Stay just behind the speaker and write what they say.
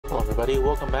everybody,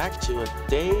 welcome back to a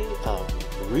day of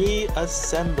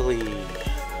reassembly.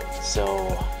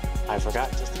 So I forgot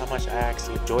just how much I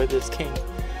actually enjoyed this game.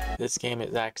 This game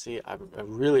is actually, I'm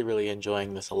really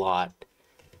enjoying this a lot.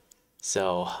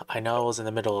 So I know I was in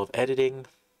the middle of editing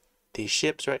these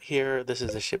ships right here. This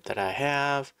is the ship that I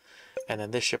have, and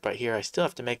then this ship right here, I still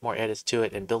have to make more edits to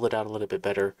it and build it out a little bit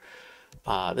better.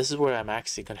 This is what I'm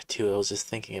actually going to do. I was just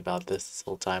thinking about this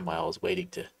whole time while I was waiting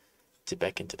to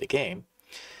back into the game.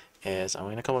 Is I'm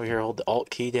going to come over here, hold the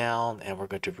Alt key down, and we're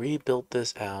going to rebuild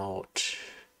this out.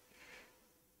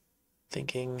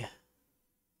 Thinking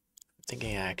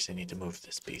I actually need to move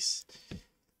this piece.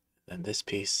 And this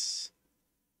piece,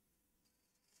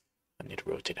 I need to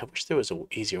rotate. I wish there was an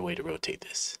easier way to rotate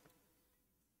this.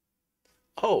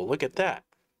 Oh, look at that.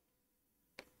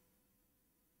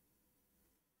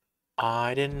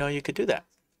 I didn't know you could do that.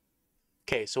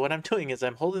 Okay, so what I'm doing is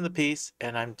I'm holding the piece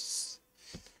and I'm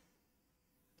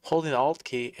holding the Alt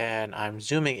key and I'm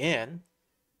zooming in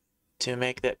to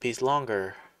make that piece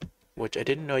longer, which I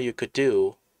didn't know you could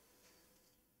do.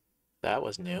 That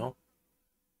was new.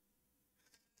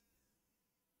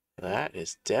 That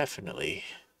is definitely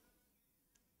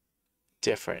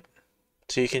different.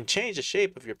 So you can change the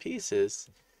shape of your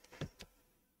pieces,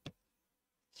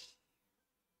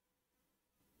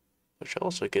 which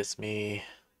also gets me,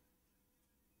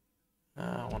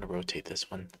 I want to rotate this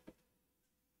one.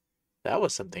 That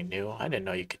was something new. I didn't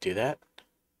know you could do that.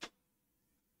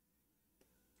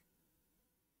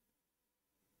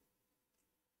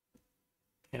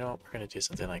 You know, we're going to do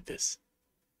something like this.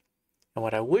 And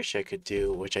what I wish I could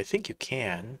do, which I think you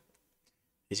can,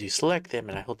 is you select them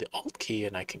and I hold the Alt key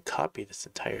and I can copy this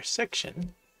entire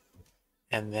section.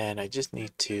 And then I just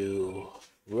need to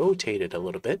rotate it a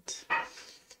little bit.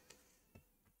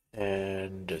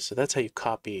 And so that's how you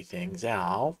copy things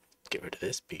out. Get rid of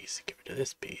this piece, get rid of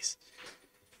this piece.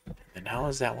 And how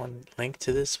is that one linked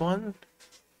to this one?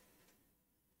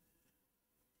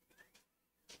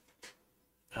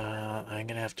 I'm going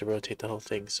to have to rotate the whole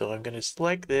thing. So I'm going to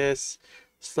select this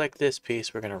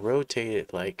piece. We're going to rotate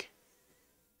it like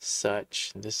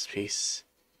such. And this piece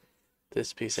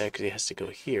actually has to go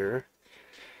here.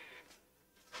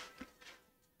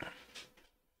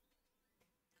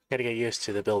 Got to get used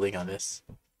to the building on this.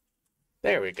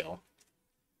 There we go.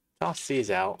 Toss these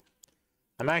out.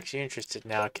 I'm actually interested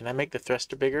now. Can I make the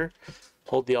thruster bigger?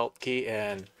 Hold the Alt key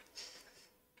and...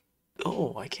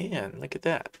 Oh, I can. Look at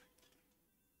that.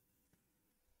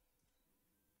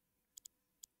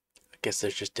 I guess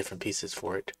there's just different pieces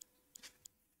for it.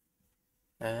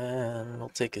 And we'll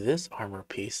take this armor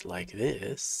piece like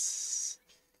this.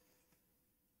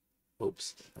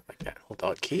 Oops, like that. Hold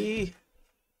Alt key.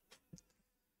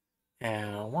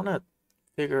 And I want to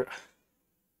figure...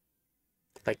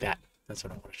 like that. That's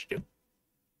what I want to do.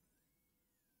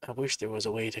 I wish there was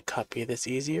a way to copy this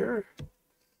easier.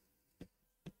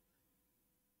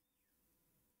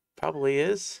 Probably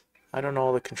is. I don't know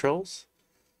all the controls.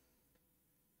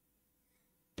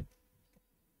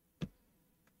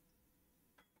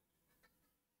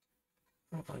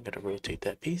 I'm going to rotate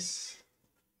that piece.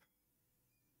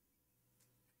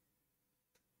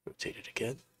 Rotate it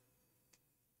again.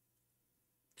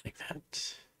 Like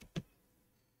that.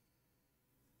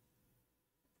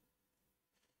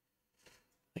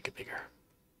 Make it bigger.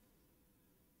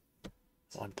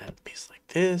 I want that piece like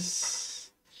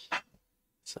this.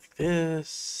 It's like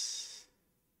this.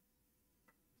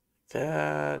 Like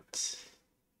that.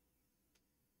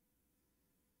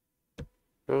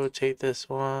 Rotate this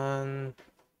one.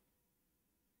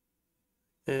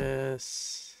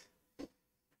 This.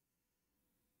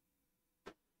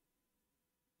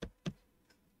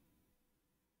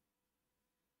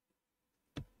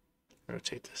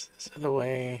 Rotate this other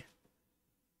way.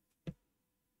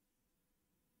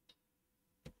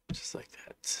 Just like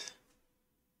that.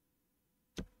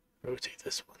 Rotate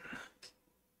this one.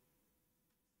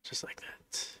 Just like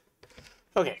that.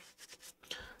 Okay.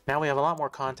 Now we have a lot more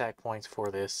contact points for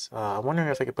this. I'm wondering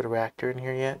if I could put a reactor in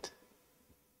here yet.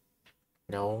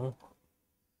 No.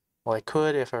 Well, I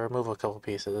could if I remove a couple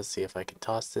pieces. Let's see if I can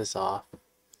toss this off.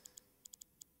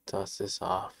 Toss this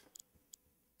off.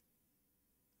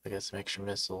 I got some extra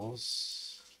missiles.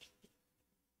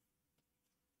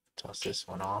 Toss this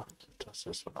one off. Toss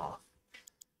this one off.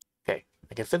 Okay,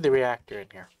 I can fit the reactor in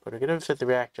here, but we're going to fit the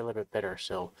reactor a little bit better.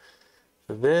 So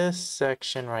for this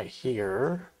section right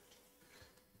here,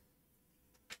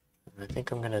 I think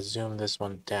I'm going to zoom this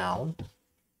one down.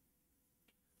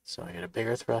 So I get a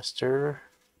bigger thruster,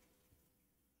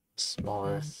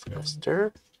 smaller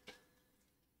thruster,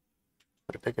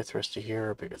 put a bigger thruster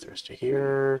here, a bigger thruster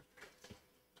here,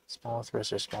 smaller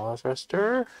thruster, smaller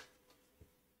thruster.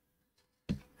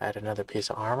 Add another piece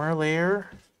of armor layer.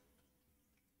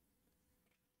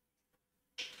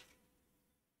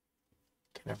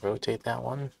 Can I rotate that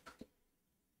one?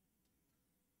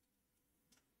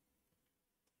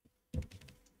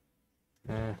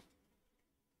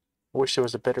 Wish there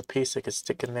was a better piece I could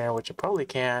stick in there, which I probably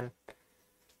can.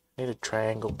 I need a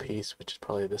triangle piece, which is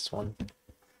probably this one.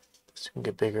 This can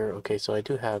get bigger. Okay, so I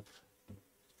do have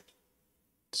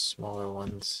smaller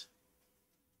ones.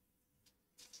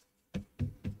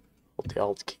 Hold the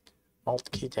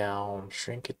alt key down,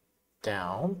 shrink it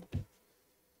down.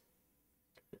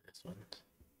 This one.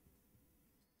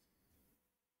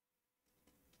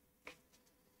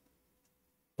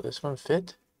 Will this one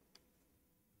fit?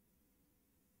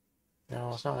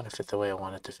 No, it's not going to fit the way I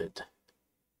want it to fit.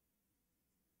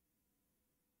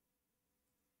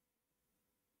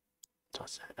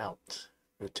 Toss that out.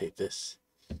 Rotate this.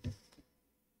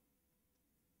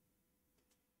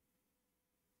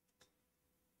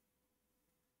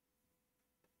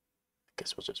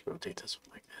 Guess we'll just rotate this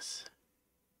one like this.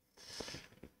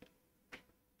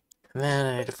 And then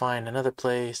I need to find another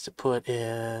place to put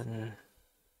in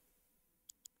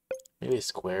maybe a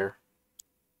square.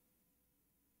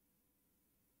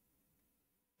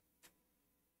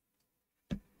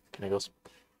 Can I go?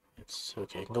 It's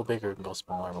okay. I can go bigger, I can go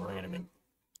smaller, but we're gonna make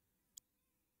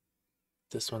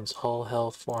this one's hull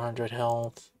health, 400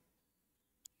 health.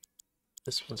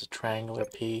 This one's a triangular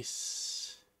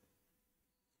piece.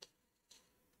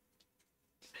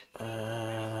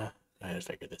 I gotta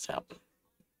figure this out.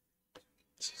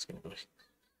 This is gonna go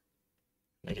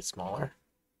make it smaller.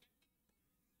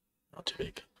 Not too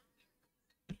big.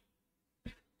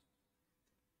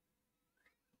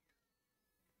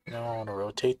 Now I want to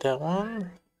rotate that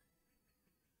one.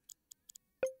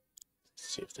 Let's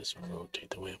see if this one will rotate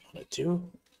the way I want it to.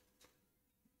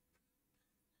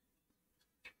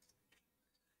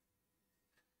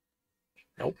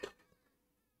 Nope.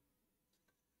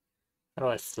 How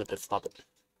do I flip it, flop it?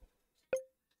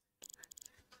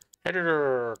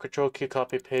 Editor, Control Q,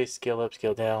 copy, paste, scale up,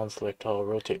 scale down, select all,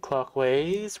 rotate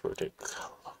clockwise, rotate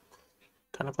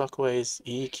counterclockwise,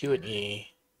 E, Q, and E.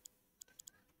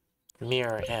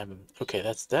 Mirror M. Okay,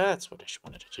 that's what I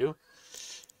wanted to do.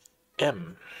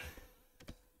 M.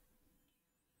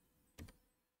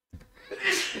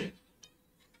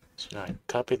 So now I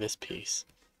copy this piece.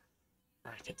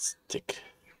 I can stick.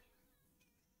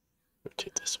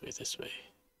 Rotate this way.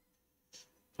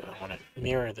 But I want to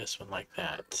mirror this one like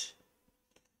that.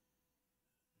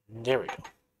 There we go.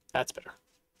 That's better.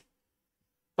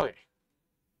 Okay.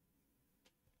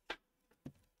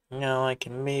 Now I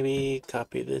can maybe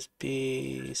copy this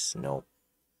piece. Nope.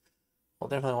 I'll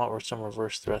definitely want some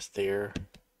reverse thrust there.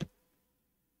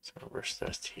 Some reverse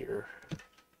thrust here.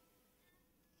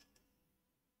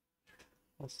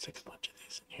 Let's stick a bunch of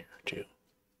these in here too.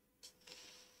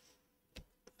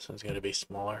 This one's going to be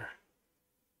smaller.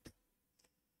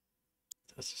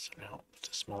 This is now put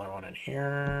a smaller one in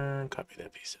here. Copy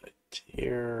that piece of it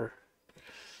here.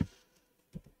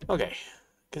 Okay,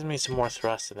 gives me some more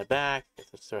thrust in the back. Get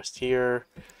the thrust here.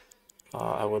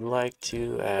 I would like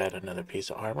to add another piece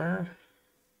of armor.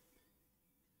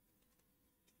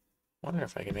 Wonder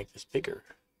if I can make this bigger.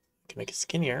 I can make it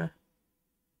skinnier.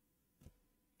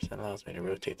 That allows me to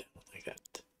rotate that one like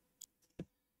that.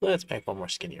 Let's make one more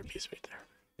skinnier piece right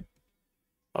there.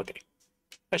 Okay,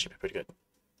 that should be pretty good.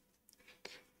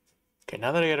 Okay,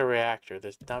 now that I got a reactor,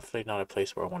 there's definitely not a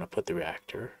place where I want to put the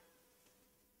reactor.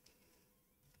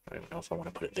 I don't even know if I want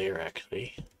to put it there,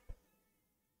 actually.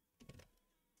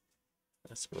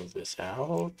 Let's move this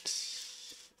out.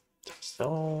 Toss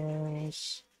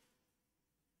those.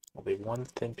 Will be one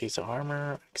thin piece of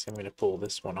armor, because I'm going to pull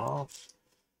this one off.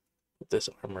 Put this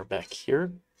armor back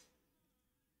here.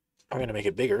 I'm going to make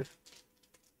it bigger.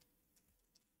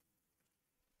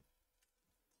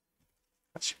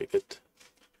 That should be good.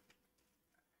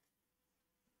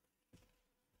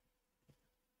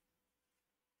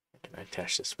 Can I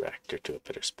attach this reactor to a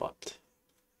better spot?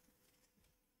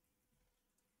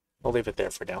 I'll leave it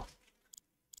there for now.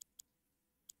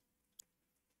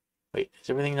 Wait, is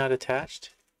everything not attached?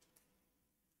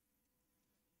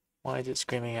 Why is it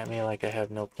screaming at me like I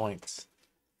have no points?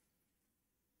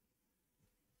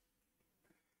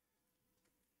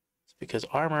 It's because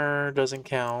armor doesn't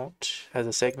count as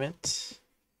a segment.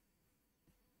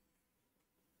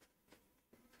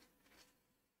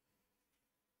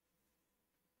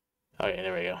 Okay,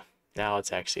 there we go. Now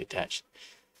it's actually attached.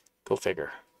 Go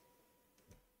figure.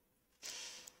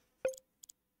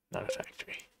 Not a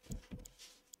factory.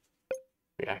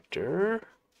 Reactor.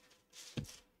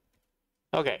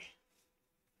 Okay.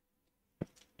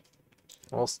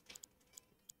 Well,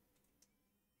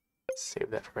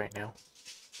 Save that for right now.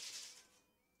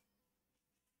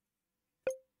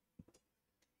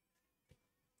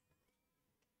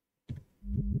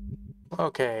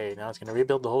 Okay, now it's going to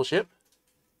rebuild the whole ship.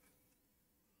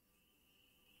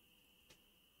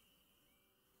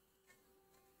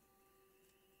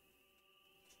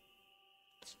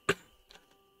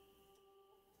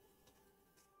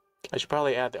 I should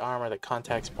probably add the armor that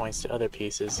contacts points to other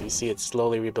pieces. You see it's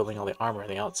slowly rebuilding all the armor on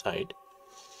the outside.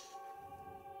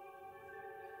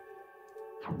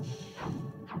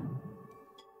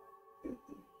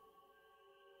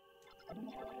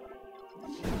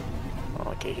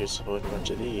 Okay, here's a bunch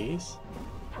of these.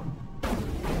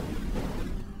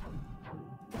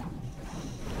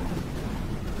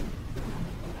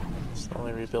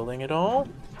 Slowly rebuilding it all.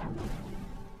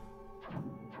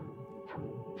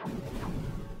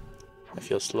 I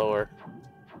feel slower.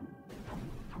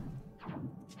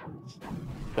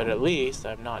 But at least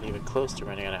I'm not even close to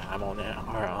running out of ammo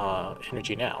now, or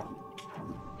energy now.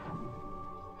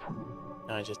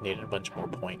 Now I just need a bunch more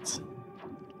points.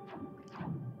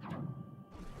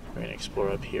 We're gonna explore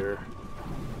up here.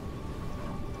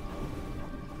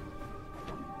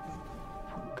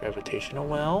 Gravitational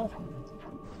well.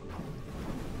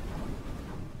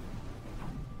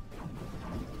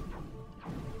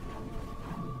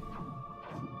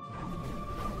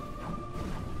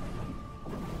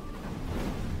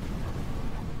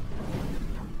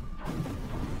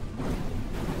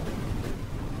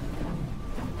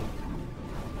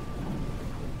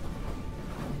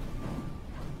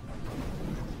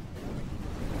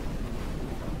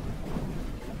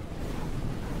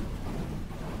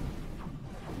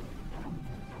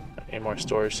 Need more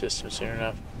storage systems soon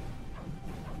enough.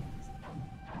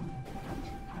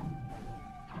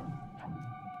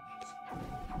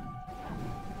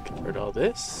 Convert all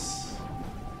this.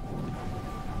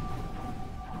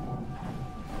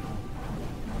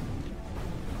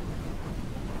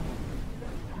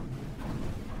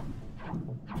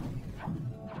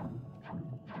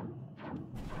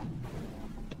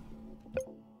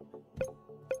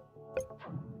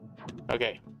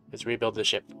 Okay, let's rebuild the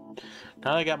ship.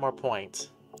 Now that I got more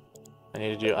points, I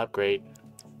need to do an upgrade.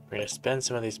 We're going to spend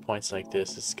some of these points like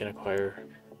this. It's going to require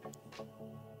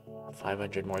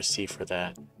 500 more C for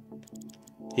that.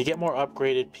 You get more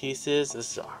upgraded pieces.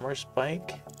 This is armor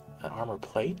spike, armor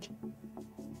plate,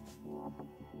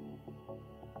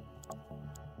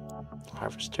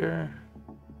 harvester,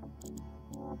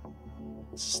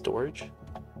 storage.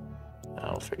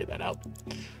 I'll figure that out.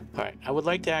 Alright, I would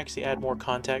like to actually add more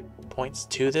contact points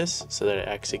to this so that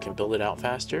I actually can build it out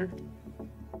faster.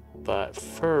 But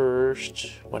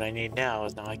first, what I need now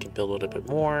is now I can build a little bit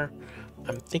more.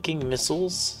 I'm thinking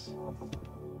missiles.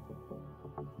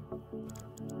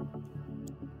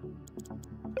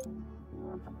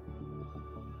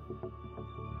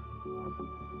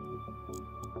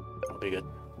 That'll be good.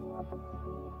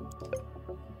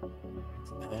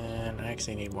 And I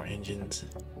actually need more engines.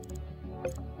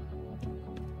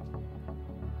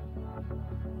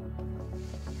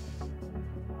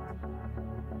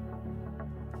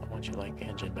 You like the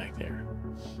engine back there.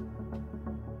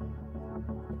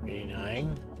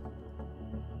 89.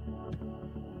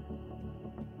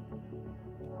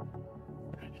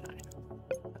 99.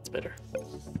 That's better. A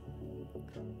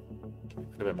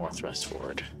little bit more thrust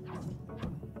forward.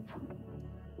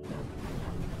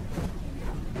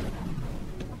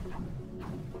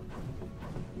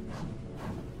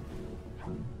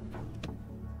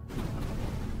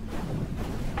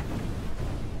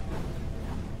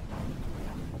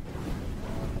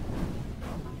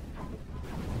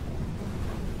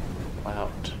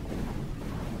 Out.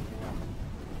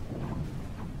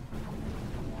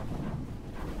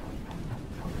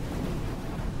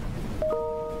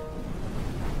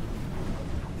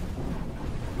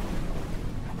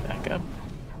 Back up.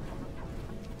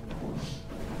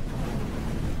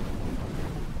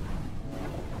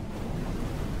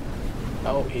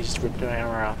 Oh, he's ripped my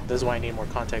armor out. This is why I need more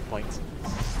contact points.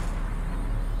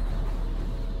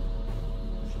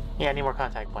 Yeah, I need more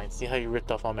contact points. See how you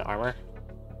ripped off all my armor?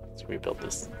 Let's rebuild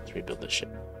this. Let's rebuild this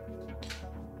ship.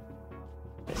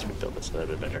 Let's rebuild this a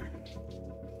little bit better.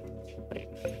 Wait,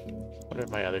 what are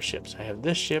my other ships? I have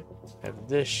this ship. I have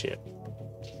this ship.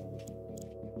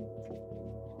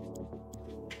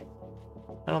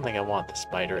 I don't think I want the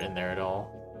spider in there at all.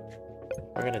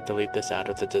 We're gonna delete this out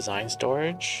of the design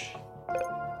storage.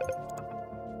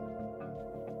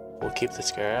 We'll keep the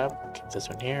scarab. Keep this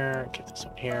one here. Keep this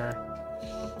one here.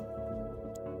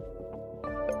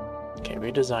 Okay,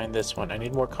 redesign this one. I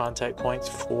need more contact points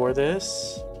for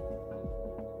this.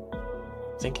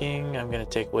 Thinking I'm gonna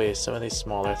take away some of these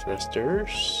smaller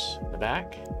thrusters in the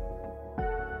back.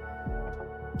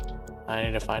 I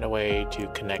need to find a way to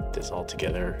connect this all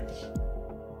together.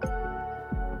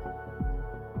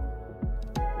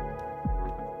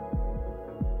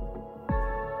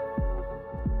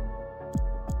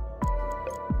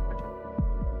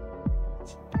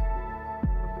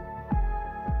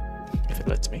 If it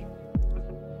lets me.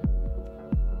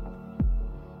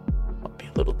 Might be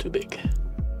a little too big.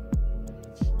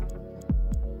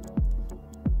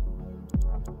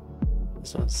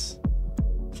 This one's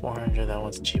 400, that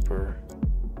one's cheaper.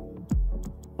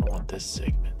 I want this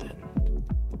segment then.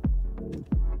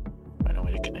 Find a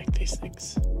way to connect these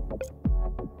things.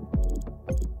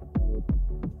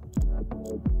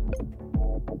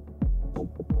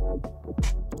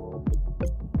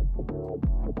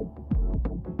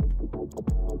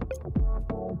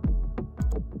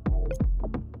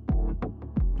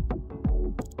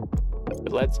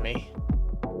 It lets me.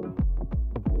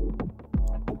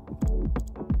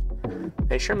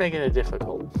 They sure making it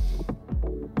difficult.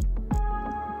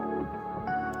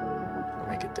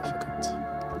 Make it difficult.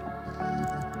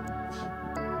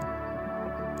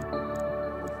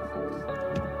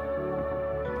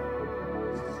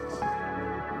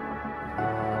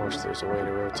 I wish there's a way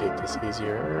to rotate this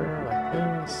easier, like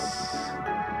this.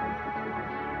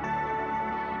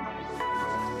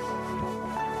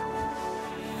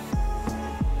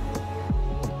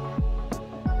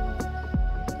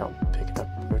 No, pick it up,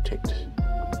 rotate.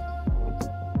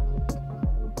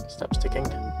 Stop sticking.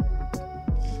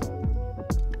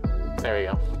 There we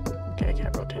go. Okay, I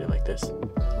can't rotate it like this. So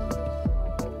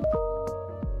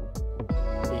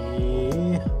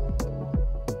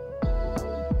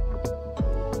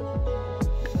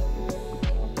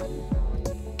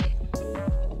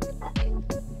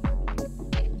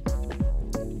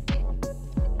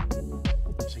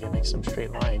you can make some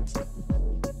straight lines. But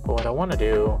what I want to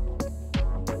do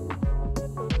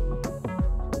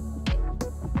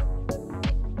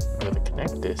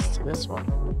connect this to this one.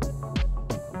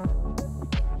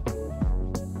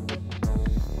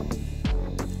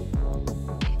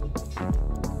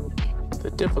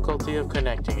 The difficulty of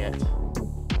connecting it.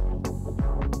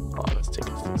 Oh, let's take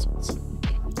off these ones.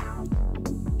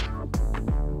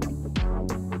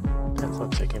 That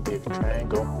looks like it can be a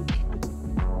triangle.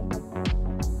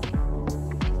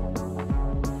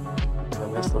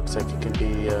 And this looks like it can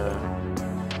be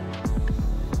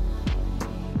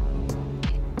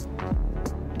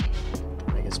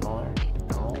smaller?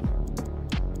 No.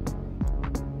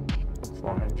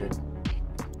 400.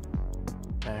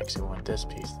 I actually want this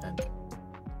piece then. I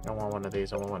don't want one of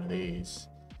these, I want one of these.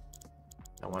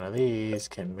 And one of these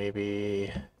can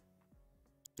maybe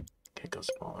go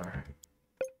smaller.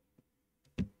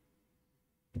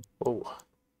 Whoa.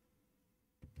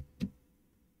 I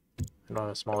don't have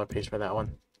a smaller piece for that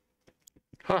one.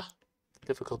 Huh!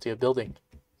 Difficulty of building.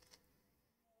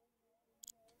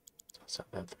 Let's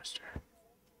set that thruster.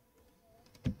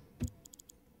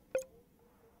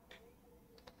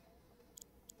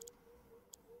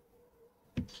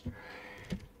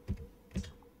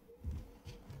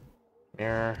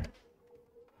 Mirror.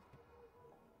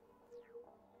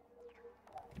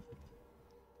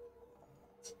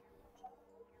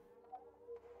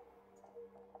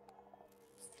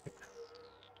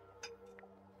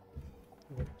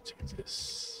 Take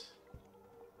this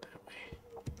that way.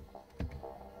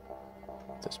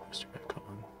 Put this booster back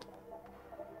on.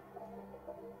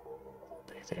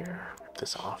 Back there. Rip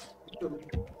this off.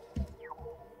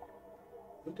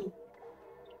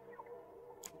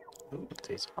 Put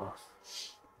these off.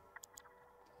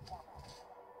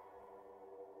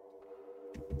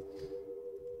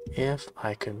 If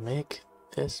I could make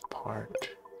this part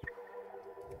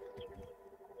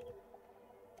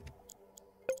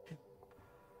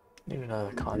need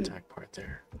another contact part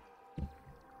there.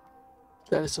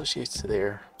 That associates to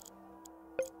there.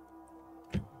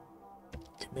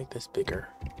 Can make this bigger.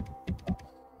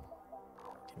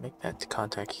 Can make that to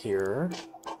contact here.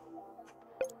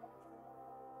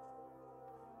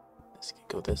 This can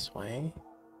go this way.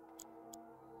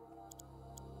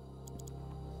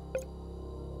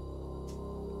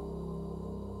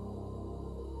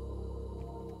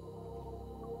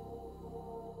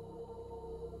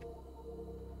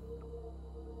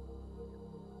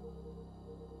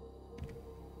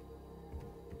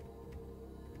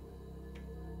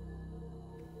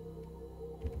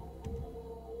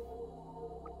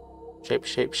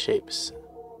 Shapes.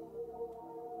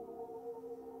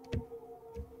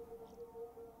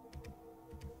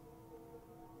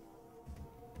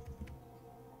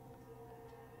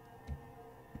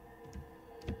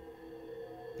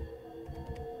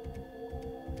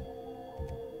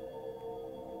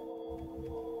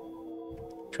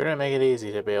 Try to make it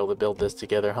easy to be able to build this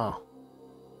together, huh?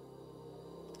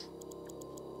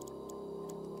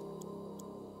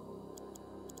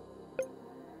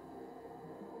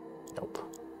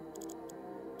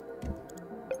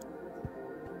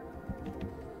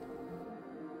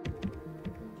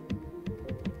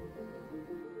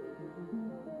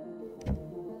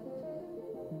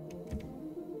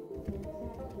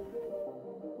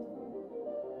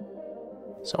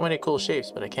 So many cool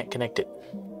shapes, but I can't connect it.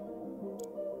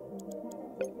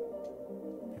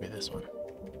 Maybe this one.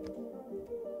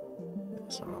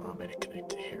 This one will allow me to connect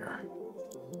to here.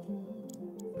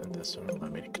 And this one will allow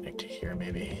me to connect to here,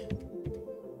 maybe.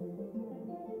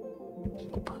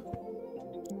 Nope.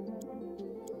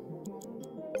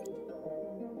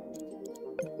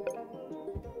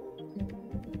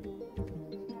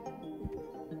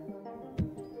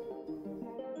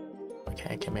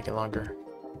 Okay, I can make it longer.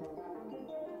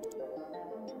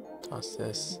 Toss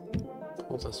this.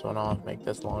 Pull this one off, make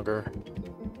this longer.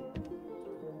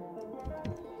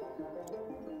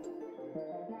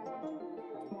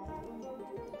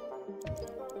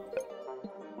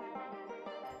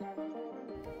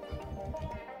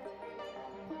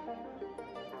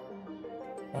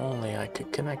 Only I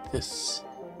could connect this.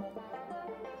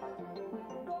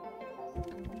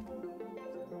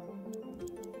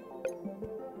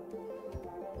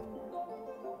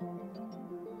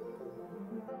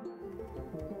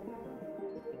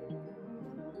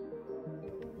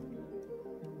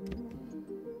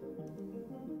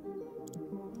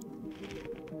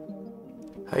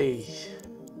 Hey.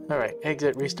 Alright,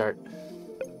 exit, restart.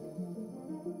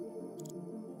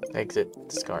 Exit,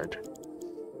 discard.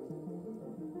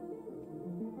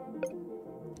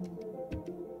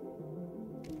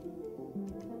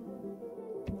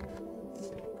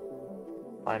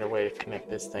 Find a way to connect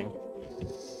this thing.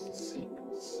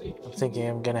 I'm thinking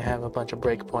I'm gonna have a bunch of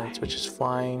breakpoints, which is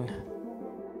fine.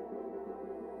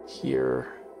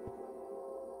 Here.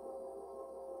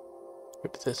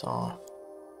 Rip this off.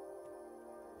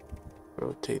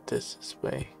 Rotate this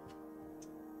way.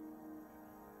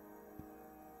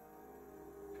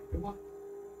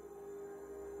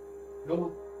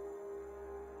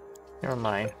 Never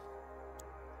mind.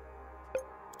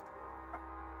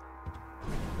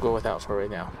 Go without for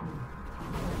right now.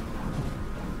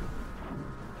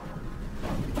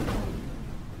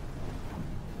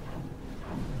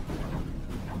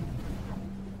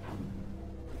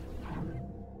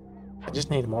 I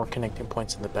just need more connecting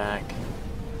points in the back.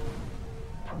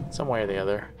 Some way or the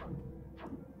other.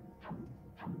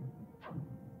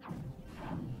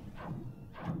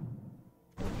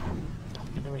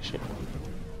 Let me see.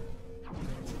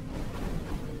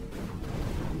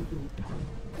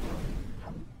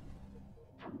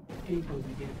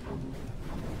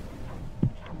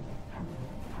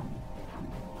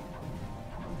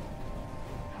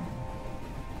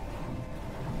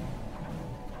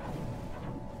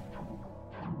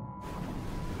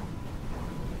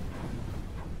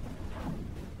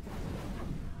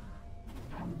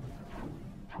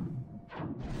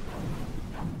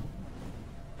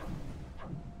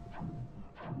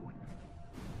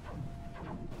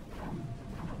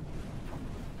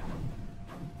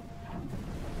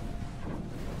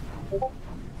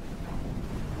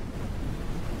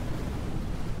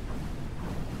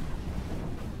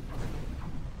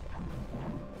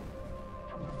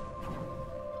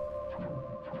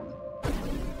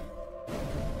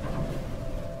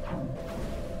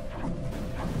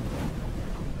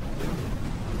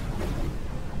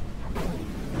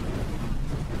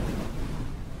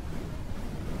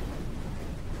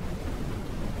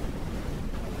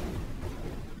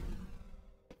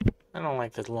 I don't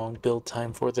like the long build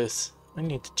time for this. I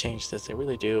need to change this, I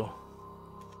really do.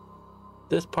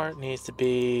 This part needs to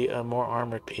be a more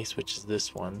armored piece, which is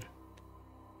this one.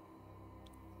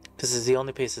 This is the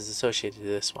only piece that's associated to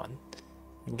this one.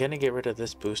 I'm gonna get rid of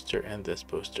this booster and this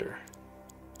booster.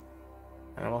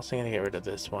 And I'm also gonna get rid of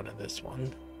this one and this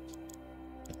one.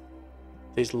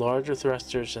 These larger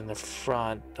thrusters in the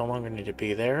front no longer need to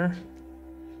be there.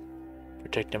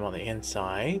 Protect them on the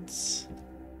insides.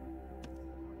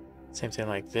 Same thing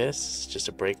like this, just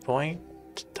a breakpoint.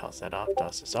 Toss that off,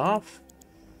 toss this off.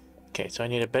 Okay, so I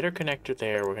need a better connector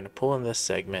there. We're going to pull in this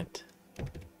segment.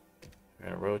 We're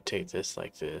going to rotate this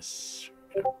like this.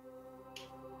 We're going to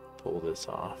pull this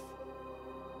off.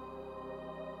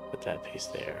 Put that piece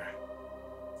there.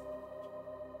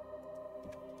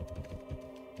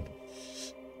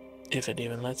 If it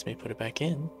even lets me put it back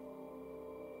in.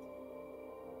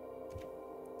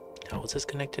 How was this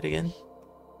connected again?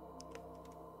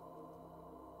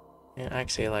 Yeah,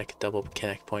 actually I like a double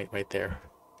connect point right there.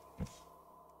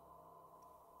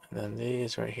 And then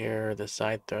these right here, the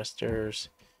side thrusters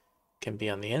can be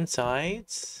on the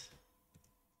insides.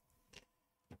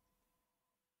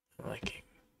 I like it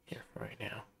here for right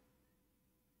now.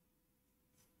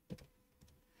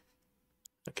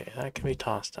 Okay, that can be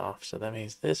tossed off. So that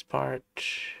means this part,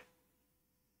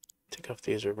 take off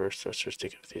these reverse thrusters,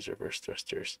 take off these reverse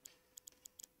thrusters.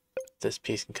 This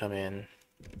piece can come in.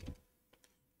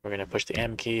 We're going to push the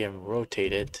M key and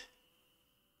rotate it.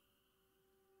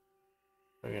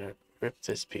 We're gonna rip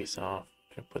this piece off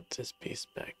and put this piece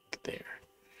back there.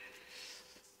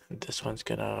 And this one's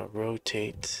gonna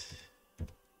rotate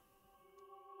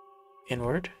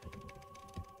inward.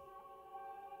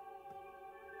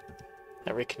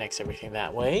 That reconnects everything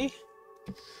that way.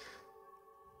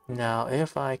 Now,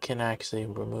 if I can actually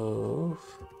remove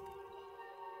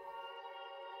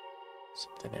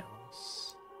something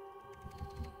else.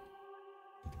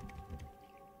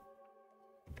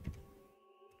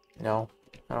 No,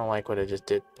 I don't like what I just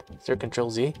did. Is there Control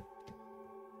Z?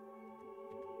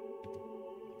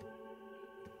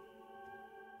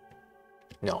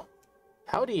 No.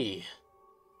 Howdy!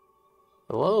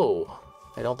 Hello!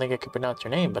 I don't think I could pronounce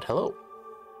your name, but hello.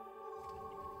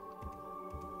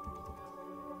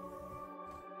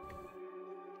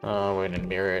 Oh, we're gonna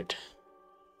mirror it.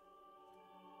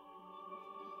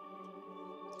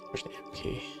 Where's the M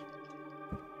key?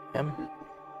 M?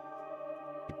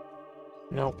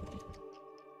 Nope.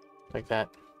 Like that.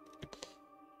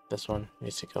 This one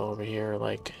needs to go over here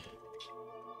like...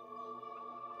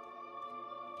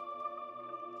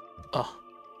 Oh.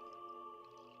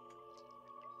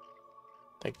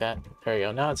 Like that. There you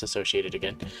go. Now it's associated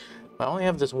again. I only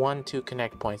have this 1-2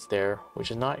 connect points there, which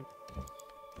is not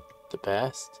the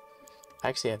best.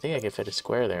 Actually, I think I can fit a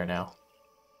square there now.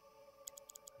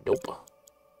 Nope.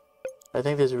 I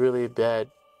think there's really bad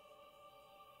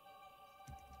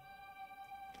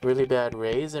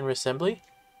raise in Reassembly?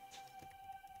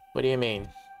 What do you mean?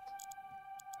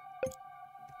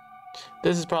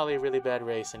 This is probably a really bad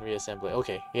race in Reassembly.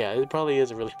 Okay, yeah, it probably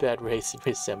is a really bad race in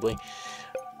Reassembly.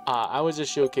 I was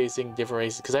just showcasing different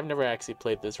races because I've never actually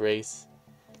played this race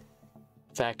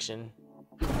faction.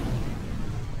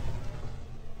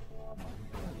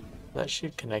 That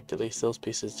should connect at least those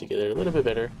pieces together a little bit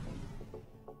better.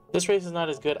 This race is not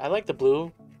as good. I like the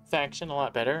blue faction a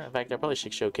lot better. In fact, I probably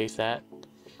should showcase that.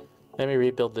 Let me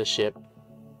rebuild this ship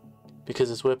because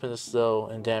its weapon is slow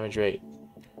and damage rate.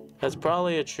 That's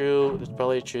probably a true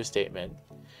statement.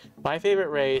 My favorite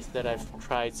race that I've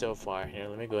tried so far. Here,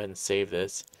 let me go ahead and save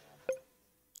this.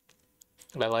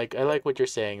 I like what you're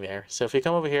saying there. So if you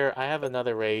come over here, I have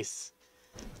another race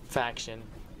faction.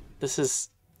 This is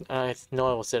I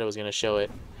know I said I was going to show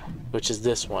it, which is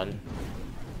this one.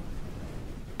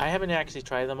 I haven't actually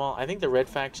tried them all. I think the red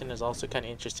faction is also kind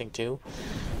of interesting too.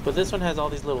 But this one has all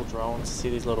these little drones. See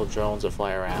these little drones that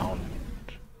fly around.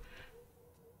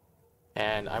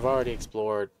 And I've already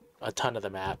explored a ton of the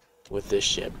map with this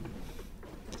ship.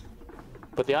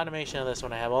 But the automation of this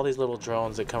one, I have all these little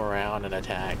drones that come around and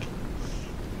attack.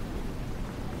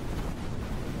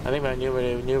 I think my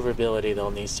maneuverability though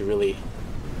needs to really...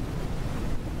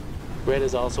 Red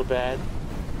is also bad.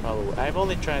 Probably. I've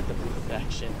only tried the blue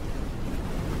faction.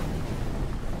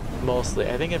 Mostly.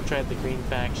 I think I've tried the green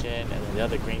faction and then the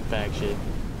other green faction.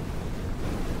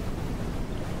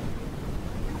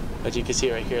 As you can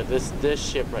see right here, this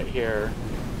ship right here.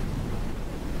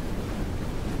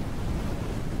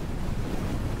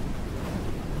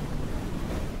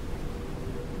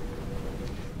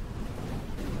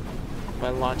 By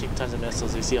launching tons of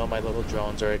missiles, you see all my little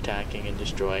drones are attacking and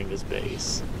destroying this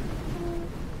base.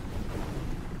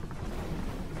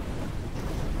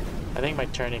 I think my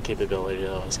turning capability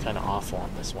though is kind of awful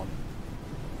on this one.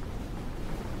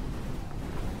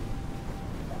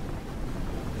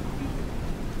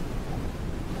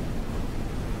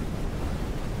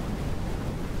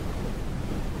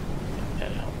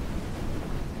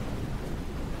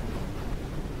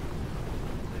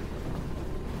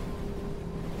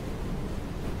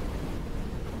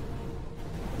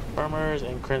 Farmers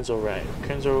and Crimson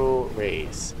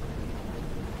Rays.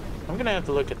 I'm gonna have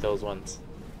to look at those ones.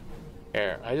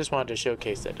 Here, I just wanted to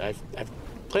showcase it. I've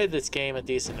played this game a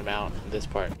decent amount in this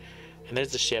part. And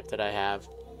there's the ship that I have.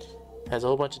 It has a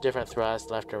whole bunch of different thrusts,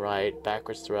 left and right,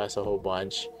 backwards thrust, a whole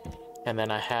bunch. And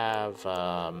then I have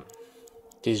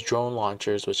these drone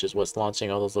launchers, which is what's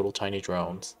launching all those little tiny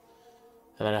drones.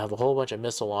 And then I have a whole bunch of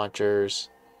missile launchers.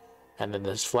 And then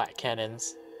there's flat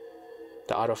cannons,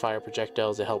 the auto fire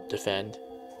projectiles that help defend.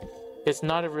 It's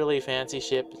not a really fancy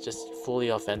ship, it's just fully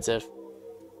offensive.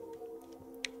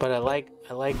 But I like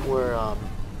where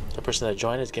the person that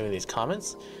joined is giving these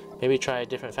comments. Maybe try a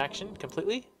different faction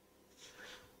completely.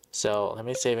 So let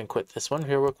me save and quit this one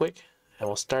here real quick, and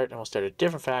we'll start a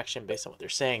different faction based on what they're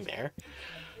saying there.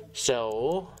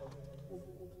 So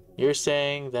you're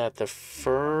saying that the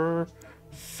farmers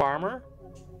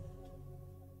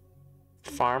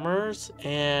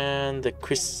and the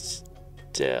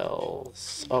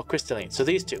crystalline. So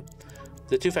these two.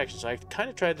 The two factions. So I've kind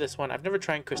of tried this one. I've never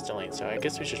tried crystalline, so I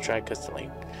guess we should try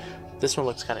crystalline. This one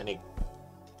looks kind of neat.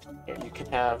 Here, you can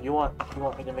have. You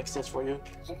want me to mix this for you?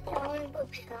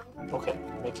 Okay,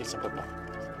 make you some purple.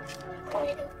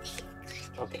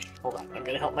 Okay, hold on. I'm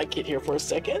gonna help my kid here for a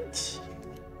second.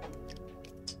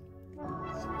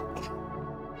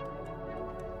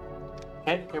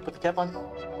 Okay, here, put the cap on.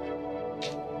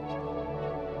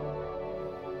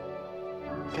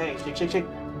 Okay, shake, shake, shake.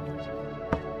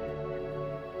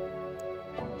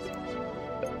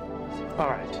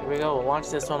 Alright, here we go. We'll launch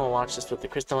this one. We'll launch this with the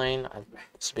crystalline.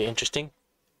 This will be interesting.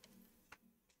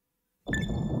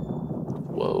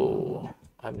 Whoa.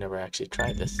 I've never actually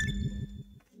tried this.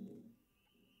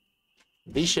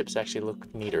 These ships actually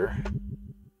look neater.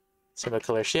 Similar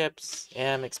color ships.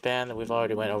 Expand. We've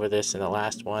already went over this in the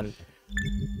last one.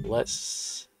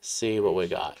 Let's see what we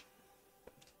got.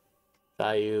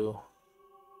 Value.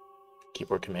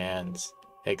 Keyboard commands.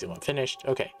 Exit one finished.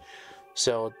 Okay.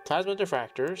 So, plasma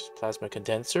diffractors, plasma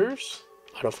condensers,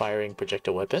 auto-firing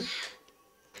projectile weapon.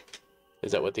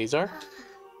 Is that what these are?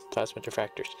 Plasma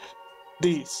diffractors.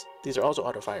 These are also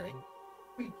auto-firing.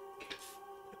 And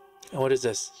what is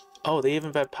this? Oh, they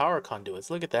even have power conduits.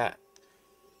 Look at that.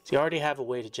 So you already have a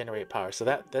way to generate power. So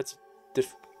that's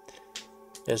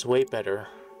way better.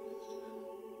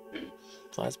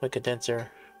 Plasma condenser.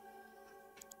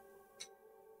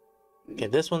 Okay,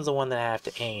 this one's the one that I have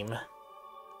to aim.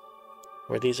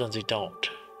 Where these ones you don't.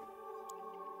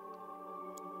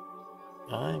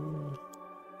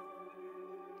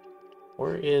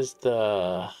 Where is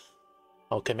the...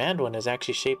 Oh, command one is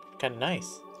actually shaped kind of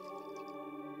nice.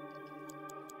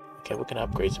 Okay, what kind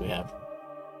of upgrades do we have?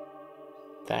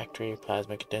 Factory,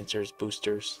 plasma condensers,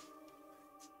 boosters.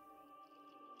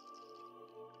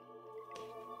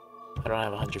 I don't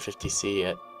have 150C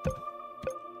yet.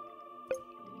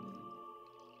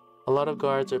 A lot of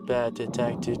guards are bad to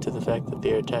attack due to the fact that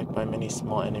they are attacked by many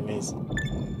small enemies.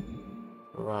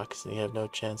 Rocks, and you have no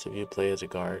chance if you play as a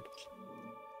guard.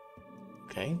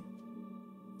 Okay.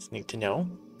 It's neat to know.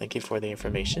 Thank you for the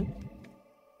information.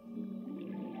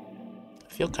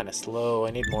 I feel kind of slow. I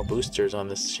need more boosters on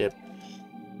this ship.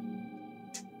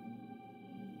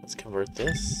 Let's convert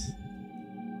this.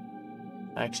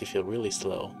 I actually feel really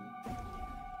slow.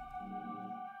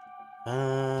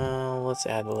 Let's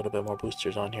add a little bit more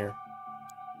boosters on here.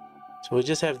 So we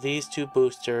just have these two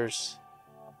boosters,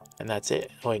 and that's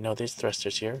it. Oh wait, no, there's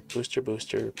thrusters here. Booster,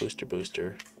 booster, booster,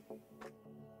 booster.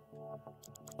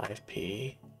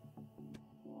 5P.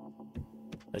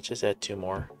 Let's just add two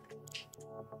more.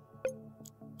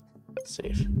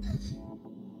 Save.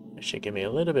 That should give me a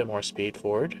little bit more speed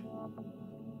forward.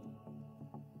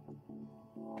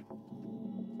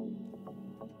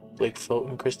 Blake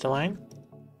floating crystalline.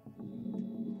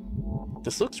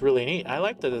 This looks really neat. I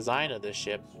like the design of this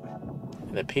ship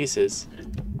and the pieces.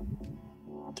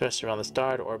 Thrust around the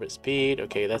star to orbit speed.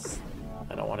 Okay, that's...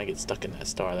 I don't want to get stuck in that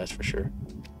star, that's for sure.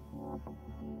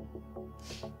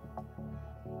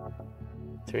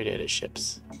 3 data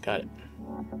ships. Got it.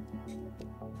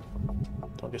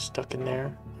 Don't get stuck in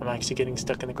there. I'm actually getting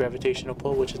stuck in the gravitational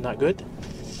pull, which is not good.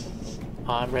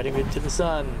 I'm heading into the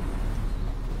sun.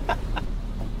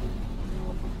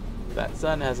 That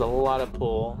sun has a lot of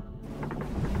pull.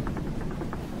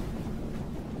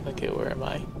 Okay, where am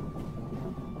I?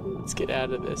 Let's get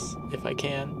out of this, if I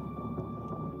can.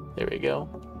 There we go.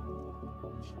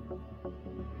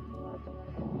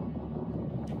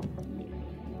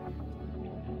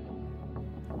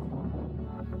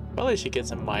 Probably should get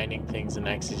some mining things and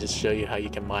actually just show you how you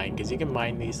can mine, because you can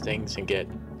mine these things and get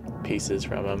pieces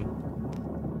from them.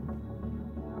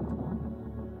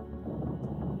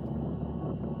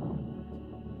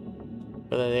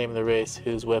 For the name of the race,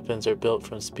 whose weapons are built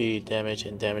from speed, damage,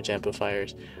 and damage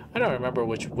amplifiers. I don't remember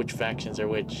which factions are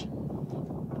which.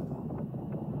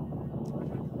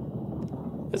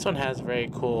 This one has very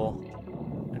cool...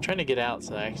 I'm trying to get out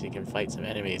so I actually can fight some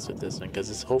enemies with this one, because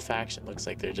this whole faction looks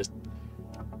like they're just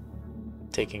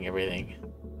taking everything.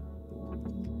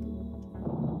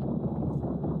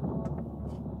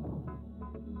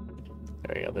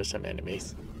 There we go, there's some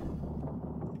enemies.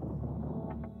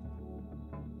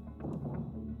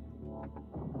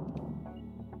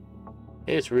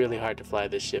 It's really hard to fly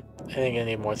this ship. I think I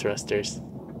need more thrusters.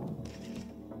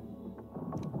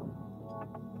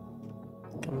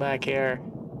 Come back here.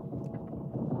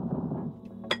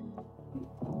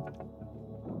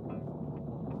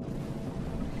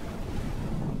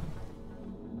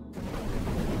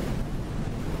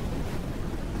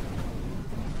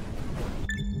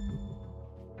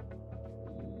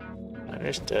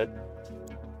 Understood.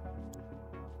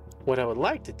 What I would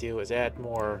like to do is add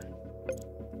more...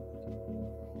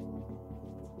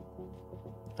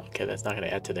 Okay, that's not going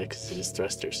to add to that because it's just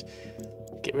thrusters.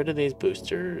 Get rid of these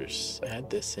boosters. Add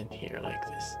this in here like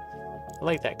this. I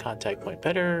like that contact point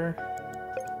better.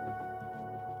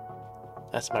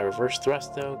 That's my reverse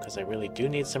thrust though, because I really do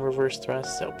need some reverse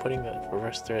thrust, so putting the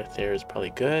reverse thrust there is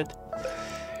probably good.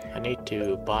 I need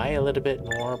to buy a little bit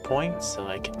more points so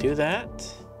I can do that.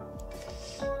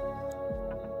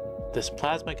 This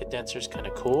plasma condenser is kind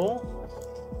of cool.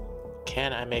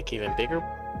 Can I make even bigger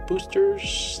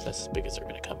boosters? That's as big as they're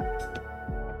going to come.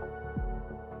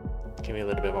 Give me a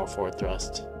little bit more forward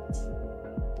thrust.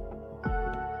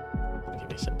 Give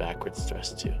me some backwards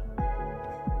thrust too.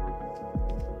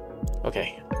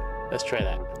 Okay, let's try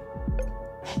that.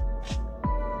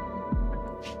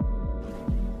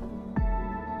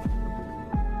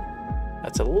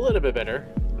 That's a little bit better.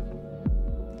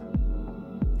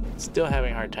 Still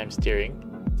having a hard time steering.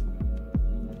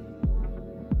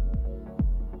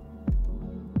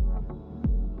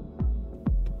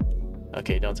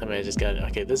 Okay, don't tell me I just got it.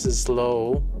 Okay, this is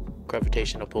slow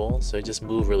gravitational pull, so I just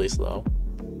move really slow.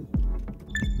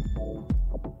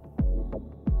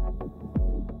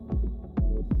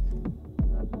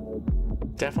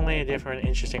 Definitely a different,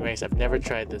 interesting race. I've never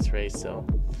tried this race, so.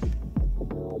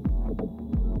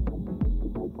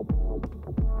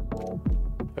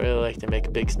 I really like to make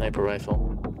a big sniper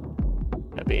rifle.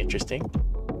 That'd be interesting. I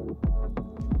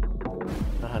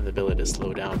don't have the ability to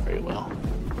slow down very well.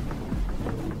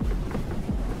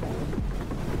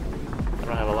 I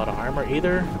don't have a lot of armor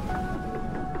either.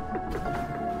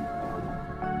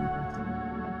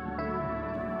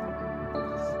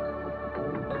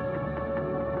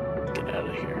 Get out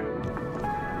of here.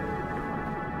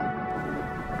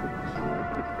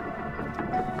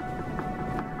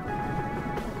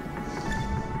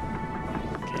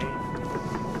 Okay.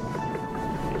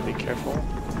 Be careful.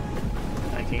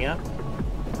 Backing up.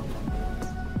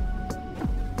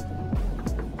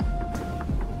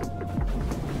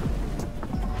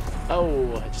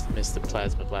 Oh, I just missed the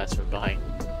plasma blast from behind.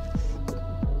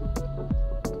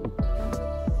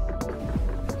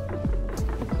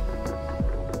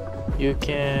 You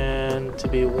can to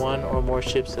be one or more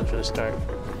ships after the start.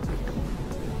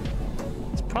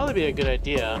 It's probably be a good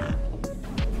idea,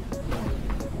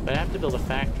 but I have to build a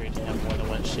factory to have more than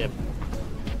one ship.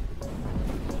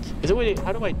 Is it way?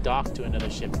 How do I dock to another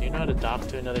ship? Do you know how to dock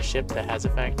to another ship that has a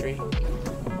factory?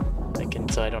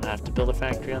 So I don't have to build a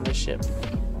factory on this ship.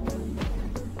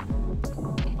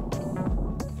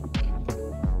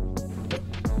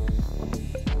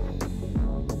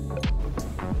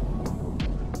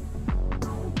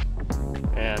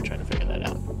 Yeah, I'm trying to figure that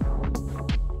out.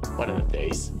 One of the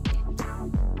days.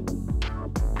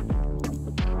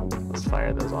 Let's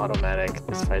fire those automatic.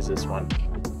 Let's fire this one.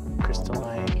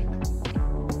 Crystalline.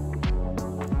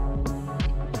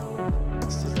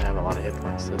 This doesn't have a lot of hit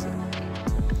points, does it?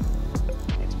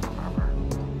 Needs more armor.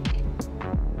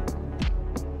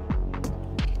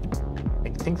 I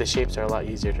think the shapes are a lot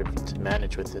easier to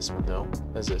manage with this one though.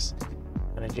 What is this?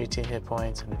 118 hit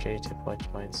points, 182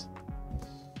 points.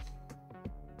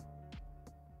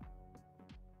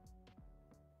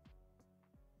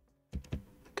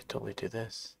 Could totally do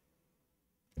this.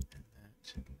 And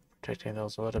that. Protecting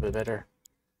those a little bit better.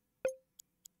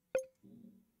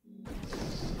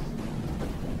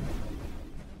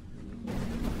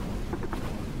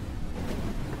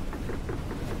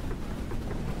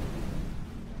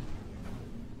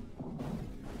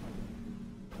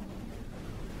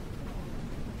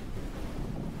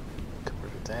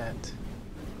 That.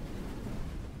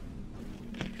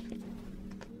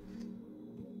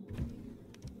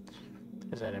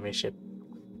 There's an enemy ship.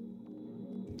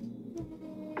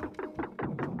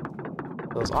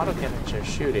 Those autocannons are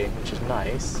shooting, which is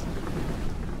nice.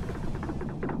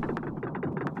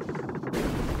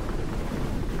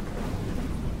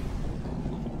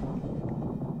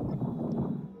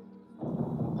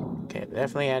 Okay,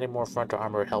 definitely adding more frontal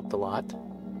armor helped a lot.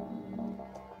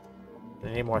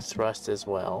 I need more thrust as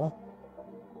well.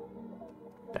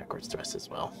 Backwards thrust as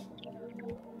well.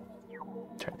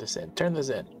 Turn this in. Turn this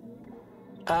in.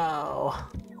 Ow!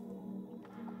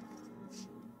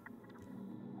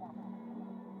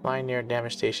 Fly near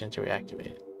damage station to reactivate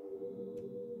it.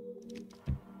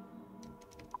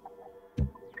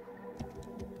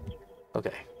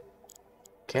 Okay.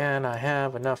 Can I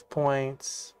have enough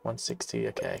points? 160.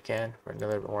 Okay, I can for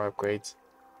another more upgrades.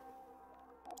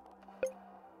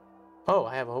 Oh,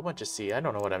 I have a whole bunch of C. I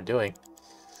don't know what I'm doing.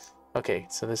 Okay,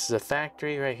 so this is a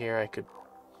factory right here. I could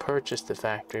purchase the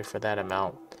factory for that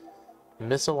amount.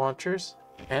 Missile launchers.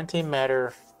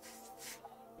 Antimatter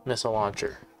missile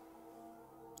launcher.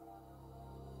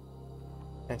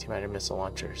 Antimatter missile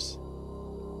launchers.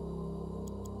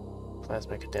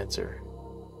 Plasma condenser.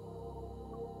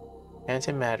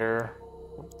 Antimatter.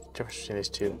 Difference between these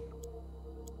two.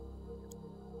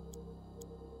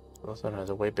 This one has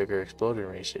a way bigger explosion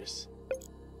radius.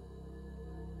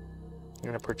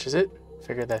 You're gonna purchase it?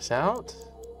 Figure this out.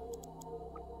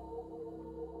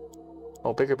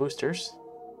 Oh, bigger boosters.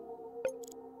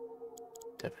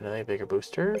 Definitely bigger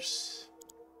boosters.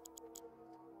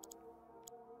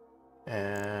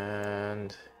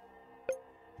 And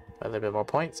a little bit more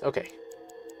points. Okay.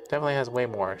 Definitely has way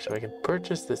more. So we can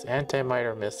purchase this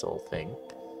anti-miter missile thing.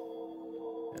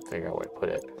 And figure out where to put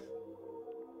it.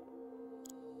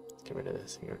 Get rid of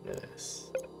this, get rid of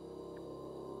this.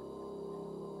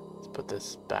 Let's put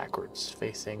this backwards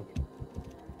facing.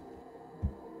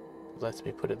 Lets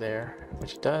me put it there,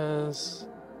 which it does.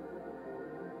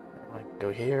 I can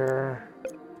go here.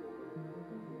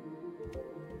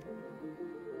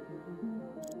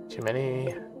 Too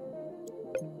many.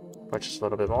 Purchase a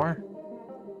little bit more.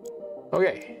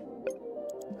 Okay.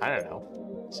 I don't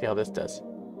know. See how this does.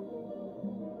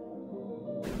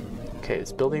 Okay,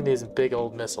 it's building these big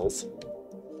old missiles.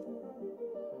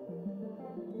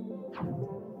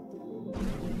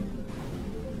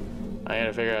 I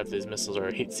gotta figure out if these missiles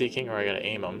are heat-seeking or I gotta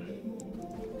aim them.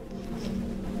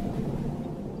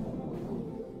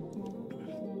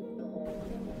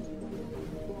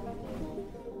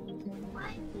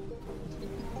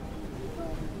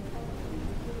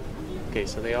 Okay,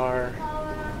 so they are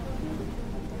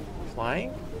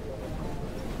flying?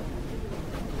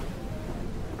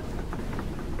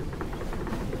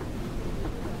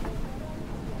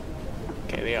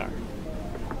 Okay, they are.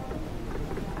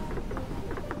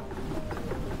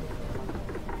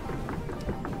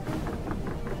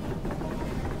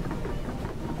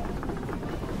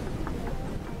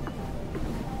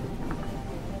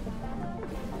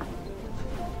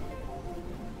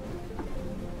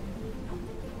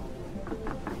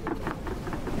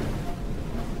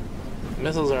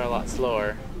 Missiles are a lot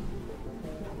slower,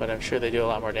 but I'm sure they do a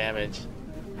lot more damage.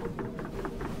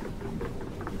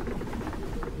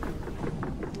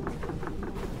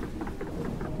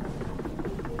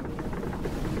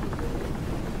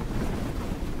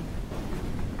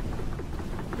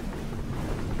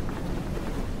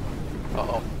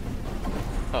 Uh-oh.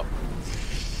 Oh.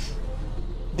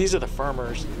 These are the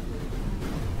firmers.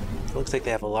 It looks like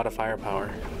they have a lot of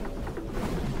firepower.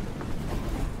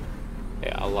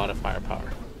 Yeah, a lot of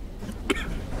firepower.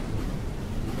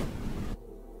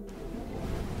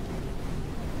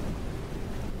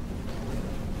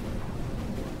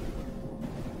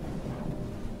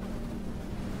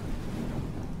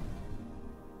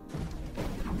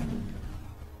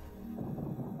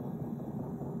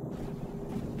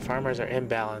 Farmers are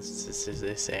imbalanced, this is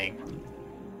they saying.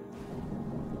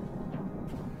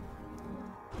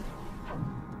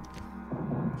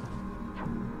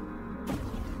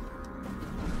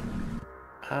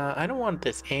 I don't want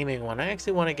this aiming one. I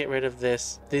actually want to get rid of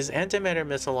this. These antimatter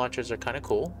missile launchers are kind of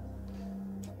cool.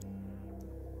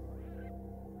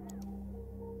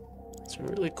 It's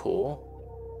really cool.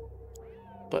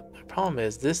 But the problem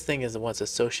is, this thing is the one's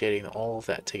associating all of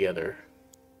that together.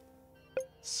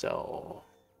 So...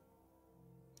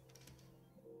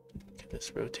 can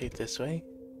this rotate this way?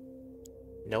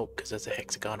 Nope, because that's a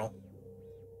hexagonal.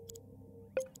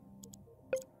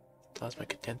 Plasma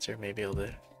condenser may be able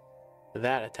to...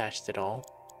 that attached it all.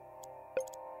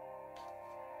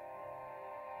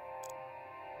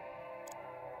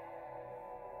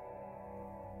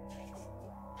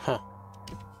 Huh.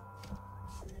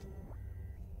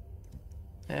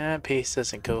 That piece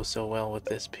doesn't go so well with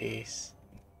this piece.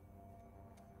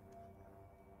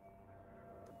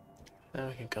 Now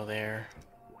we can go there.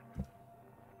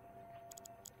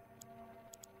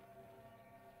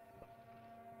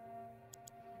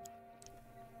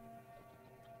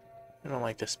 I don't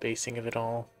like the spacing of it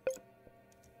all.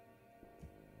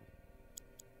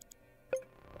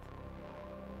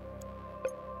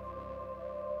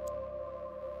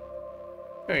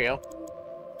 There you go.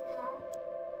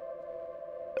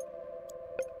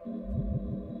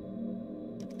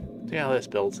 See how this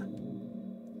builds.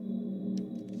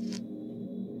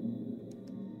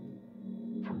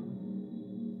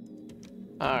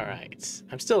 Alright.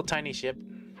 I'm still a tiny ship.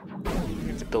 I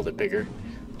have to build it bigger.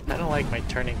 I don't like my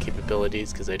turning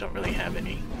capabilities because I don't really have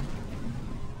any.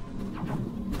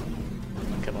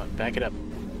 Come on, back it up.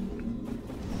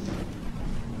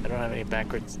 I don't have any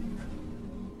backwards.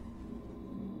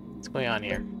 What's going on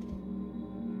here?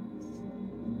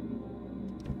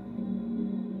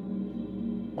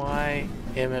 Why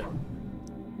am it...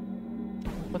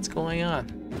 what's going on?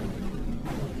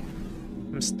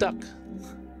 I'm stuck.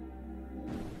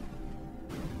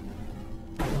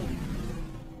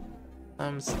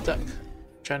 I'm stuck. I'm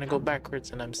trying to go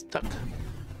backwards and I'm stuck.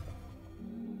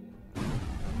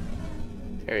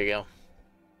 There you go.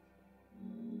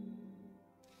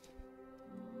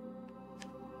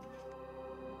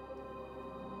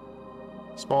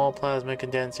 Small plasma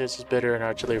condensers is better in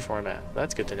artillery format.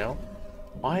 That's good to know.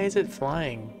 Why is it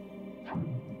flying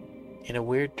in a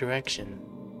weird direction?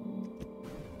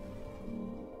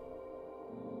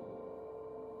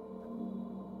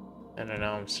 I don't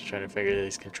know, I'm still trying to figure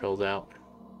these controls out.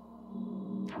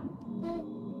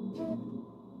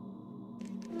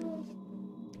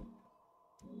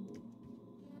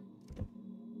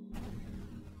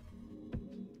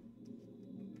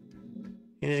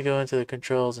 You need to go into the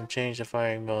controls and change the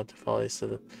firing mode to volley so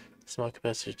the small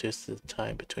capacitor reduces the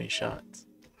time between shots.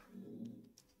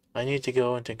 I need to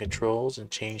go into controls and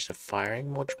change the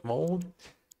firing mode.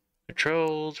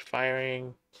 Controls,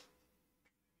 firing.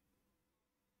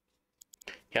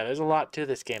 Yeah, there's a lot to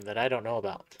this game that I don't know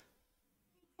about.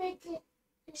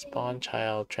 Spawn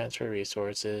child, transfer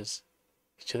resources,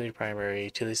 utility primary,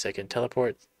 utility second,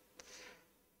 teleport,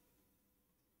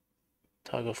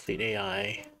 toggle fleet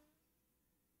AI,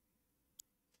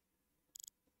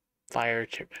 fire.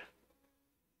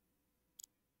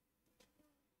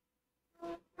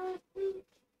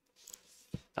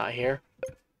 Not here.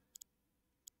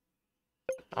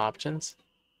 Options.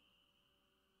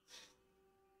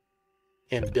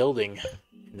 In building.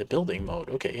 In the building mode.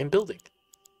 Okay, in building.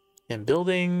 In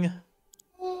building.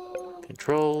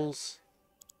 Controls.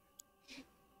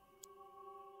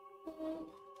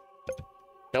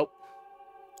 Nope.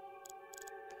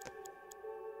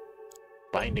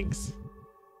 Bindings.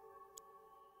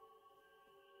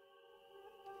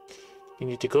 You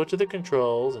need to go to the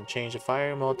controls and change the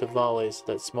firing mode to volley so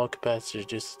that small capacitors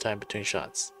reduce the time between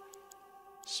shots.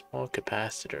 Small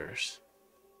capacitors.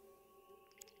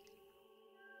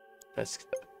 That's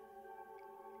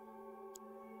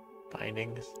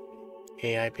bindings.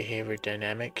 AI behavior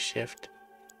dynamic shift.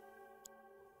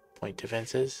 Point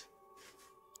defenses.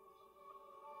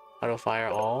 Auto fire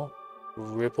all.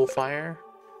 Ripple fire.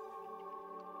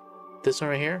 This one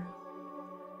right here.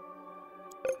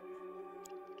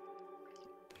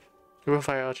 Ripple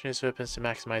fire alternates weapons to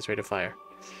maximize rate of fire.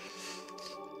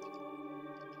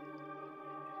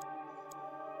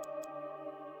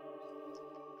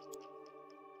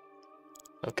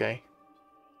 Okay.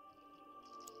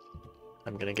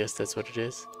 I'm gonna guess that's what it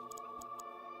is.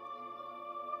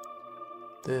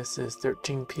 This is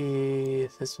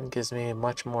 13p. This one gives me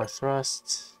much more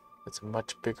thrust. It's a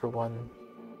much bigger one.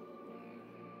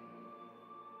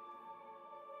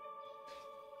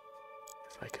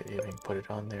 If I could even put it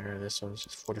on there. This one's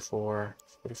just 44,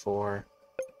 44,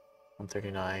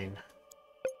 139.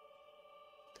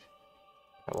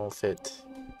 That won't fit.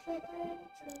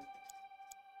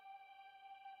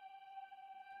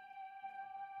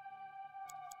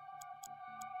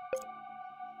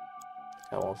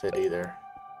 That won't fit either.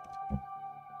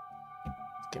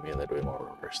 Give me a little bit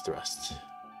more reverse thrust.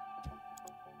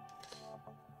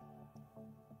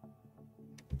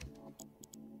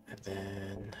 And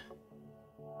then...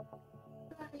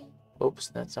 Oops,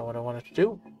 that's not what I wanted to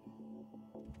do.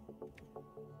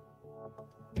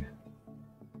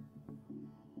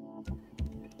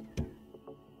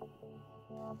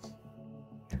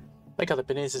 Like how the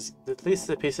pieces, at least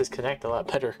the pieces connect a lot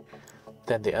better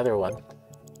than the other one.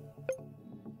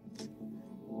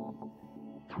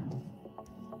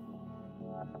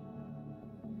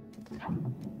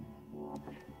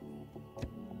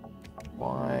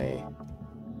 Why?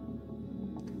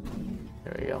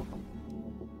 There we go.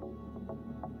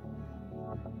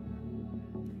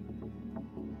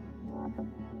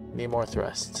 Need more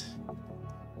thrust.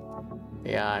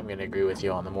 Yeah, I'm gonna agree with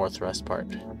you on the more thrust part.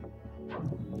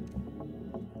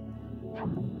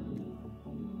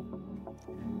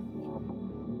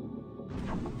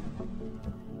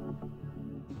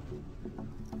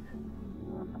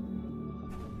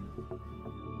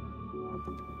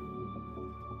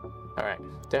 Alright,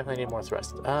 definitely need more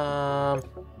thrust. That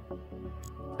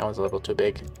one's a little too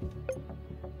big.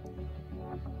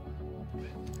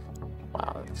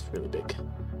 Wow, that's really big.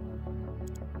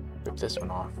 Rip this one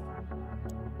off.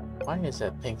 Why is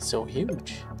that thing so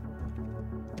huge?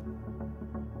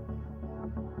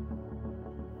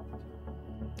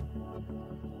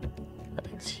 That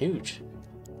thing's huge.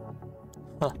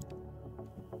 Huh.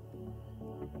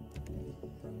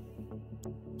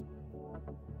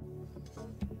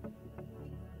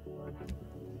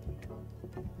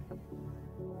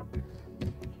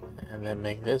 And then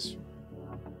make this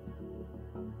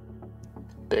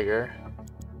bigger.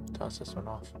 Toss this one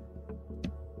off.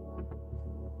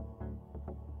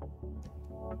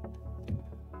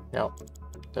 Nope.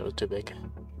 That was too big.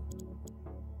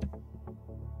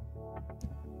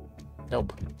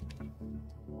 Nope.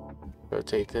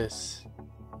 Rotate this.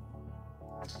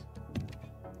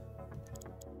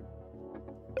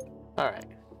 Alright.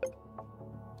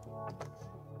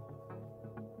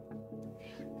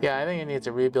 Yeah, I think it needs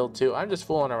a rebuild too. I'm just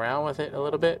fooling around with it a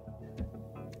little bit.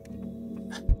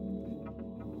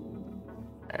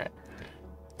 Alright.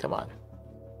 Come on.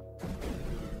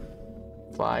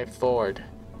 Fly forward.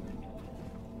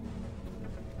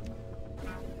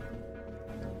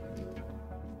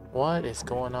 What is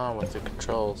going on with the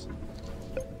controls?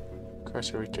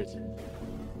 Cursor reaches.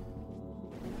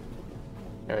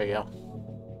 There we go.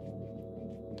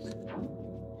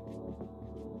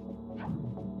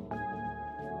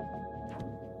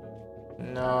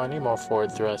 No, I need more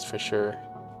forward thrust for sure.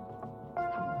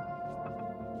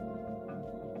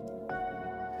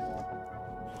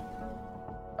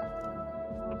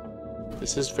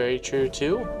 This is very true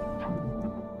too.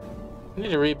 I need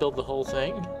to rebuild the whole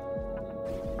thing.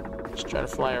 Just trying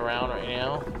to fly around right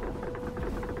now.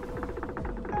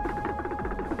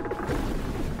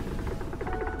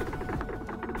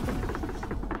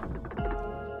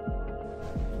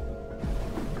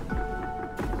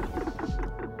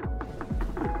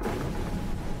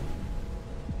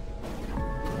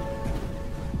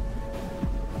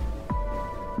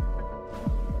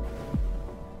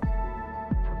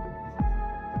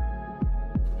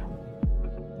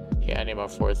 Yeah, I need more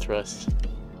forward thrust.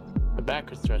 The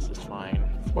backward thrust is fine.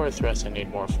 Forward thrust, I need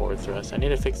more forward thrust. I need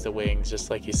to fix the wings, just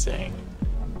like he's saying.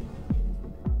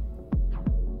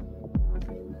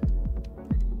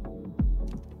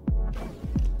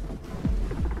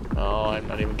 Oh, I'm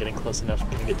not even getting close enough. I'm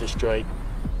gonna get destroyed.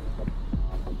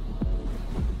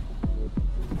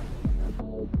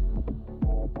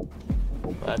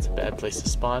 Well, that's a bad place to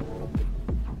spawn.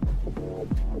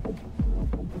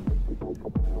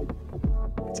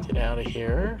 Let's get out of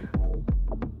here.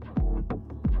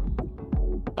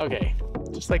 Okay,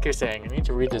 just like you're saying, I need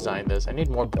to redesign this. I need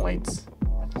more points.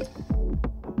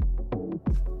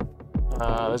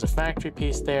 There's a factory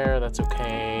piece there, that's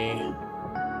okay.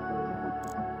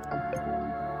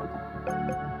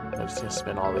 I'm just gonna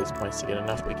spend all these points to get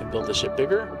enough we can build the ship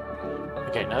bigger.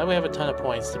 Okay, now that we have a ton of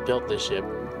points to build this ship,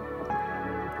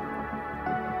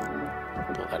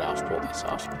 pull that off, pull this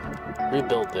off.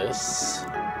 Rebuild this.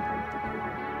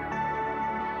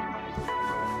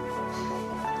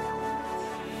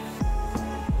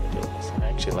 I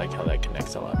actually like how that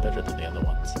connects a lot better than the other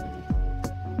ones.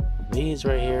 These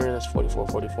right here, that's 44,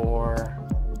 44.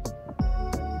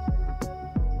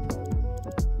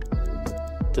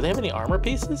 Do they have any armor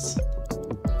pieces?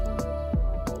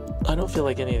 I don't feel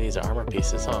like any of these are armor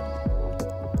pieces, huh?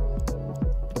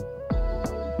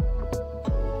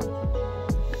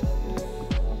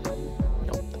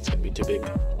 Nope, that's gonna be too big.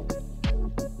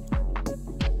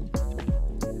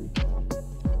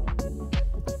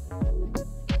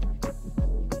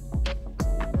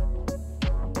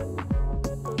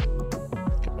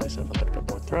 Give myself a little bit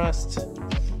more thrust.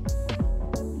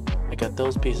 I got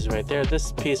those pieces right there.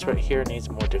 This piece right here needs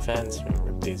more defense. Let me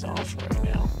rip these off right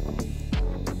now.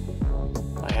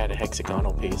 If I had a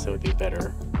hexagonal piece, that would be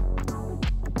better.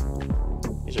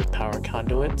 These are power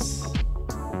conduits.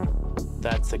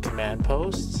 That's the command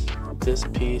post. This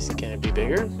piece, can it be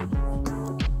bigger?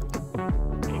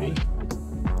 Maybe.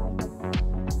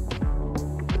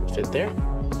 Fit there.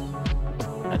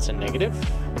 That's a negative.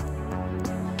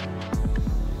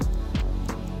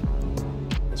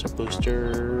 Those are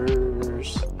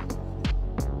boosters.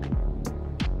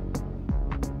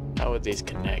 How would these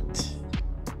connect?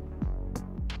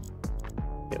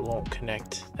 It won't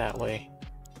connect that way.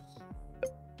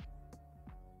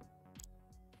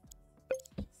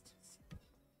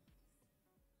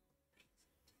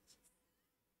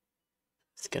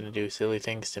 It's gonna do silly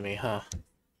things to me, huh?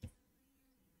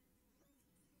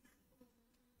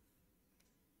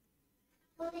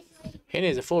 It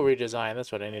needs a full redesign,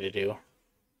 that's what I need to do.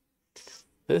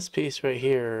 This piece right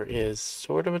here is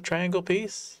sort of a triangle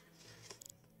piece.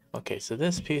 Okay, so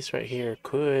this piece right here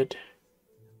could...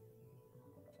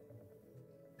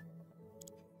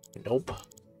 Nope.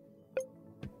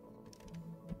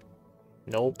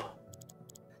 Nope.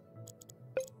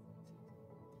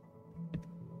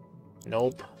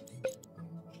 Nope.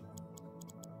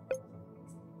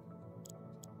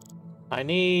 I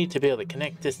need to be able to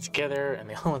connect this together, and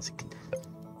the other one's...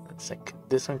 It's like,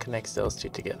 this one connects those two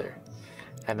together.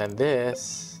 And then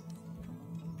this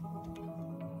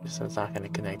one's not going to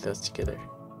connect those together.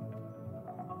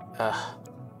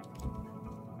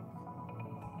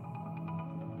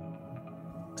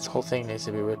 This whole thing needs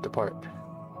to be ripped apart.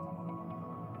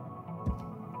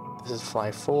 This Just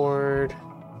fly forward.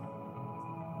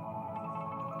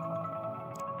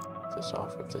 Rip this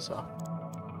off, rip this off.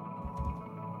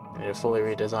 I need to fully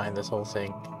redesign this whole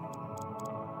thing.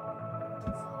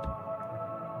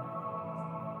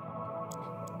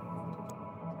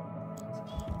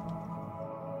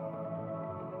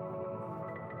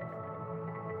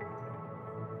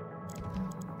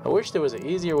 I wish there was an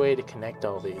easier way to connect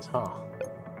all these, huh?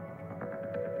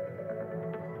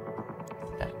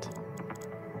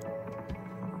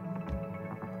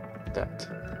 That.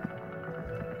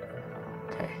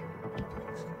 Okay.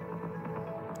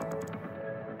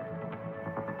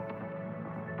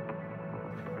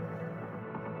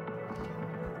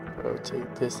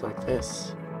 Rotate this like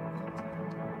this.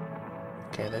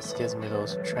 Okay, this gives me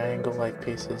those triangle-like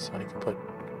pieces, so I can put.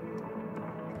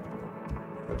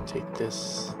 Rotate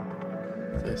this.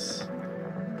 This.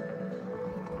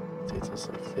 Rotate this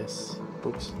like this.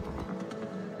 Oops.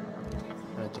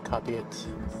 I had to copy it.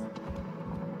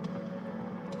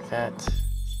 That.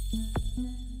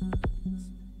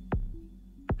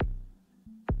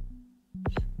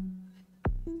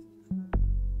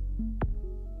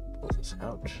 Pull this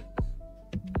out.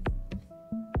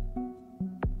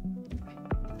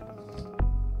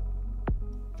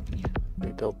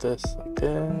 Rebuild this like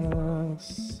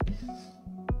this.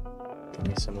 Give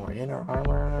me some more inner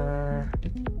armor.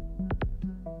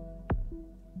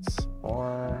 Some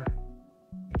more.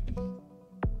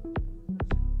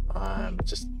 I'm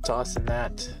just tossing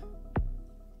that.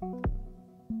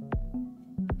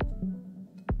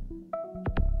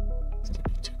 Let's give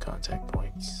me 2 contact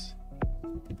points.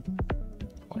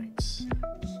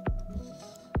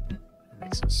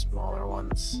 Make some smaller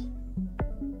ones.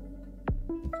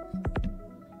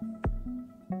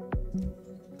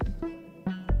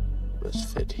 Will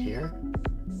this fit here?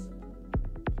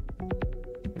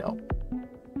 No.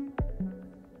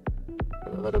 A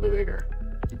little bit bigger.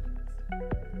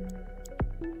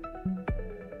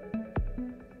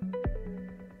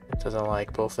 Doesn't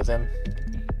like both of them.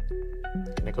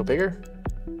 Can I go bigger?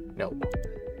 No.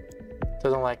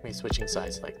 Doesn't like me switching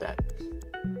sides like that.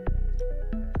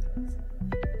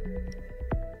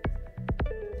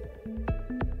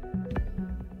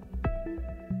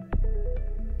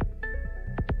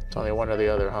 It's only one or the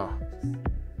other, huh?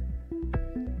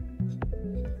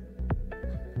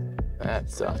 That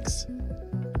sucks.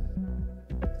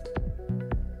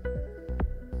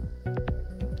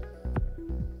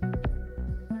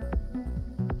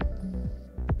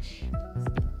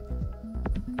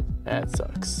 That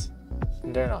sucks.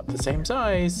 They're not the same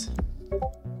size.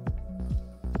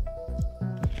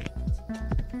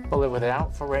 We'll live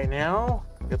without for right now.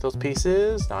 Get those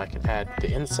pieces. Now I can add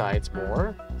the insides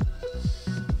more.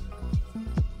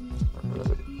 A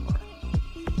little bit more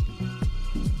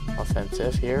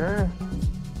offensive here.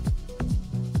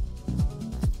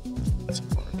 Some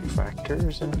more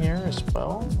diffractors in here as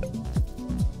well.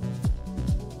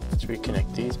 Let's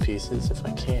reconnect these pieces if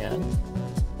I can.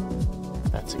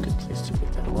 That's a good place to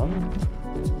put that one.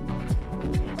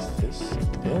 Connect this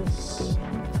like this.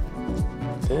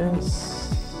 This.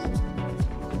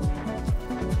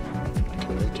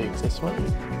 Can we take this one?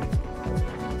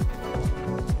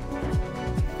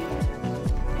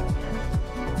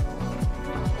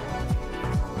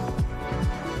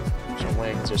 Some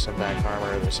wings, there's some back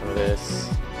armor, there's some of this.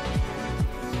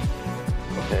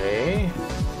 Okay.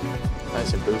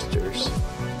 Nice and boosters.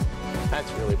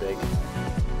 That's really big.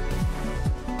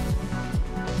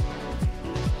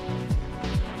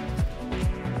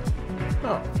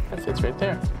 Oh, that fits right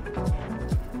there.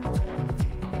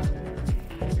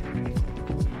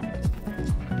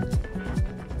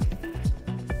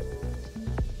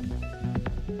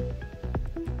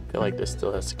 I feel like this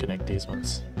still has to connect these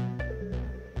ones.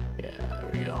 Yeah, there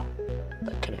we go.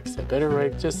 That connects that better,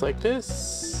 right? Just like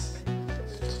this.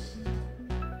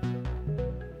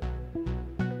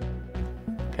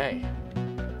 Okay.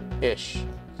 Ish.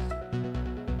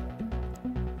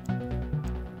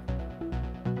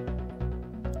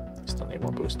 Still need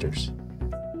more boosters.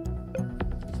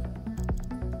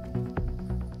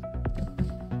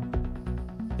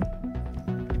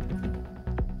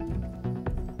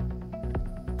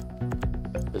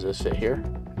 Does this fit here?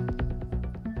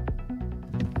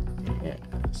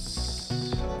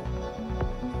 Yes.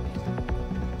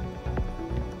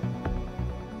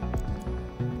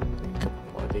 A couple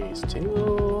more of these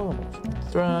too.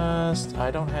 Thrust. I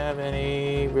don't have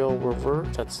any real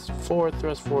revert. That's forward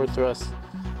thrust, forward thrust.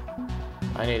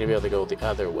 I need to be able to go the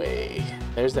other way.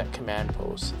 There's that command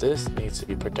post. This needs to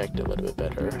be protected a little bit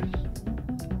better.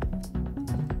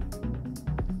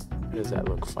 Or does that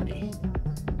look funny?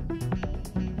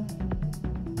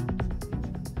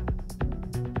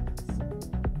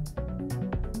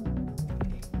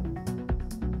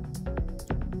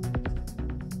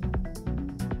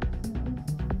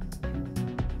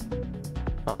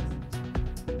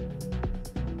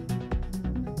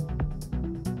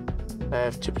 I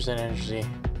have 2% energy.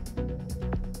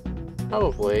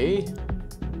 Probably.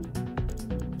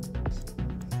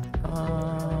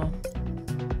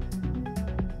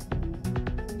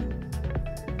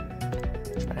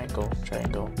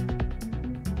 Triangle.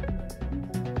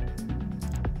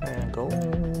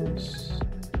 Triangles.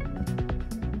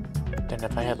 Then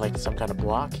if I had like some kind of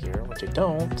block here, which I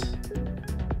don't.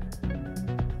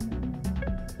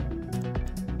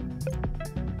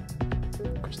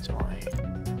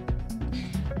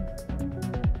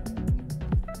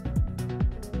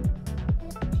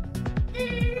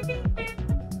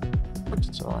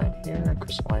 Crystalline here,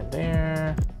 crystalline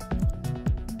there.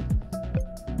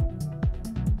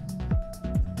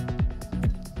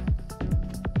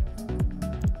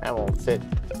 That won't fit.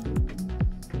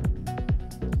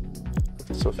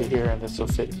 This will fit here and this will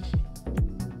fit.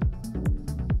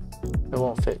 It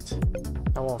won't fit.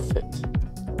 That won't fit.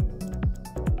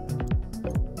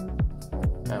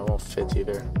 That won't fit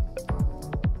either.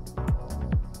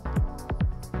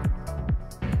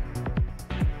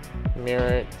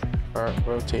 Mirror it or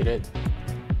rotate it.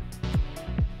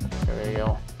 There we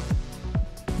go.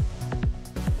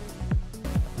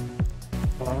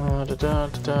 Da, da, da,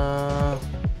 da.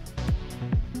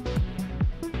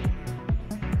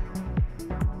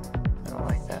 I don't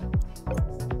like that.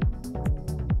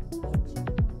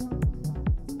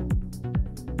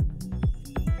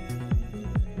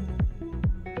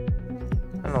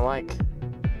 I don't like.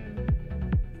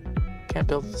 Can't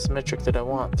build the symmetric that I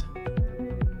want.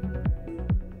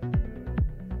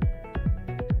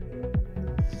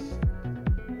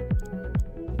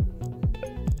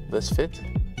 This fit?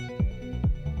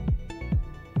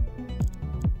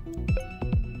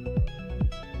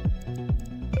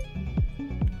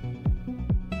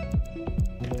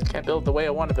 Can't build the way I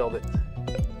want to build it.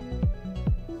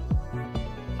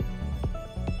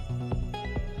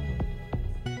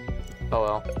 Oh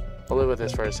well, we'll live with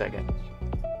this for a second.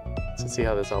 Let's see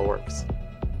how this all works.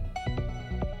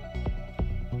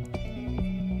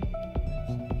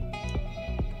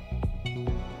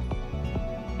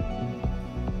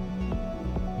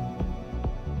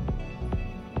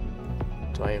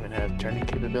 Do I even have turning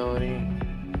capability?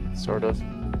 Sort of.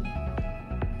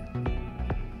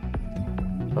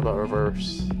 What about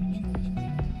reverse?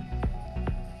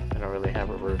 I don't really have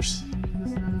reverse.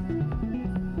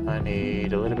 I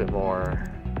need a little bit more.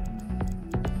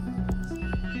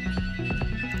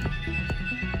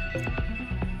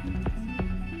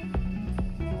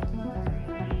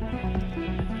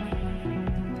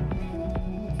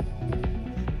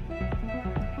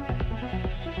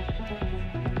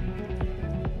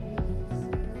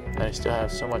 I still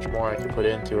have so much more I can put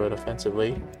into it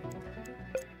offensively.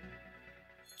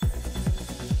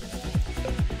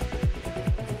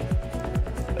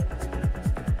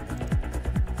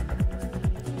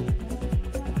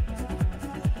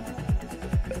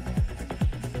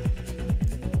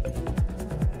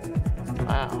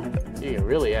 Wow, you can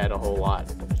really add a whole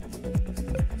lot.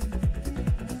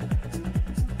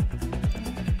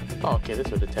 Oh, okay, this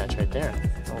would attach right there.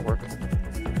 That'll work.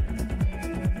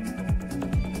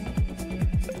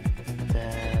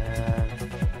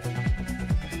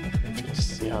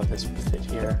 How this would fit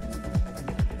here.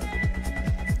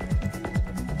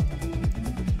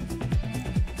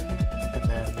 And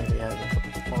then maybe add a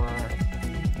couple more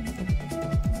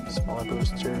smaller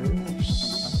boosters.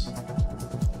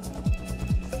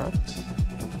 Front.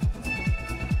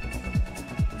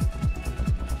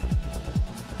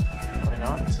 Why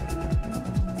not?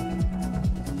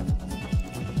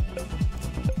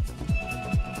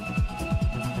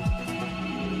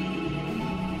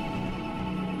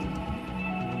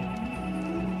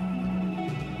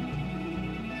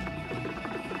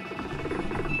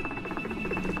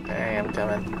 I am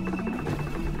coming.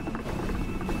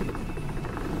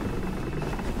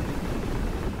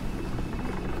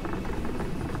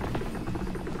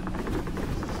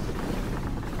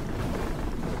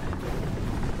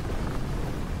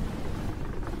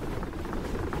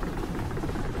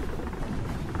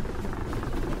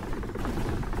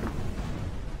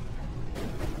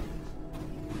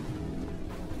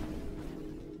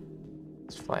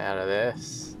 Let's fly out of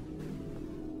this.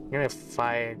 You're gonna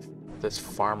find this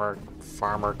farmer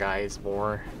guys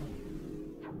more.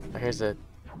 Oh, here's the.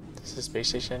 This is the space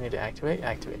station I need to activate?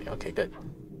 Activate it. Okay, good.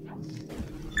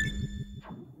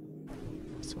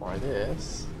 Some more of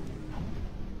this.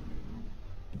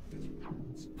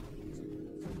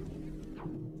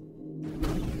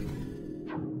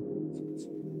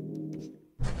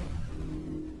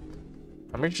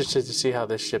 I'm interested to see how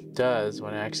this ship does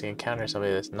when I actually encounter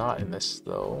somebody that's not in this,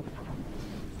 though.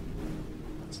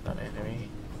 It's not an enemy.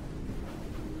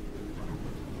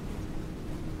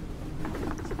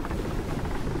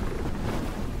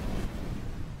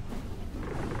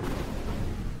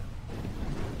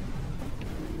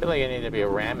 feel like I need to be a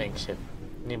ramming ship.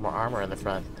 I need more armor in the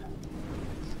front.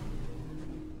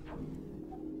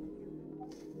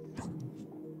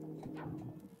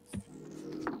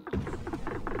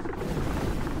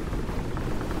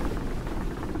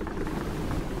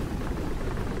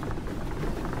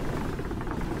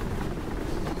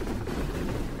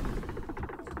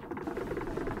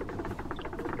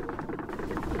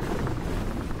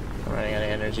 I'm running out of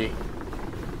energy.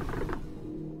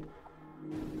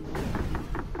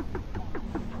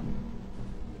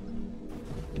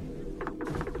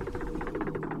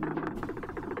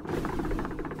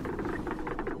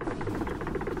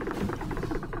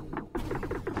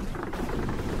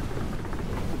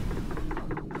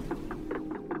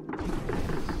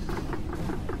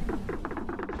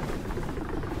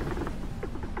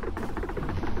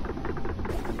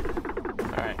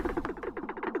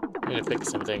 I need to fix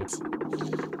some things.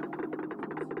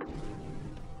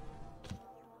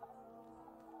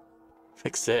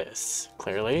 Fix this,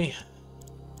 clearly.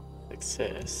 Fix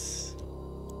this.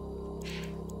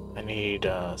 I need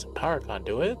some power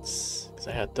conduits, because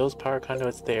I had those power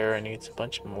conduits there. I need a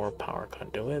bunch more power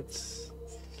conduits.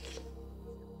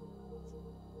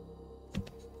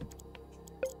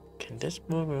 Can this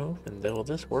move? And will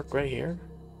this work right here?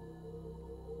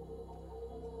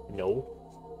 No.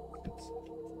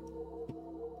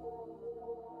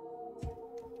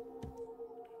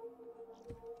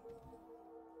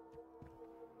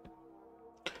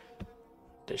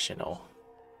 Additional.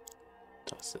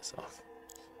 Toss this off.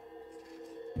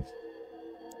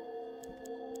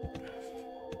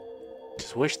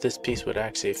 Just wish this piece would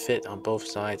actually fit on both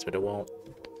sides, but it won't.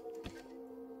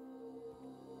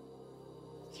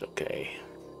 It's okay.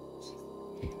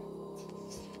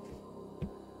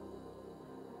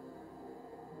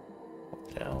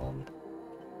 Down.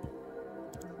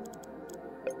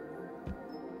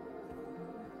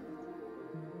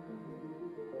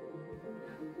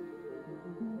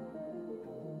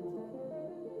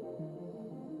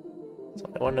 It's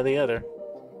only one or the other.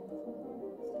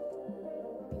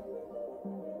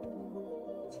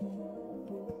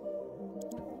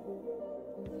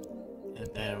 And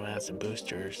then we'll have some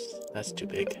boosters. That's too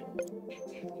big.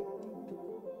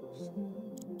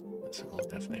 This will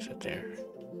definitely fit there.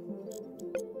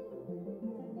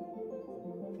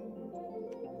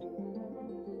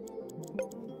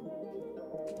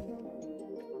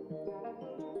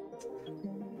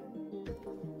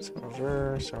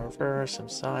 Some reverse, some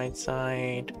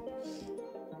side.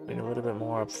 Bring a little bit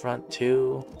more up front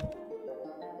too.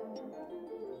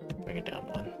 Bring it down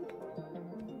one.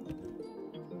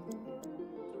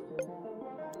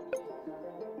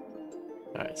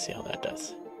 Alright, see how that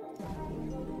does.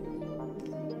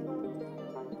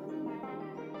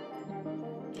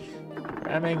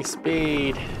 Ramming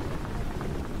speed.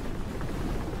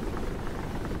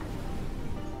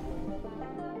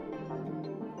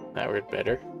 That worked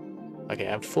better. Okay,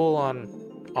 I'm full on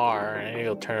R, and I need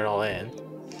to turn it all in.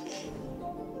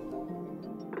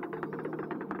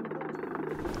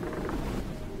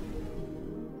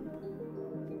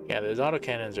 Yeah, those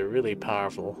autocannons are really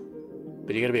powerful,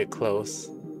 but you gotta be close.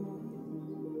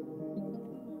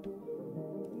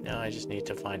 Now I just need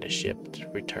to find a ship to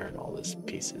return all these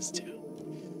pieces to.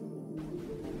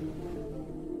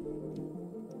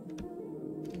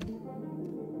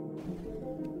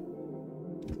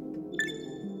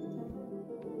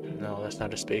 No, that's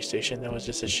not a space station. That was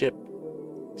just a ship.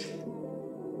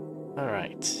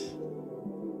 Alright.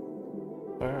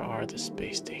 Where are the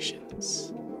space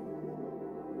stations?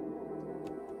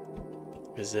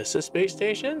 Is this a space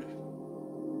station?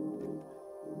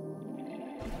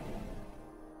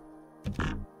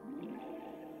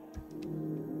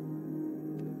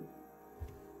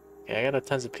 Okay, I got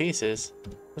tons of pieces.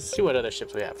 Let's see what other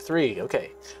ships we have. 3,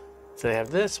 okay. So they have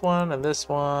this one and this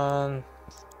one.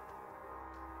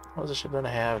 What was the ship that I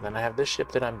have? Then I have this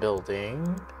ship that I'm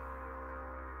building.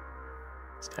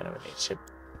 It's kind of a neat ship.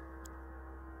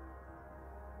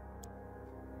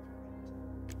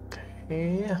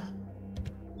 Okay.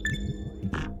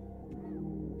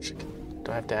 Do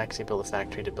I have to actually build a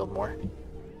factory to build more?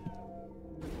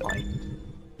 Fine.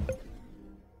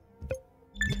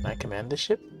 Can I command this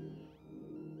ship?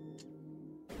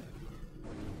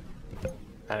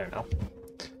 I don't know.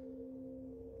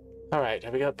 Alright,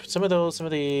 have we got some of those, some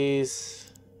of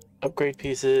these upgrade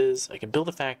pieces? I can build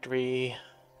a factory.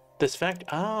 This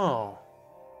oh,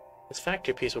 this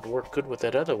factory piece would work good with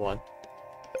that other one.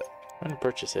 I'm gonna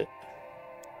purchase it.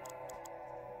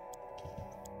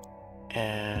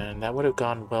 And that would have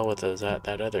gone well with those, that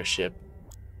other ship.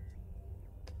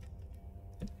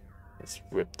 Let's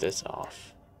rip this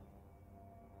off.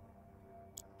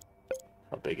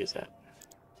 How big is that?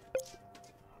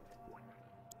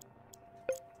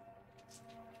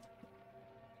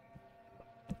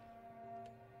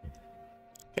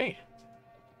 Okay.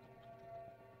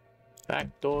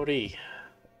 Factory.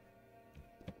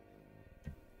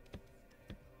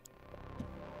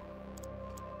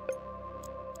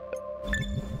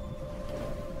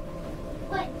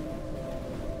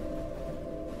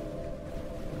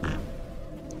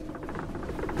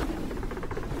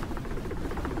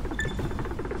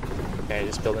 Okay,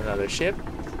 just build another ship.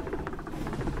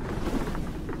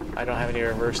 I don't have any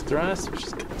reverse thrust, which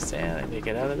is kind of sad. I need to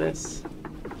get out of this.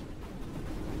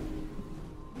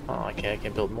 Oh, okay, I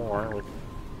can build more with...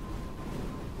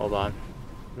 Hold on.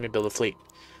 Let me build a fleet.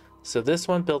 So this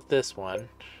one built this one.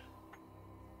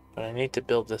 But I need to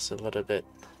build this a little bit,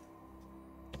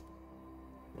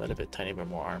 tiny bit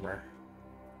more armor.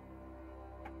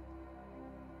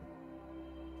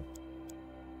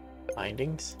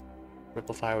 Bindings.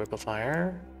 Ripple fire, ripple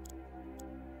fire.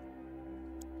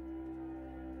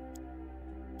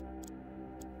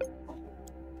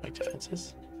 White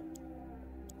defenses.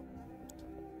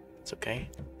 It's okay.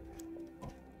 I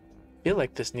feel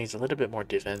like this needs a little bit more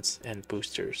defense and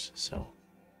boosters, so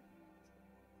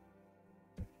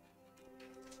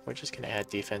we're just gonna add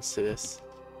defense to this.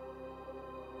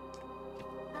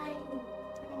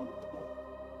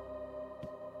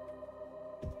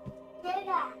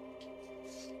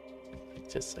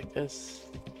 Just like this.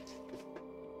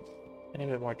 A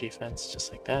bit more defense,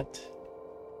 just like that.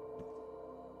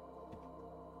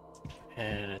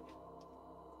 And a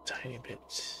tiny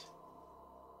bit.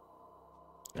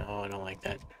 No, I don't like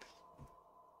that.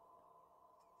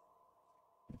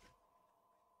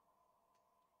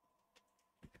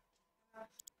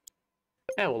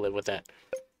 Yeah, we'll live with that.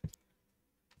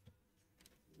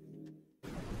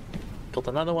 Build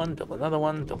another one, build another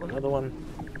one, build another one.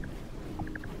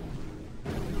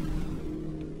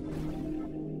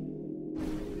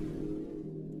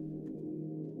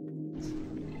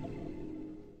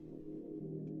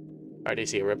 I already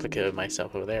see a replica of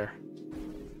myself over there.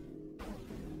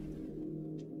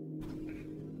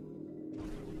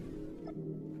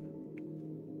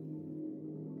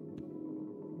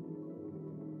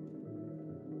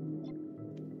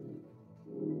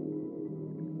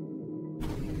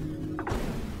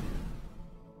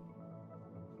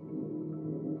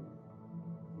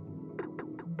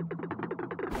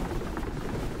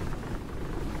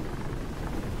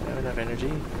 Do I have enough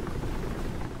energy?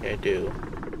 Yeah, I do.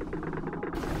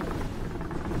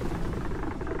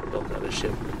 Build another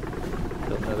ship.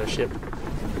 Build another ship.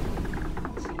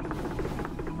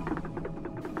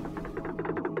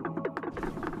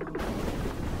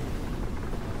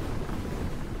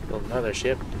 Build another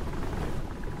ship.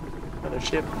 Another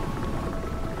ship.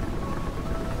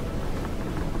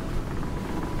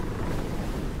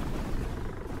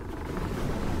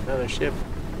 Another ship.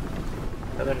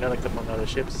 Another couple other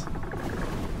ships.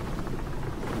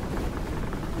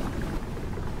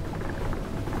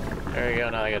 There we go,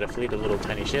 now I got a fleet of little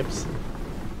tiny ships.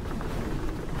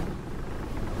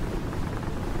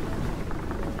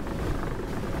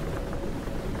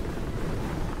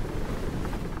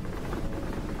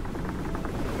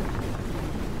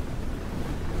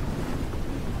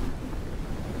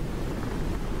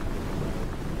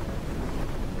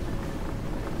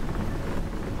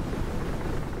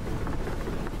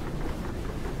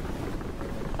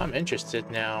 I'm interested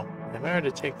now. If I were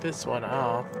to take this one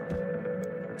off,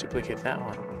 duplicate that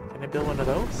one. Can I build one of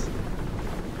those?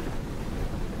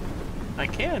 I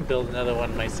can build another one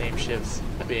of my same ships.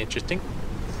 That'd be interesting.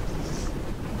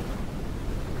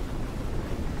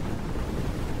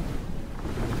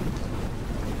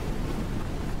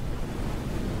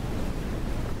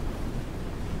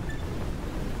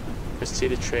 Proceed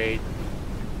to trade.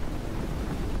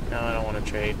 No, I don't want to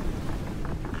trade.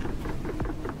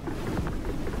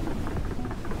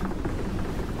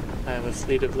 I have a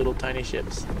fleet of little tiny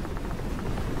ships. I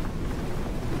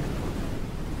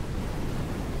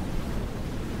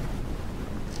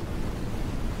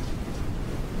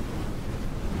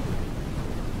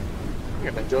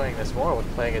think I'm enjoying this more with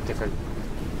playing a different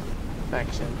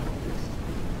faction.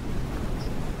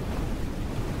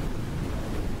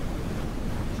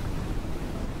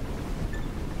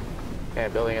 Okay,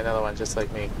 building another one just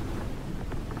like me.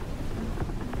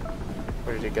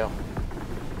 Where did it go?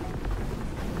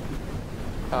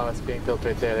 Oh, it's being built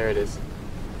right there. There it is.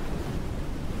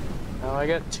 Oh, I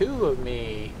got two of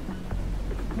me.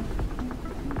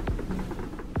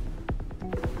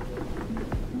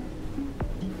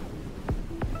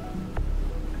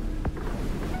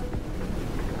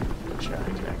 Not sure I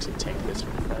can actually tank this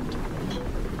from the front.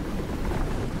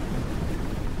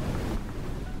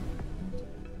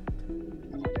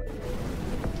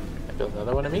 I built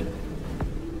another one of me.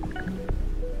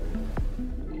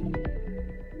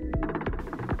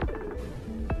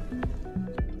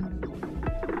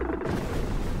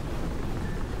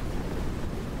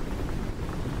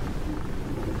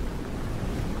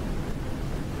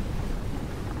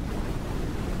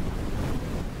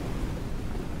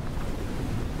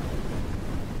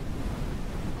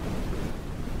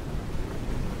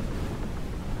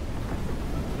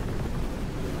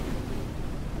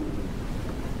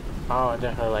 Oh, I'm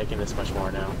definitely liking this much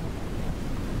more now.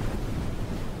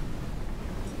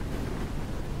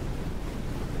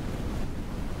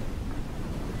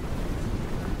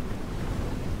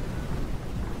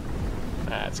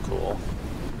 That's cool.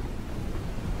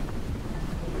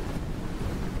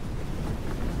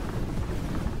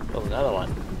 Build another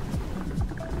one.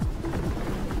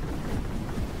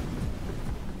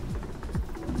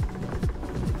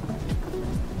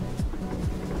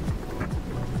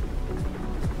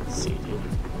 Let's see, dude.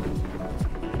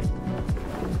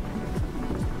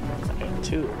 Okay,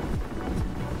 2.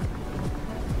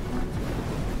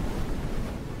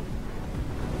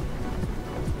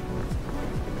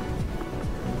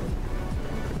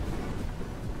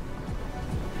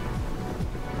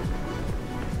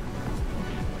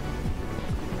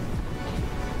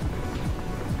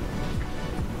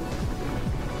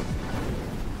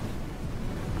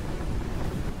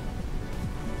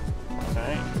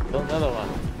 Alright, build another one.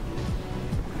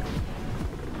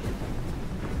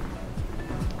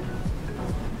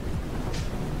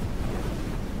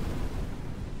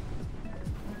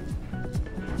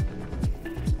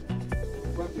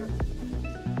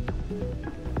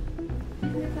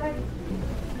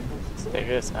 Let's take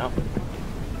this now.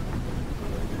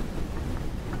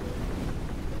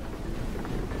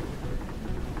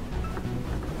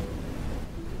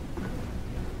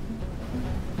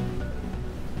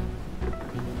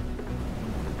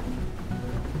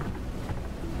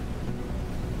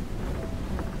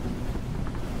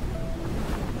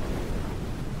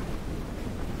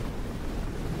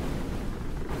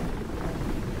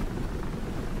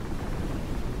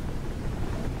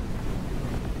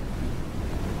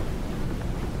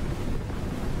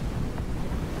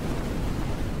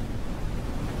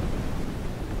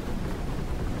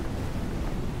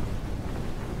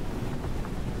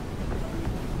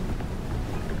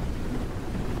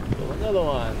 Another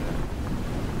one.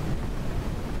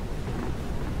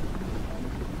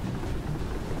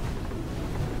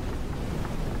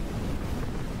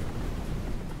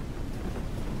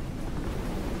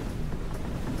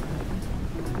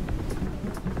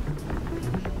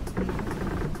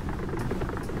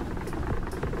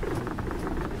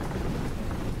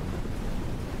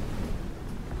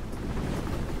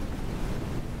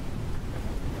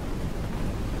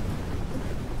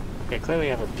 Okay, clearly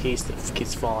I have a piece that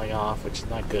keeps falling off, which is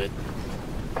not good.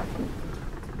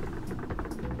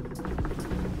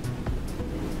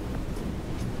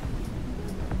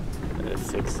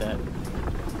 Let's fix that.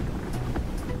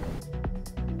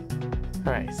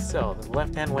 Alright, so the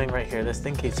left-hand wing right here, this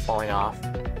thing keeps falling off,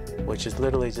 which is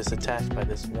literally just attached by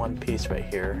this one piece right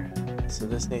here. So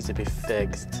this needs to be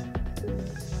fixed.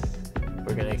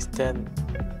 We're going to extend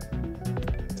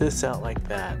this out like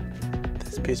that.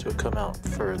 This piece will come out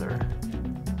further.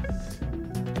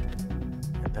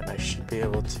 And then I should be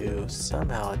able to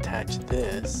somehow attach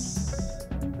this.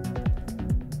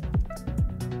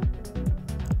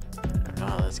 I don't know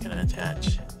how that's going to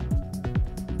attach.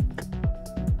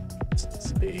 This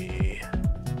needs to be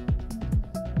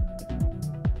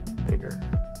bigger.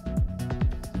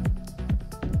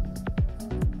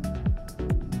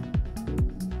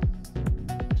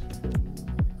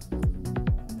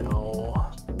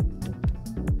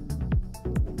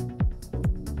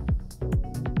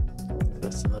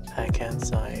 On the backhand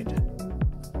side.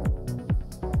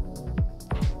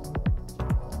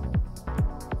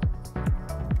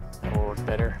 That will work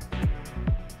better.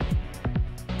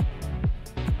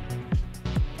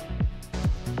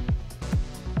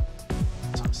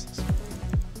 Toss this one.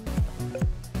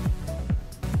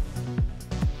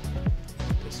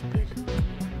 This bigger.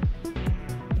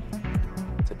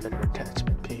 It's a better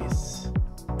attachment piece.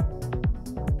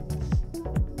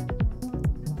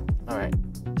 Alright.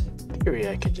 Theory,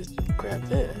 I can just grab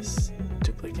this,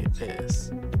 duplicate this,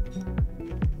 and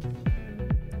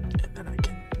then I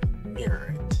can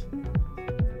mirror it.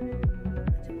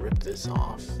 I can rip this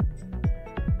off,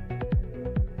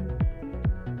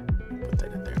 put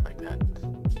that in there like that.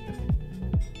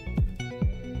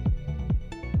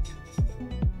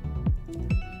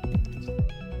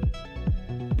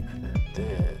 And then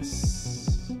this.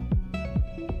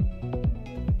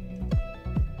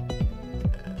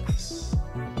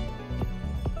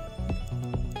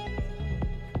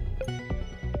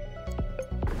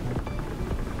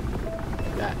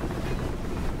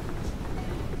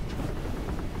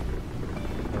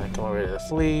 Come over to the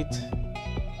fleet.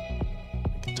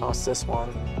 I can toss this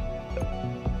one.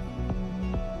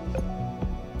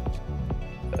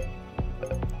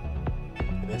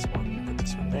 This one, put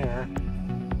this one there.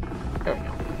 There we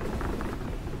go.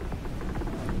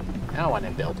 Now when I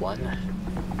build one,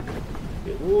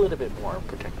 be a little bit more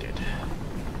protected.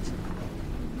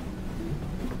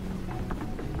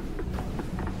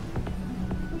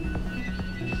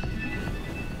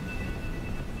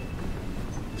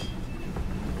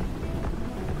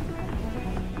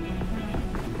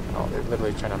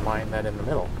 literally trying to mine that in the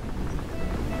middle.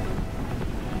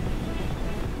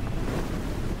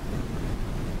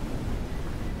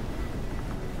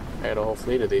 I got a whole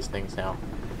fleet of these things now.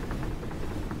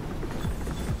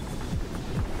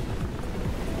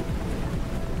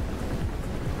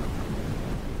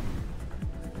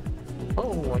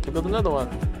 Oh, I can build another one.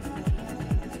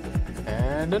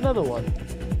 And another one.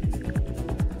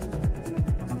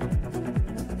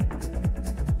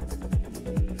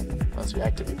 Once we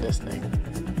activate this thing,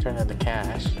 turn in the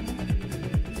cash,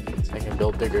 so I can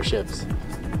build bigger ships.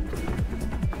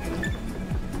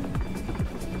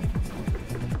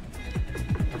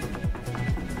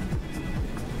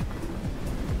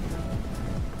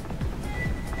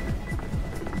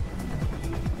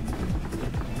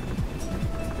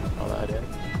 All that in.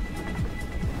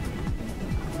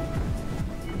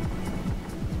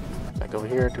 Back over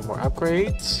here, do more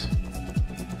upgrades.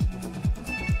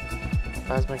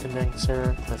 Plasma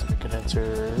condenser, plasma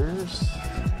condensers.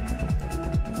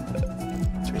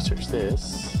 Let's research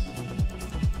this.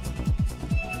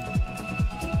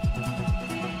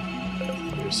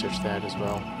 I'll research that as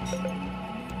well.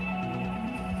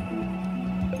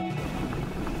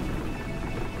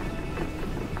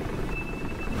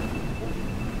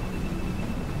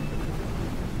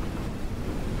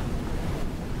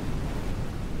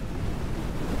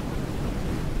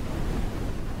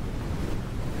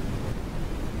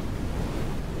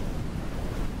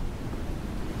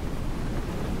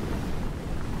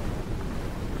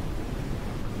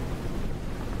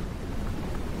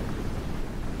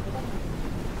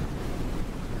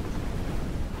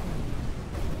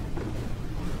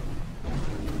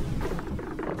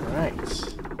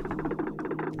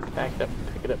 Back it up,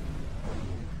 pick it up.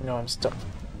 No, I'm stuck.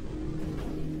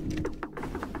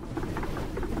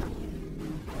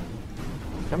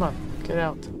 Come on, get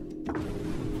out.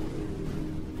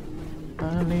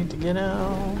 I need to get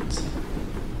out.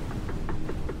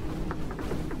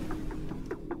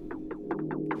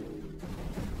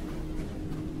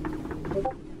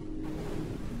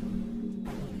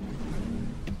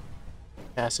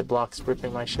 Acid blocks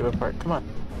ripping my ship apart. Come on.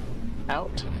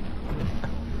 Out.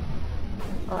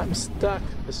 I'm stuck.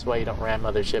 This is why you don't ram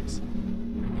other ships.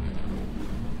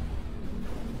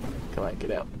 Come on,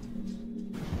 get out.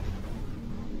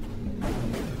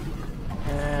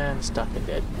 And stuck and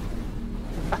dead.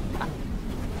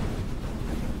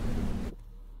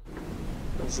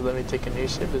 So let me take a new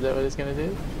ship. Is that what it's gonna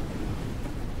do?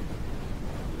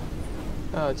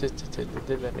 Oh, it just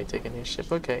did let me take a new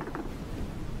ship. Okay.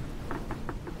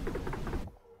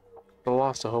 I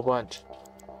lost a whole bunch.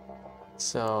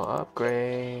 So,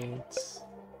 upgrades.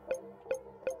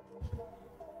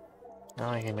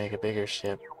 Now I can make a bigger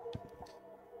ship.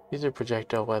 These are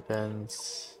projectile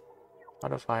weapons.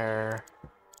 Modifier.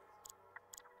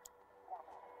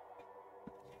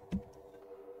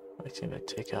 I'm gonna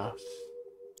take off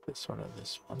this one and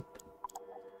this one.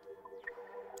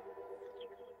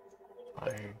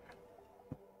 Fire.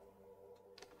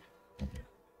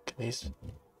 Can these?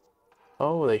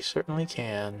 Oh, they certainly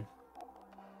can.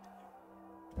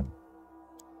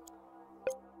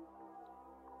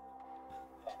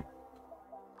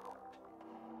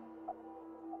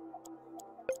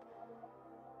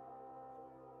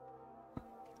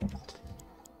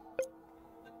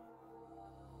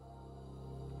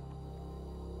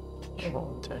 I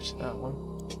won't touch that one.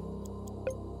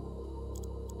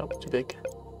 Nope, too big.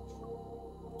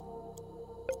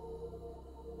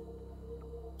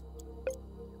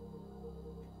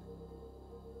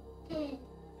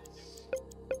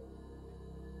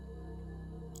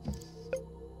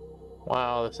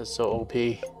 Wow, this is so OP.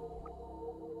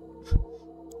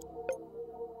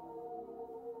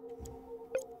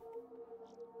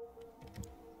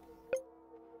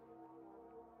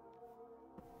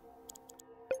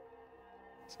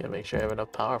 Just gotta make sure I have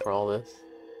enough power for all this.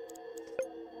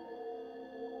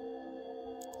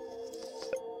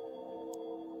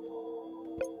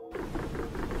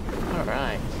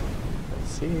 Alright.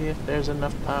 Let's see if there's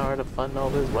enough power to fund all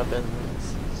these weapons.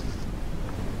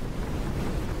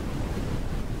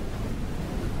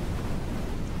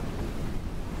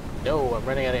 No, I'm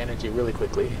running out of energy really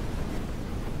quickly.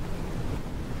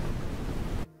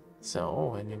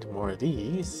 So, I need more of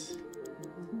these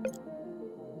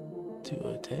to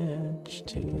attach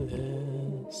to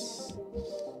this.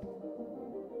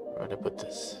 Where would I put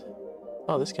this?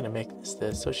 Oh, this is gonna make this the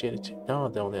associated to. No,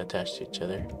 they're only attached to each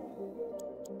other.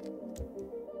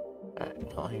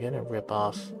 Alright, well, I'm gonna rip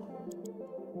off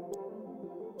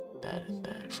that and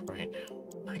that for right now.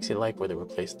 I actually like where they were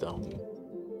placed though.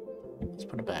 Let's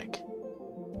put it back.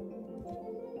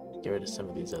 Get rid of some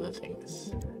of these other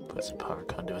things. Put some power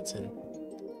conduits in.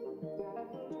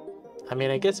 I mean,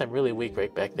 I guess I'm really weak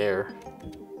right back there.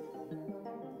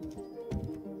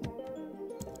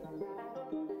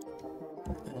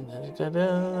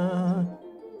 Da-da-da-da.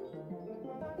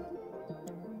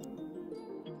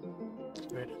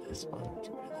 Get rid of this one.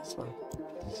 Get rid of this one.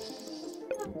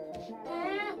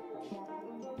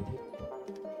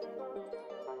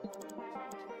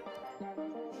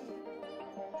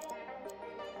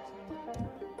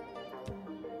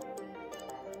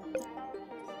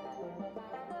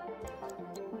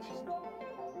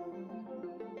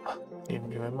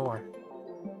 Even more.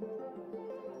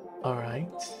 All right.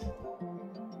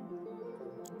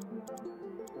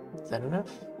 Is that enough?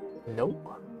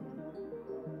 Nope.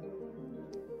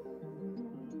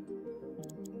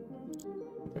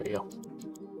 There we go.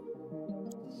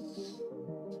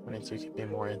 That means we can be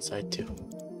more inside too.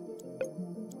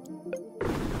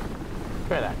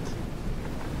 Try that.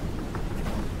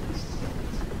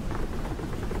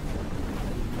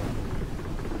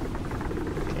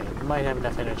 Okay, might have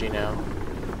enough energy now.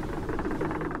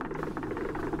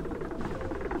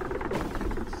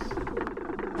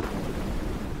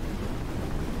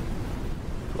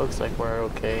 Looks like we're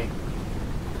okay.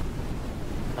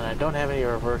 And I don't have any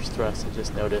reverse thrust, I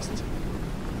just noticed.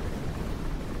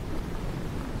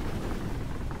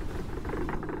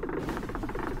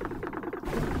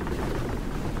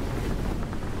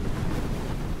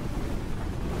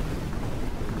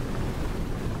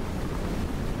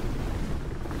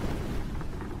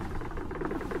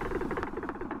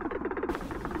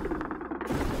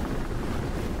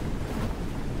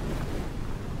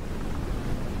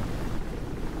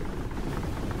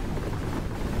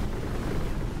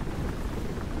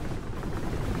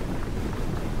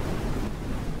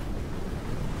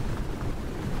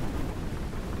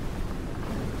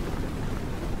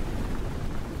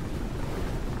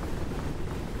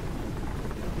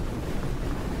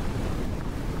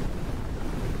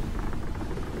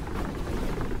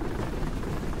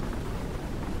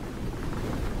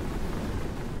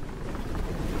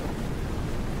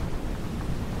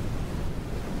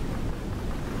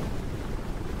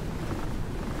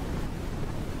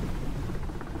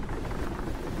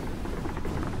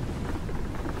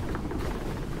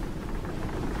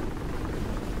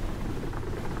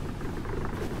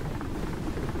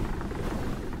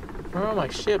 Where are my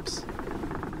ships?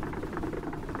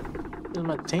 Where's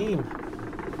my team?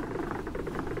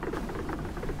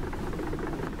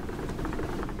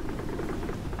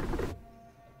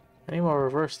 I need more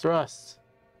reverse thrusts.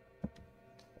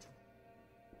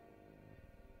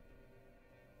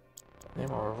 I need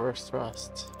more reverse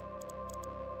thrust.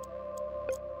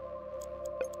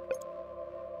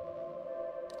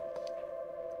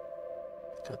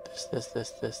 Got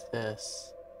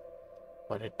this.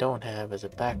 What I don't have is a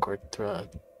backward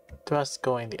thrust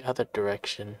going the other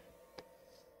direction.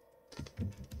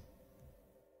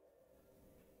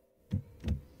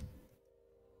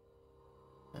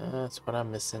 That's what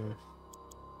I'm missing.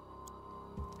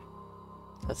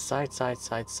 That's side.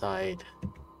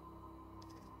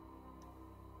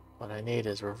 What I need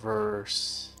is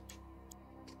reverse.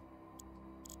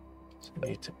 So I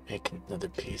need to make another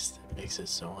piece that makes it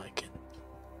so I can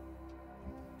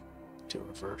do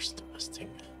reverse thrusting.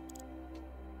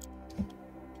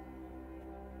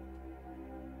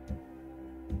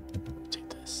 Take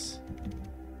this.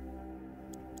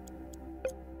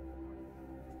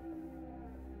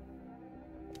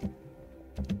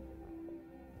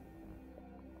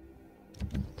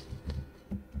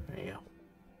 There you go.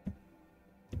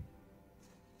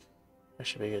 That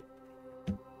should be good.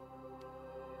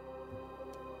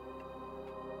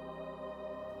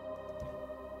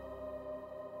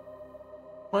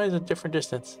 Why is it a different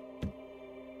distance?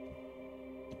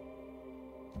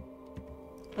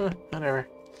 Whatever.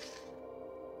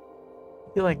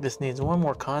 I feel like this needs one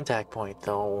more contact point,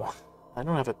 though. I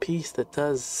don't have a piece that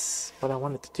does what I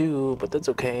want it to do, but that's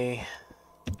okay.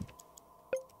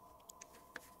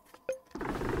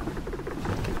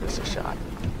 Give this a shot.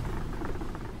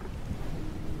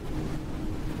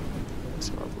 Let's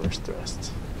go reverse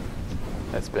thrust.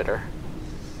 That's better.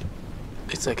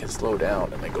 At least I can slow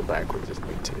down and then go backwards if I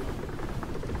need to.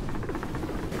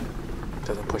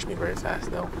 Doesn't push me very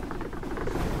fast though.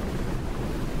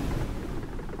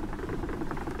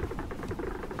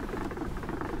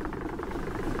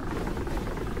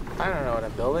 I don't know what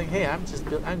I'm building. Hey, I'm just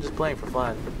playing for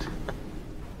fun.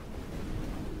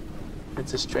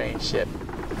 It's a strange ship.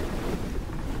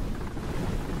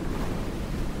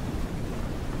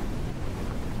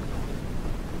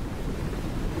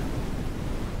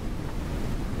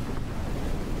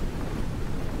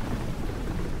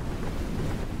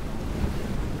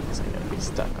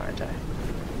 Stuck, aren't I?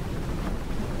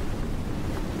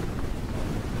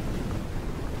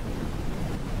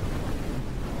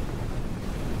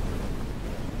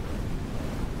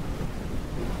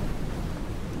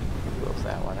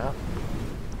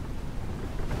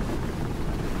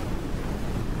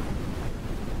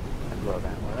 Blow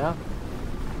that one up.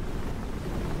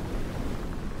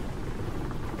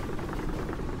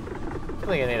 I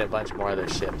think I need a bunch more other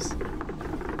ships.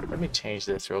 Let me change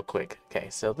this real quick. Okay,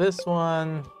 so this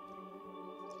one,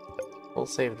 we'll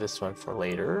save this one for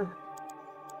later.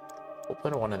 We'll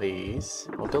put in one of these.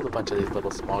 We'll build a bunch of these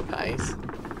little small guys.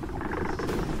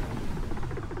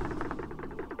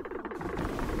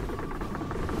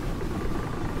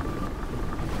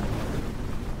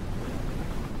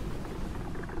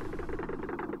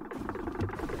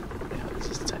 Yeah,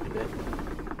 just a tiny bit.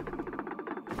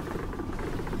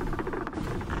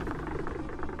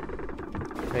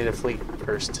 Made a fleet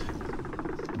first.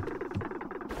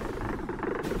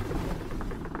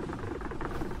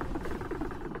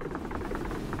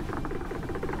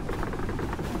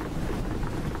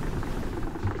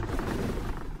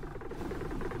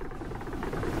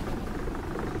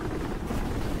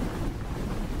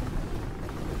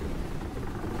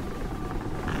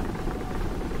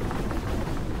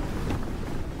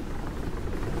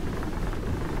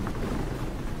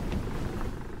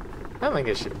 I don't think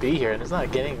it should be here, and it's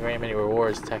not getting very many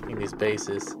rewards attacking these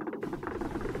bases.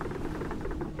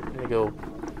 I'm gonna go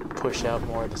push out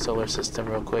more of the solar system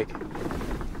real quick.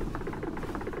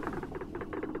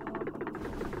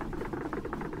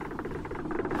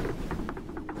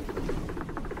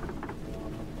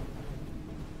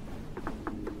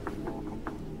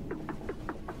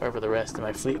 Wherever the rest of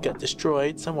my fleet got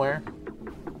destroyed, somewhere.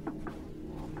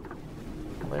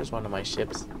 Well, there's one of my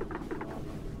ships.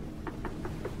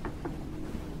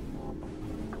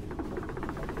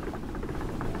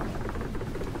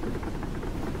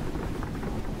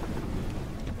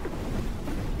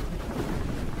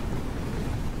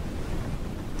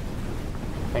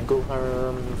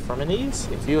 From these,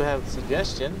 if you have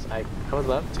suggestions, I would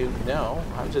love to know.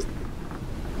 I'm just...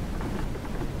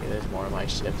 Okay, there's more of my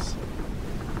ships.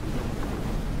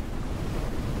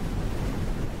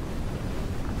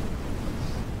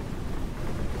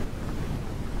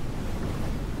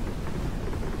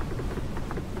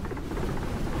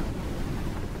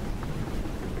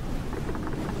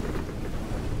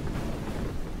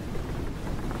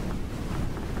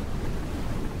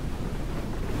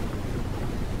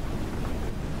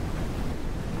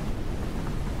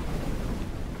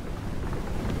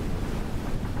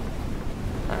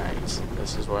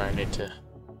 This is where I need to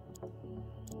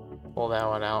pull that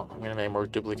one out. I'm gonna make more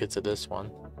duplicates of this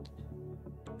one.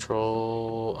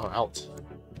 Control, oh, Alt.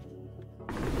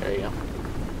 There you go.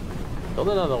 Build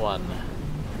another one.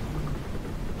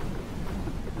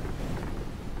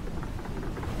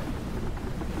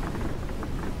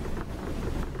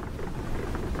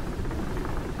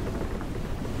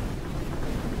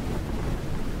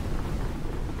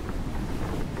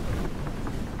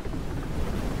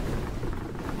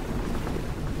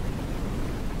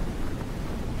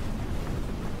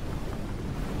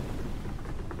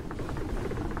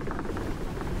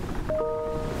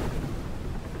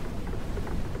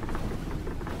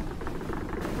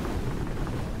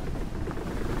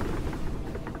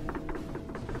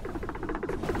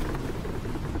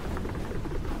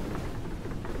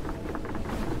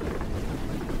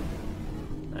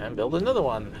 And build another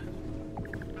one.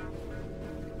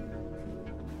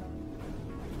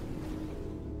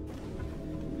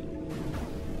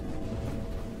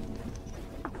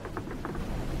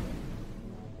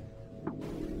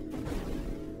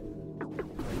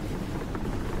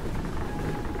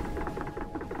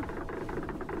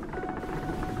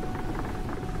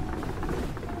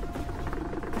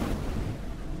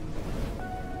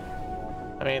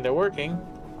 I mean, they're working.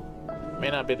 May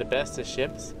not be the best of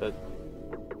ships, but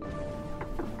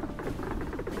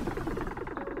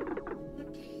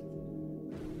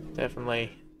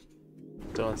definitely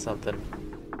doing something.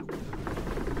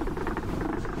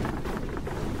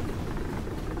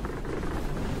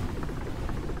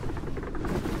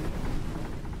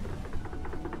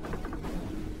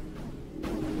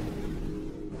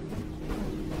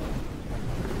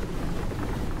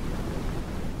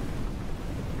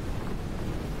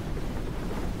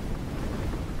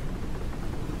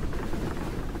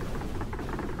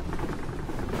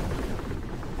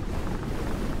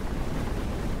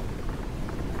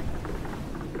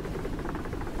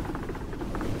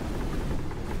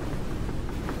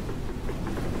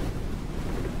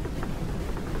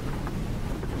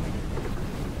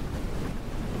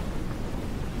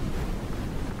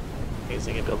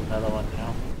 I can build another one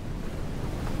now.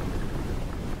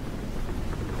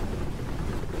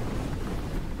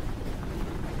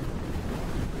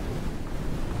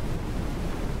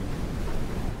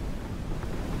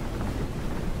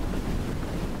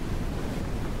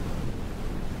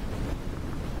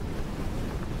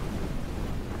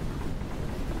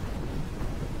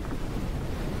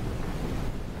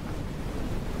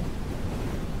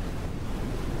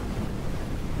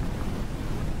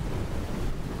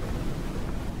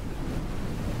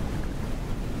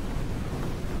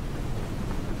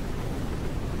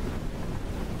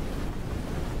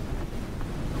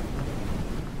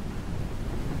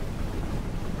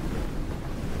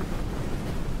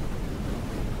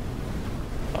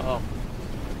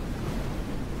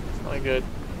 good.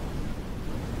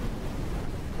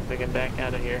 If I can back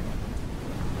out of here.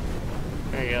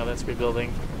 There you go, that's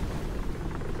rebuilding.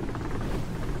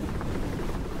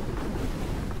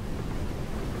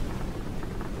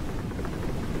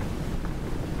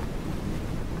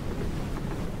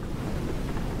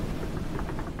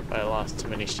 I lost too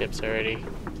many ships already.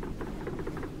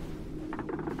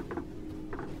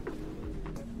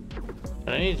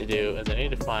 What I need to do is I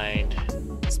need to find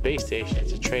space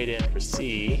stations to trade in for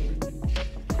sea.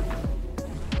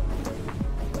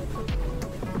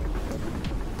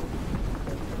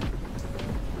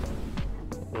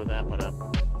 Blow that one up.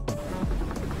 Blow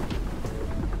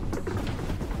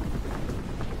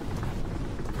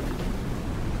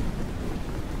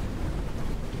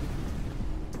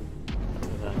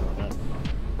that one up.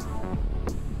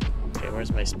 Okay,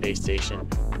 where's my space station?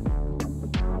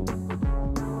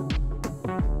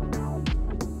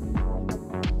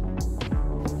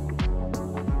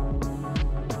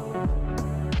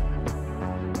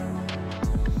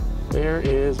 Where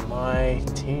is my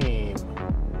team?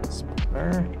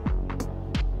 Spinner.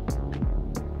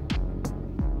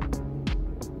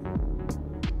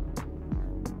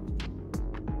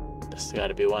 This has got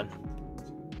to be one.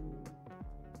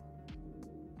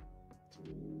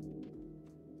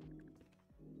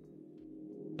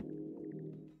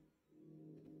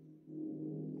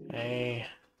 Okay.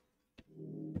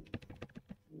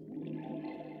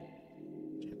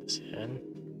 Get this in.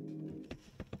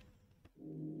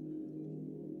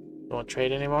 Won't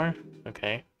trade anymore?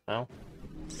 Okay, well.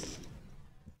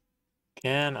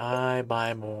 Can I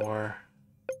buy more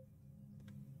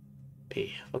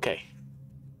P? Okay.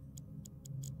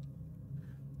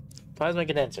 Plasma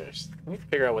condensers. Let me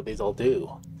figure out what these all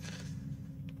do.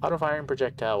 Auto firing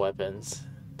projectile weapons.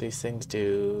 These things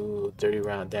do 30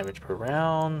 round damage per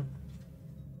round.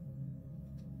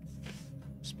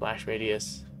 Splash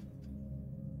radius.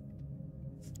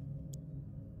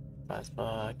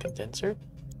 Plasma condenser.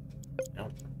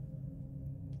 Nope.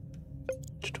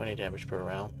 20 damage per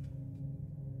round.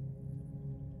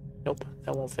 Nope,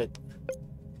 that won't fit.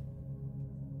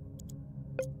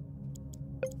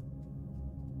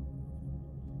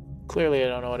 Clearly I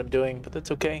don't know what I'm doing, but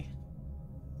that's okay.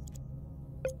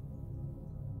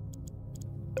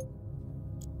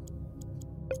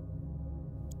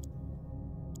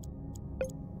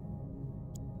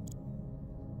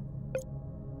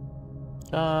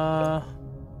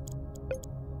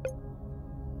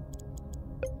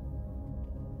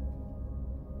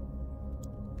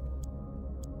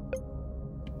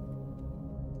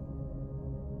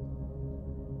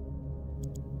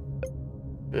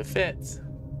 It fits.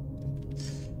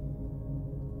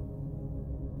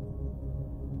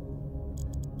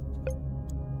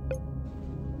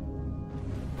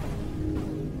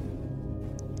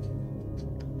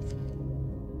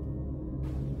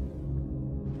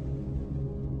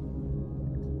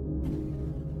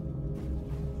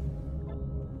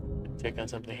 Check on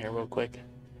something here real quick.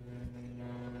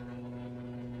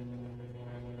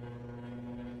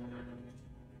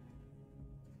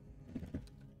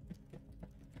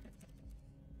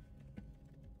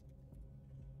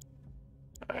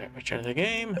 Alright, return to the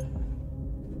game.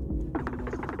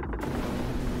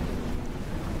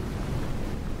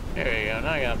 There you go,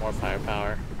 now I got more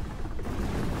firepower.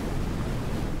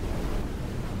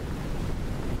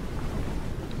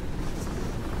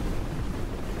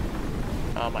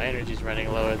 Oh, my energy's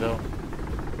running lower though.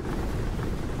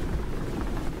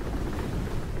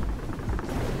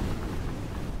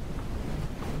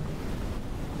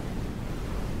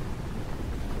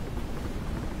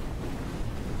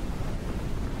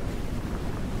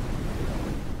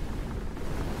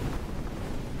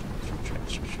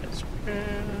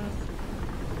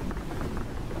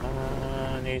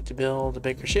 I need to build a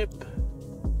bigger ship.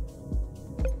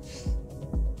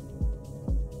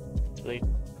 Delete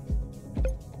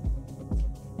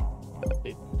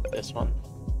this one.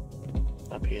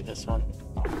 Copy this one.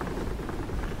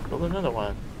 Build another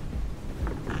one.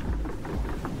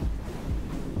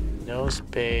 No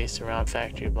space around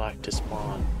factory block to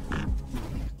spawn.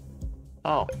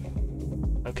 Oh.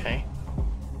 Okay.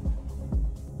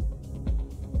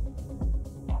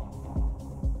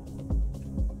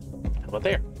 How about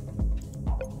there?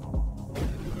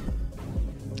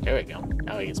 There we go.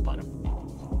 Now we can spawn him.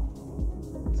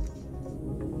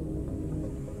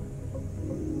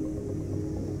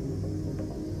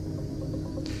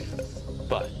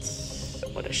 But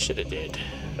what I should have did,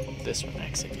 this one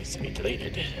actually needs to be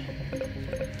deleted.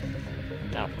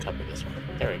 Now copy this one.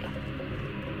 There we go.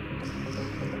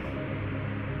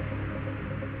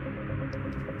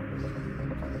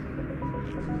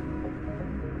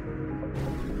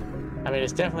 How many mean,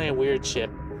 it's definitely a weird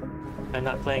ship. I'm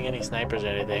not playing any snipers or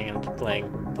anything. I'm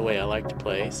playing the way I like to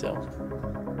play, so.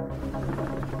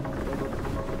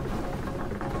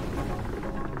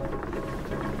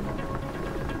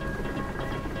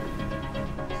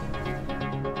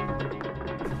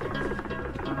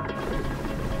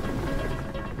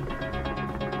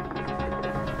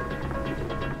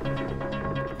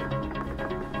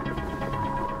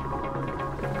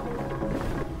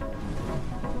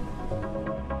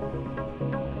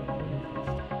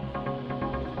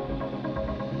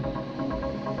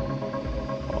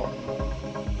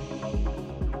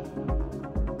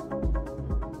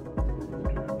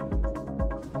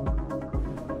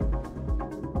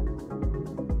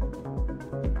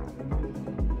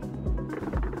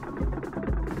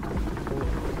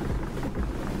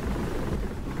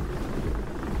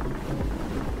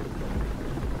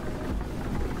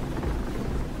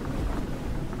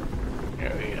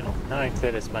 Now I can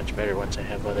clear this much better once I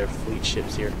have other fleet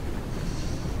ships here.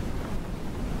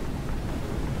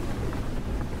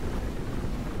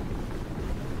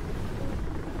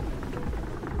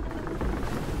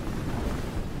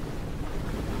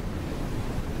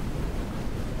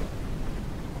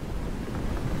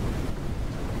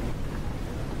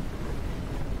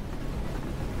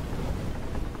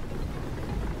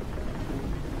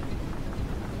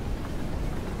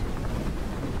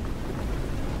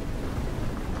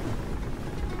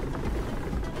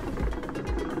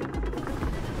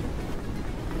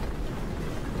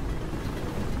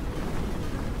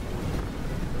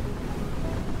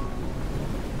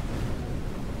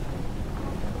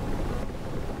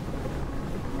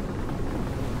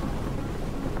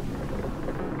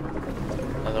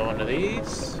 Another one of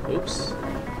these. Oops.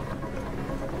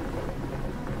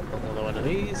 Another one of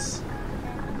these.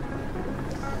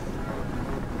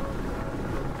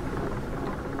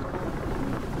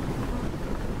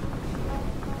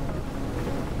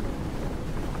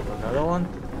 Another one.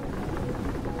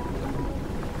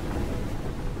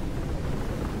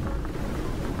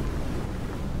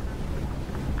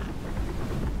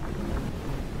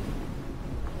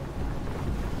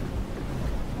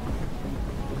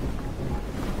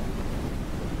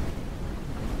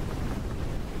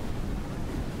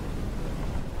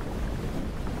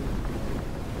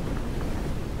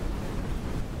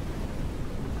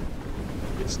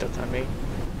 Stuck on me.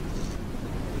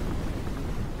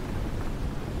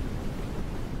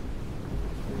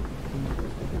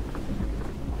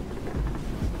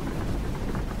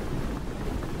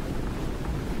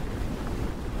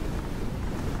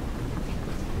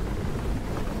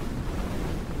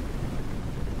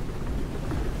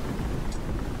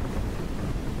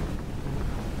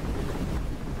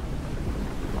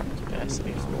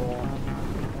 Capacity full.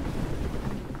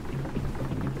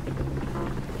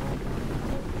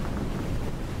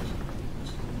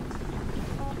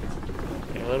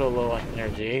 A little low on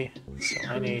energy, so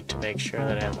I need to make sure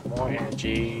that I have more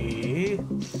energy.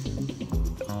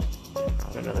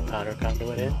 Put another powder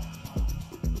conduit in.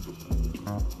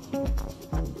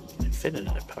 And fit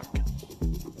another powder conduit.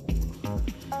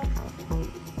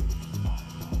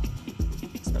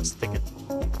 It's not sticking.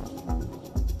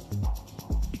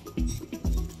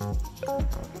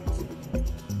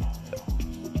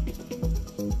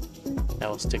 That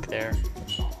will stick there.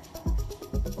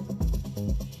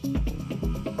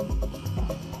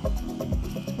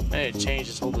 I need to change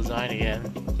this whole design again.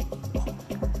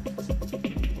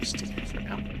 We'll stick it for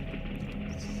now.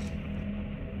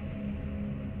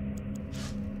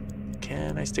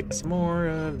 Can I stick some more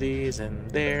of these in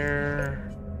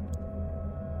there?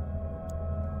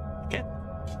 Okay.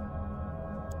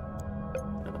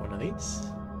 Another one of these.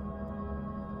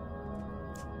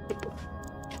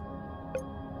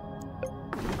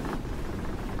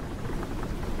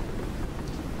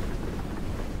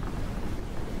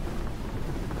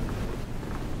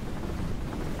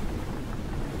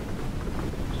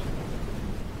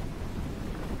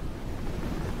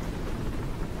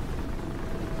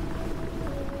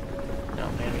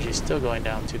 She's still going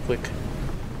down too quick.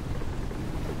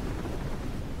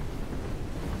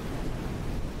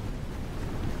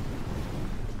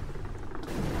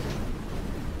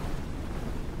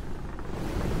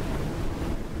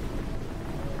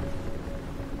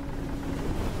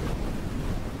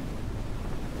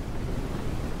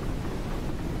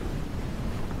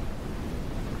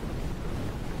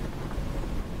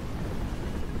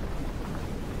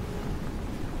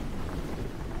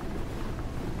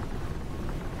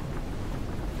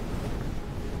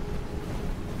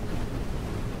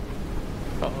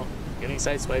 Uh-oh, getting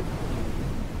sideswiped.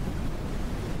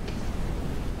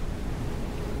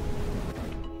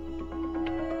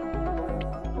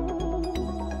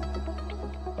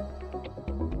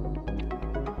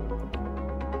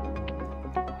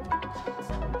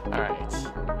 Alright.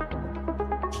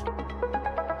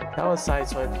 That was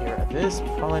sideswipe here. This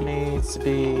probably needs to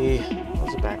be...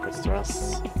 Those are backwards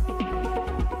thrusts.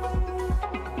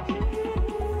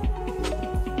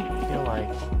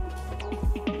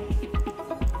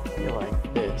 I feel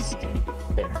like this.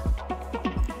 There.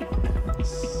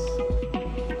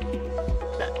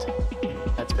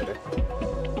 That's better.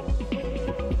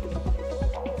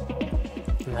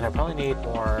 And then I probably need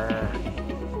more...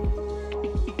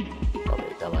 Probably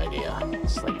a dumb idea.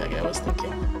 Just like that guy was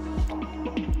thinking.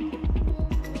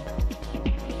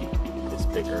 This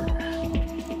bigger.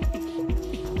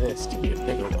 This to be a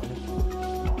bigger one.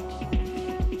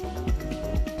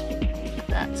 Like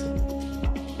that.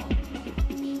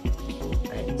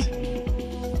 Right.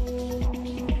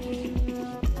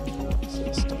 What's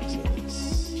this? What's this?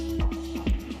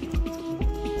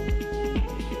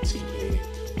 It's gonna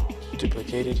be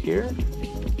duplicated here.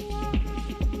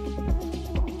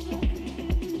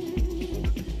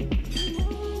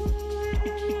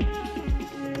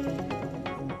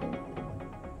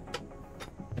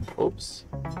 Oops.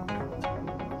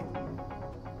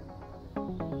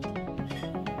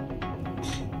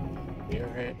 Hear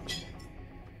it.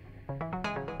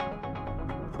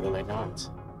 Clearly not.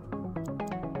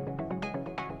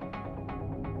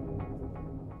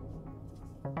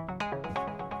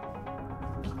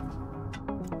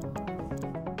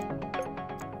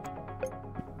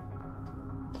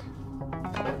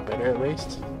 Better at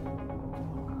least.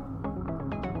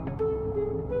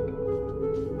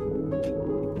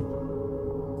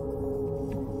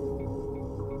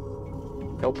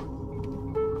 Nope.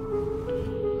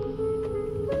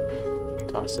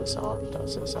 Toss this off,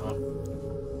 toss this off.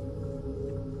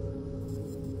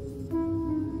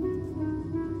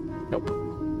 Nope.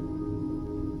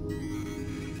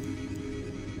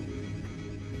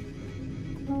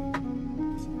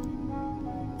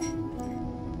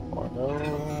 Or no.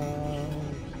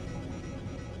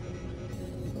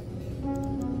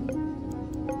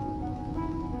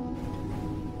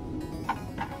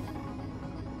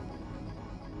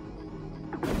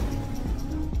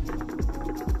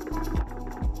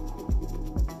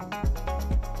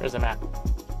 There's a map.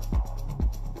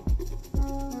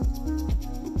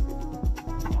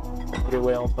 Put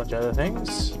away a bunch of other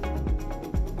things.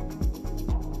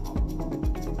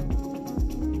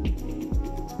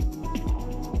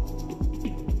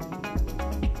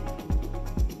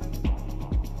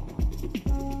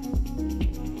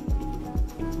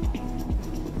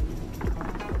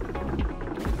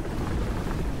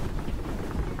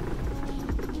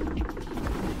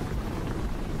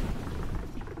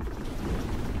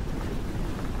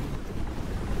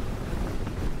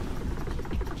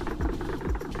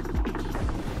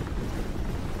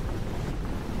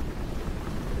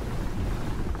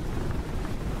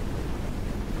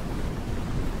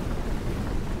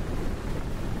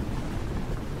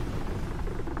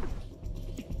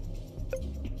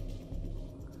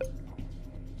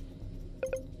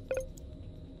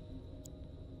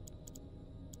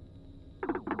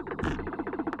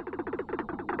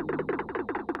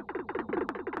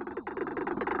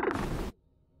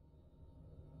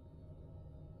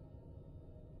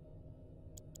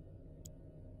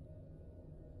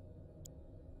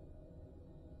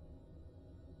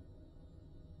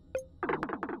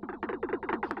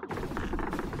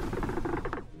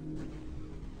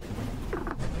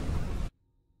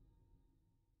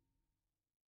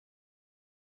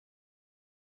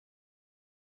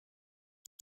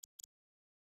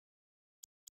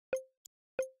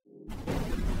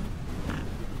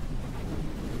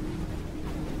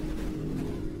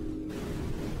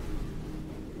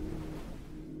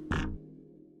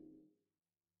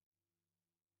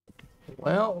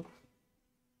 Well,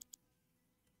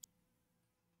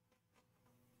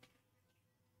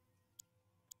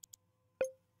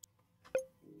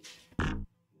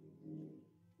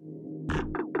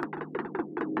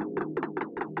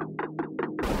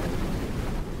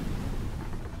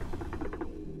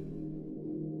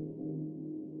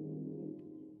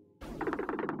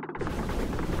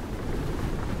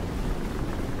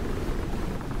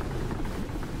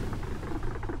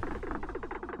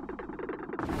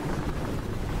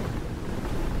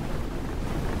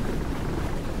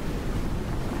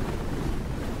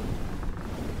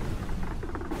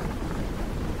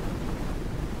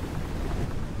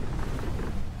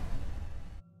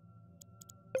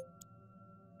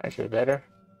 actually better.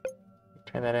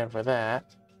 Turn that in for that.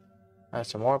 That's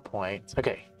some more points.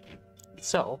 Okay,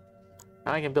 so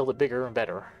now I can build it bigger and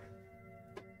better.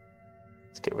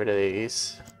 Let's get rid of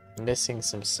these. Missing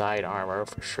some side armor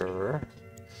for sure.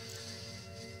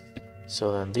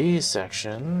 So then these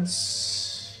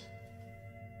sections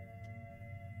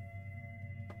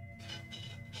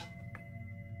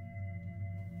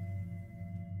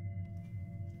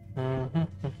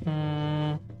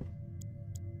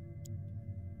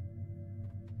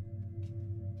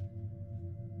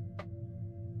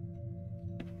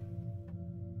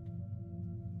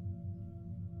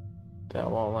That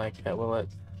won't like that, will it?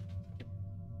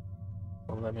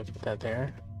 Well, let me put that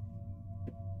there.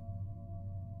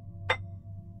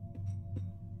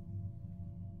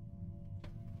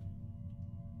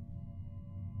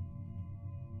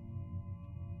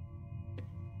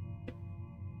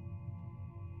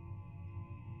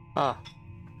 Ah,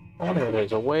 only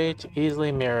there's a way to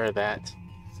easily mirror that.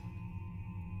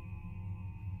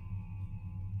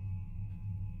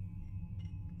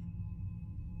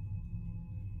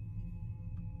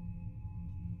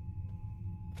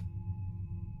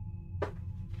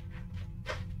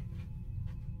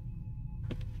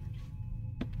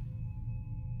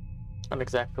 Not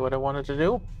exactly what I wanted to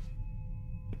do.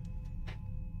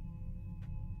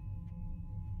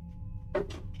 Is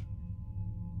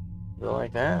it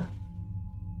like that?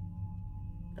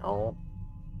 No.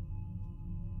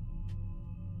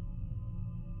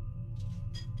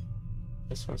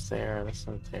 This one's there, this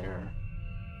one's there.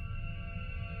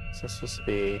 This is supposed to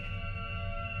be...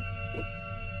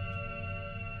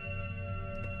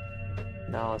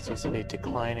 No, it's supposed to be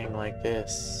declining like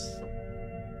this.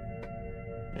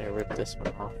 I rip this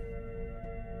one off.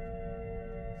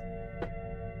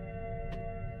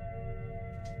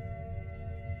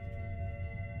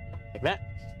 Like that.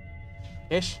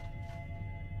 Ish.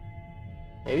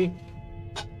 Maybe.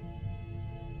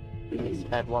 Let's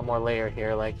add one more layer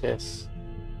here like this.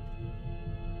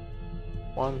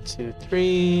 1, 2,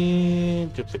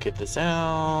 3. Duplicate this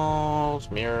out.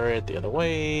 Mirror it the other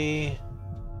way.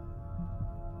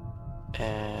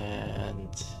 And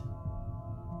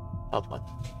up one.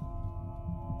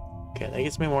 Okay, that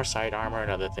gives me more side armor and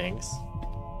other things.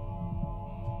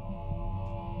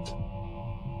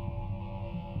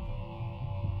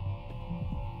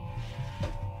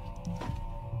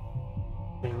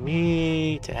 We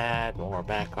need to add more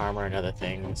back armor and other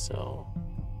things, so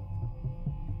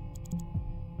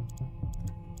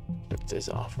rip this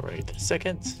off right this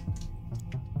second.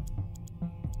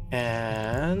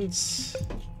 And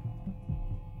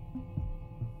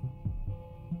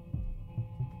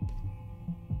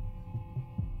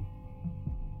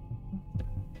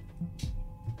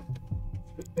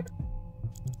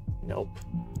nope.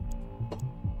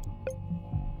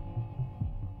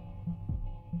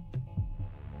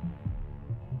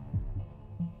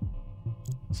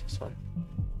 What's this one?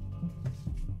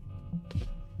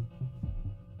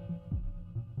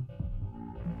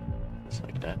 Just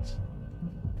like that.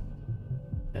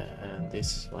 And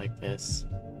this like this.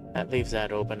 That leaves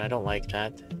that open. I don't like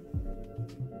that.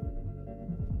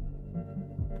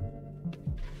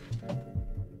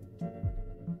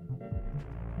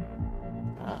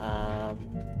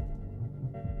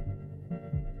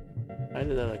 Why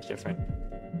did that look different?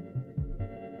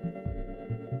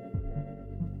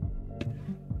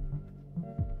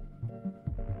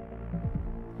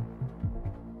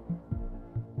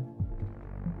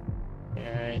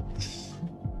 Alright.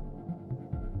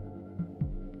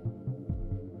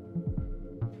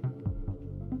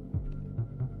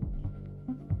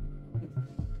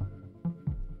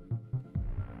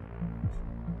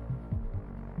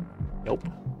 Nope.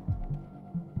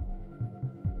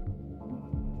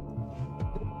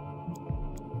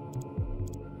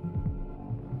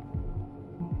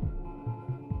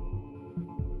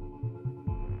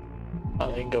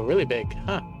 Oh, they can go really big,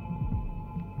 huh?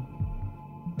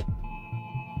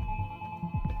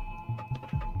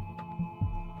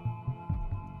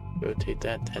 Rotate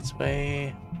that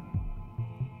way.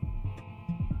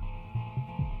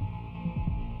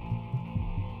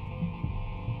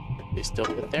 They still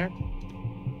fit there.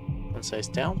 One size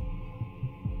down.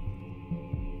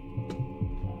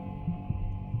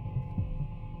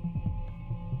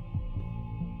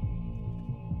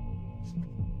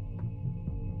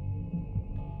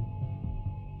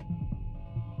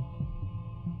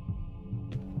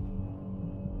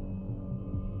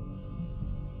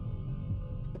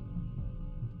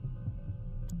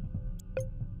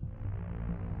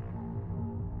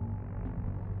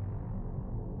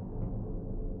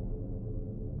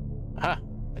 Aha,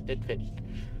 that did fit.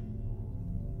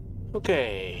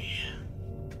 Okay.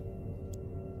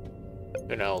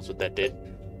 Who knows what that did?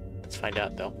 Let's find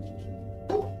out though.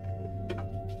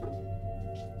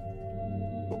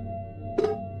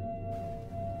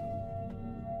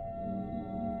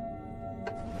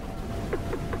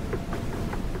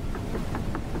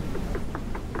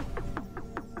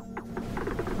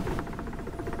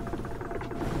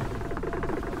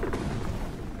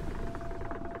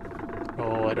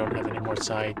 Oh, I don't have any more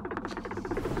side.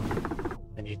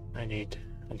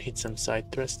 I need some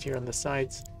side thrust here on the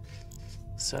sides.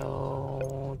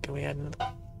 So can we add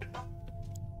another?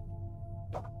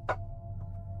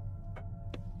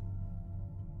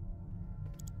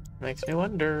 Makes me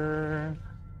wonder.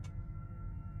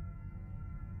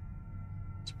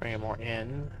 Let's bring more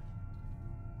in.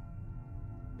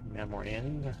 Bring that more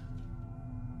in.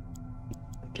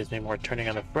 Gives me more turning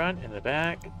on the front and the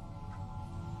back.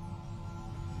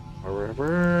 More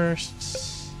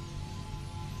reverse.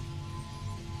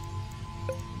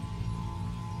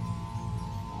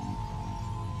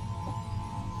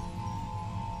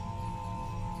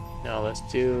 Now let's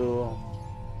do.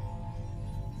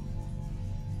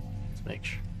 Let's make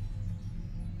sure.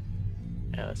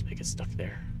 Yeah, let's make it stuck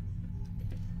there.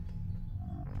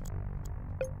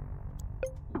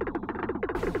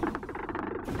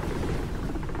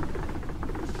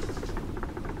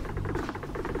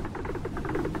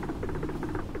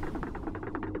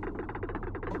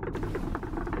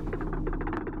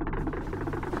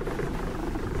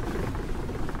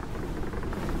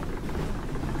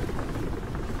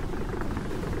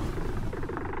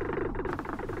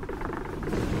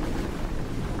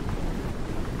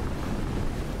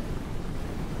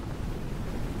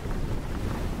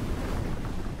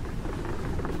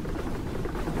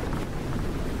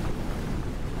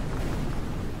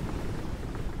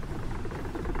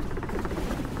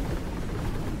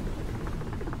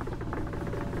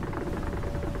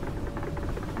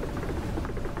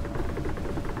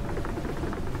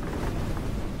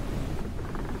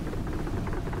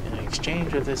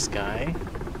 Exchange with this guy?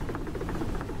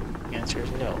 The answer is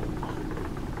no.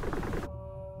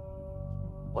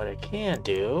 What I can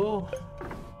do...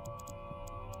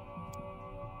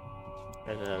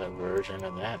 There's another version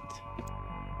of that.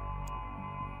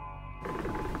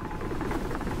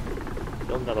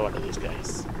 Build another one of these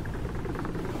guys.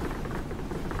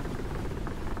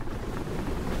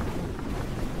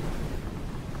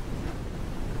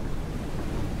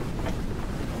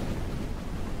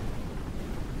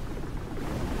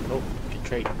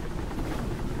 Trade.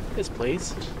 Yes,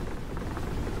 please.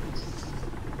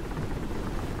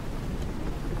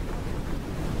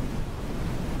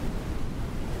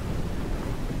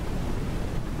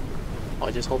 Oh,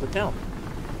 I just hold it down.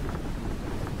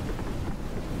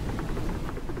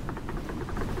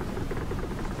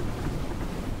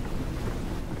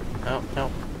 Oh, no.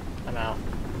 I'm out.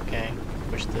 Okay.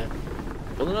 Push the...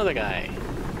 Build another guy.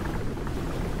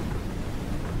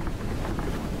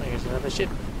 Oh, here's another ship.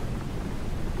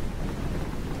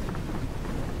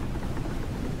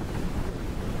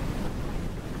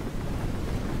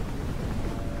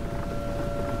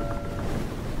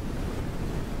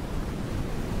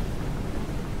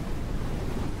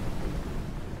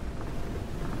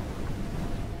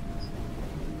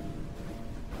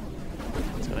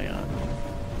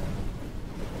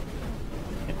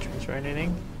 Or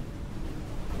anything.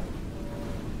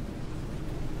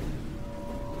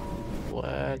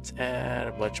 Let's add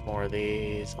a bunch more of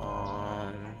these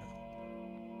on.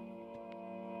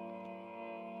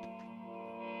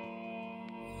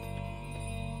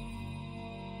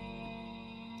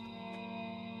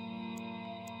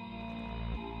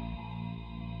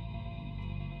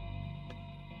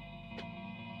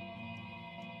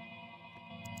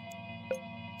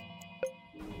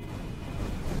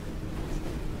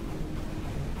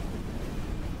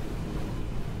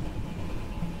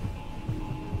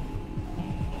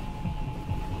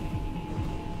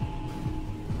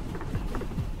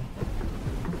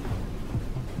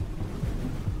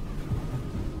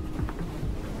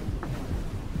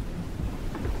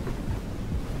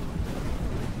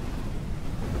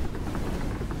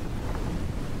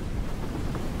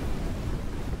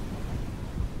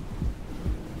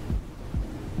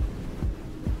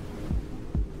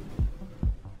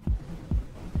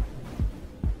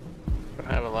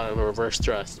 I have a lot of reverse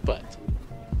thrust, but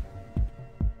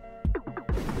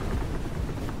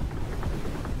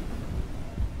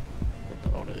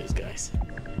one of these guys.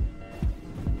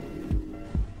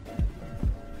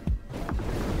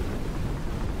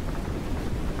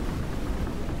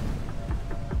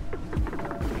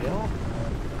 There we go.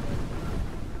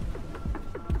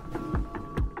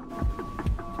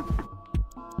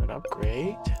 An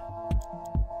upgrade.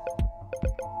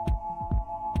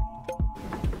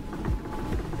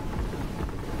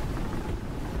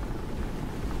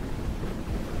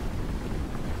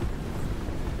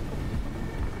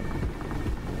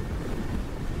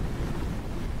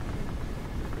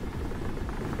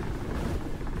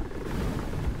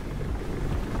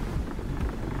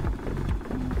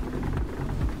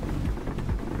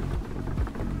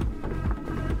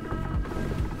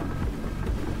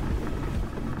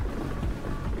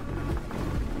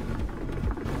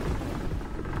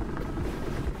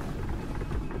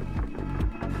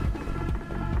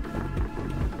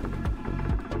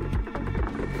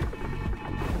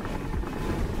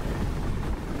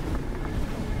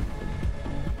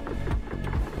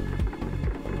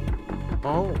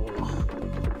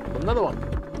 Another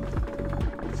one.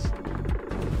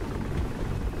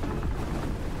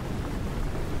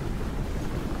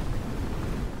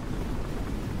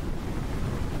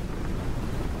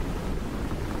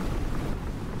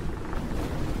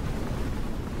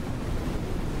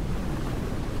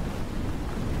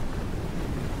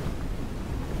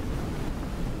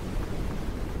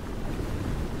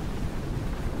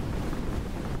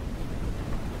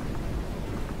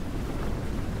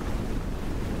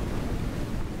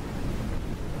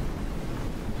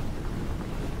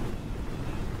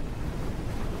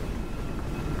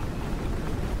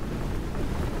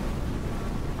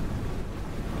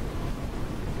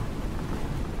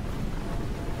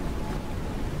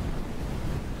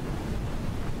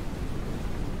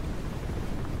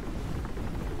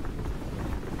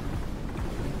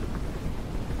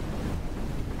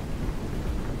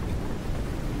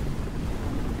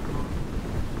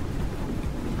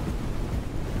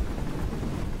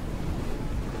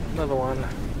 Another one.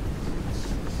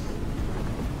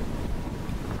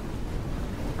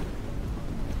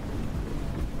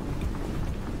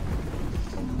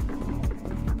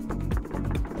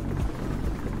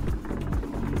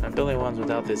 I'm building ones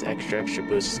without this extra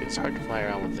boost. It's hard to fly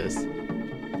around with this.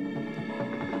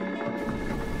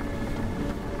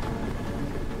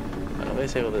 I'm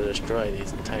always able to destroy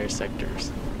these entire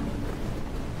sectors.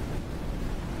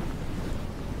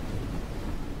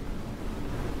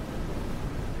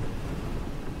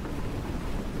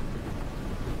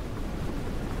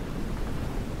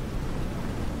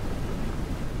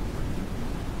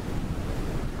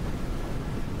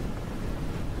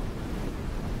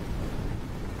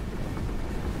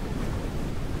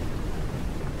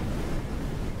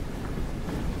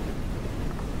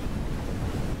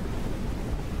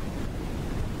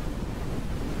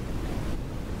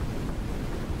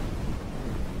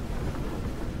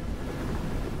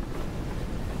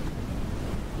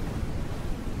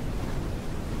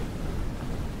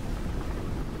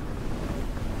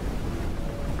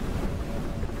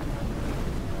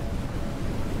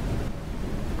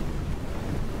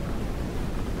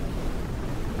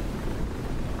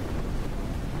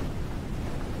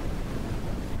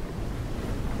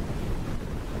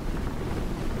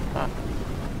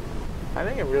 I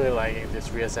think I'm really liking this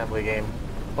reassembly game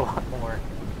a lot more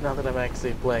now that I'm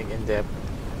actually playing in depth.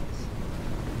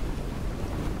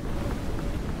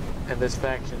 And this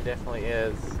faction definitely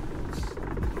is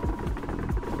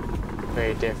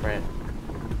very different.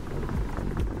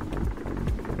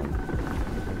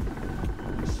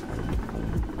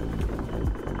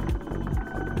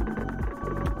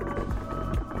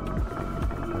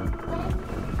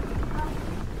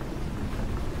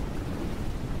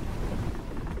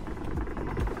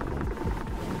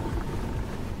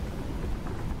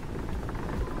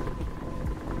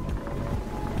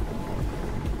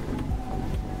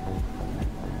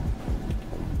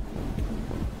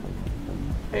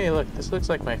 Hey, look, this looks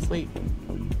like my fleet.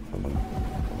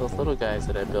 Those little guys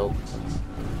that I built.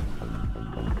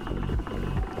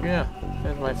 Yeah,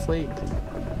 there's my fleet.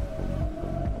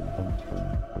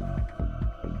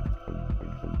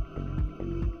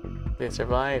 They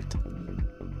survived.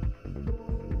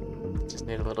 Just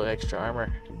need a little extra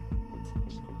armor.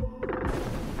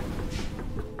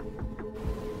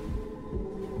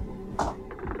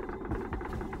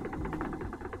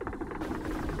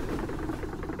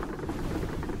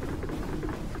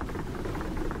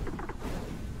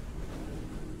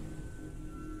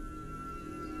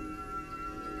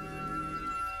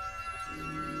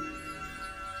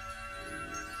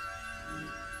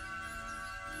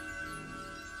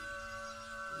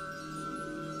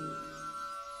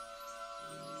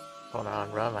 Hold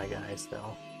on, run my guys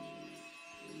though.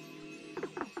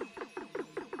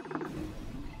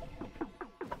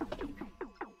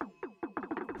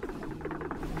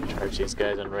 Charge these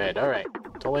guys in red. Alright,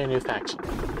 totally a new faction.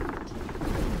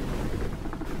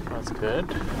 That's good.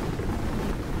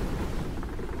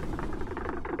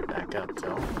 Back up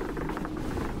though.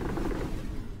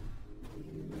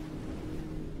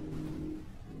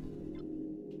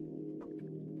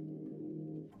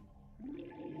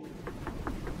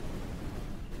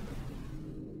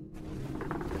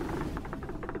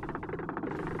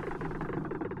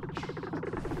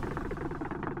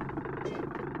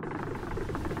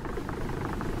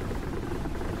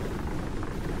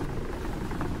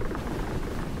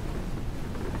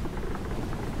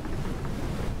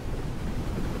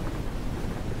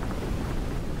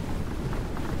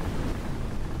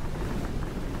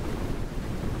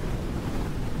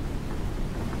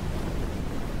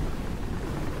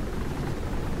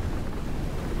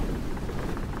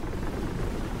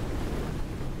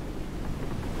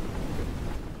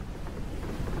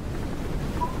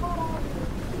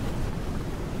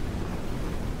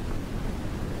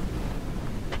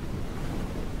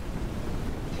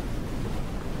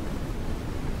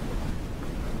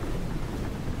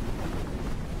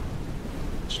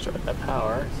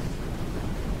 power.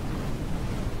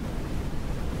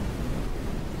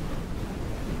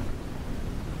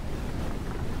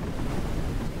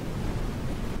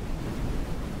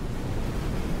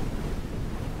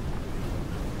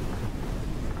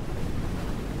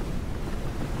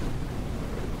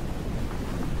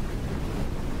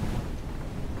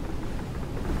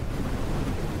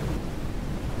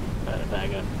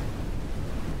 Back up.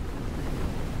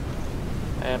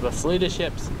 I have a fleet of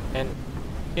ships, and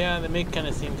yeah, they make kind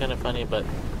of seem kind of funny, but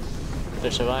they're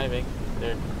surviving.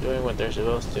 They're doing what they're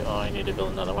supposed to. Oh, I need to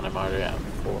build another one. I'm already at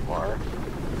 4 more.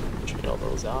 Trade all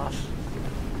those off.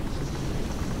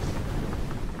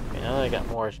 Okay, now that I got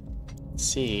more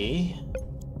sea.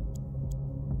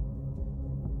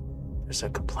 There's a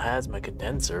plasma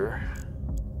condenser.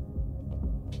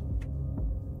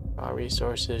 Raw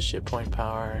resources, ship point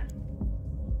power.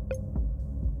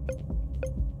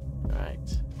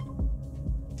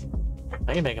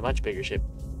 I can make a much bigger ship.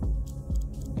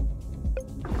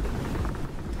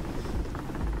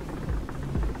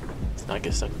 Let's not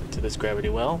get sucked into this gravity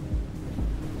well.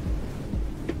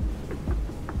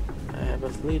 I have a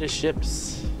fleet of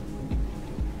ships.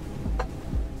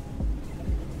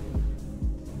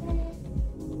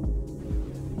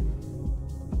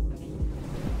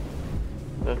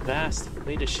 A vast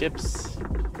fleet of ships.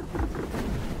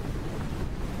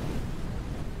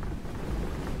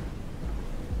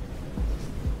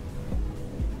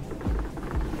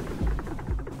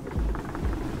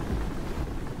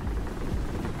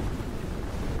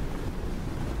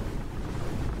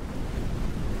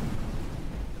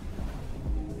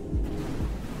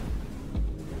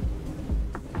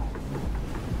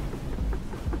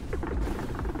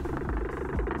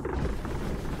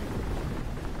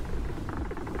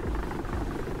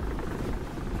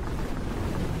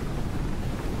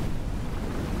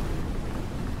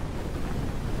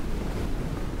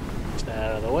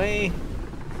 Out of the way.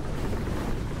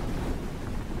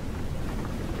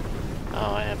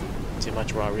 Oh, I have too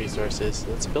much raw resources.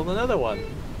 Let's build another one.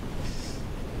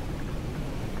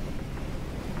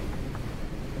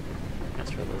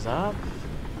 Transfer those up.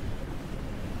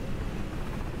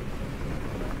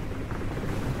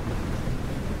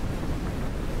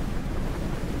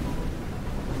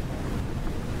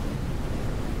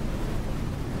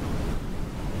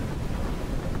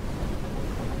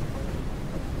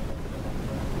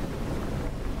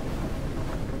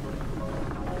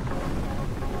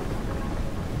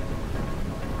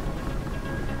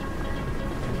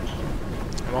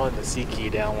 I'm holding the C key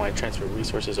down while I transfer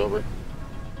resources over.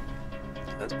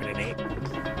 That's pretty neat.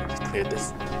 Just cleared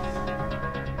this.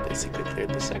 Basically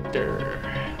cleared the sector.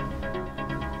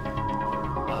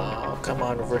 Oh, come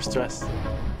on, reverse thrust.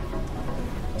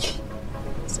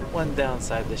 That's the one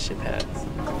downside this ship has.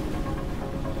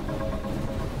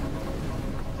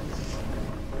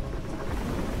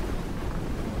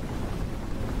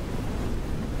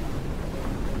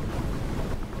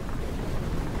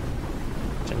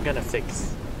 Which I'm gonna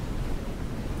fix.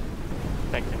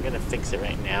 In fact, I'm gonna fix it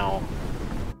right now.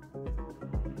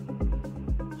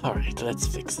 Alright, let's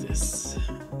fix this.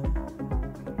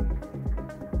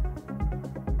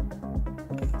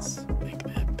 Let's make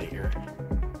that bigger.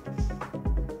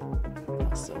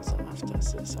 Dust those off,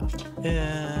 dust this off.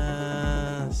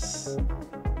 Yes.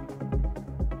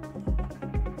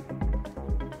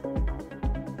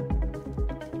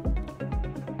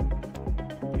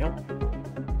 Yep.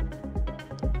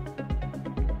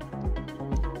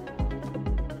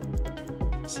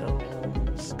 So,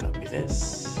 let's copy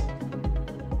this.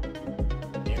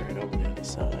 Near it over the other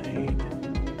side.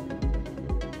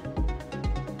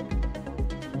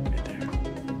 Right there.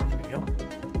 There we go.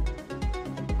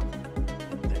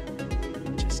 There.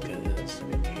 Just because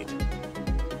we need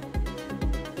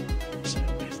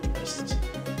sideways thrust.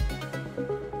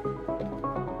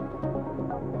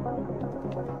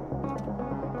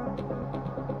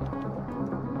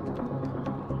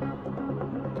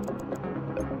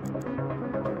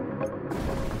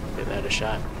 Give that a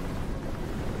shot.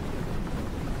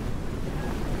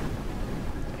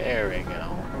 There we go. I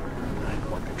have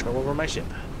more control over my ship.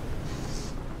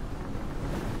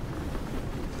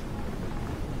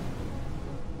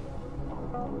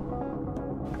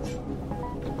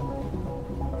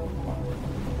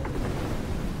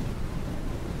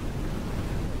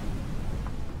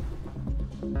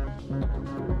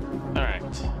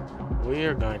 Alright. We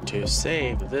are going to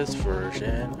save this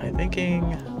version. I'm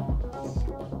thinking...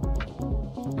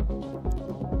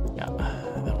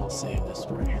 then we'll save this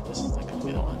one right here. This is the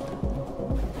complete one.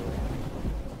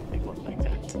 Make one like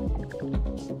that.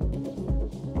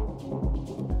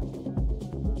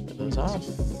 Put those off.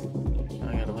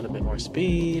 I got a little bit more more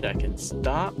speed. I can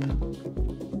stop.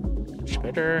 Much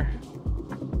better.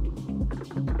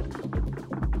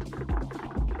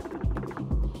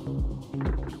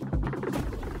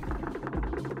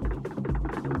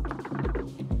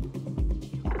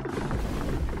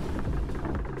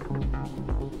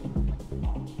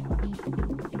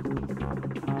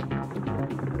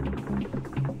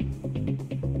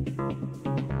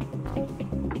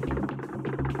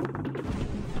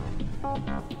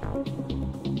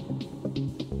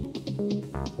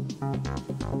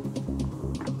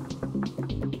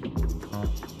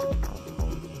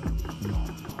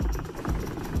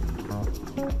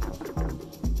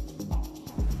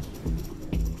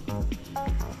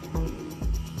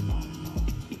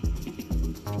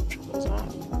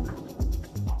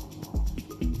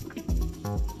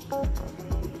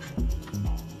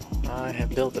 I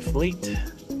have built a fleet.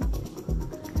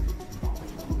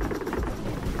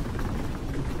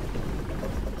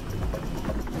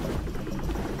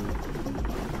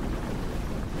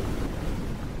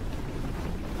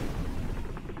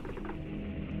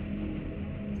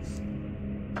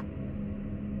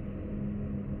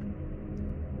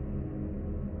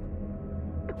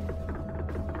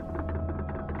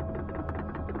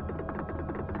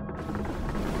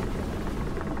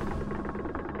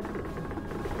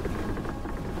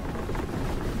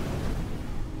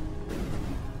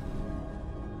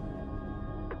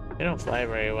 They don't fly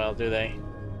very well, do they?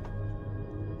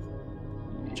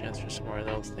 Chance for some more of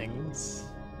those things.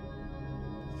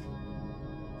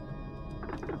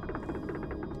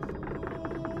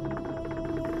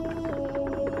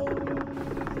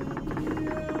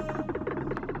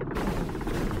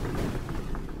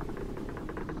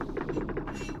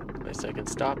 At least I can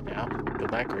stop now. Go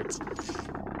backwards.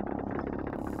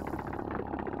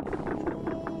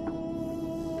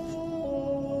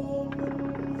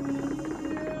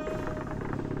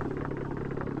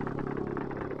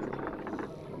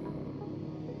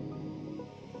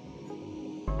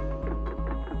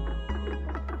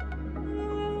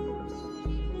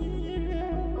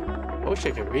 I wish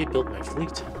I could rebuild my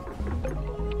fleet.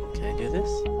 Can I do this?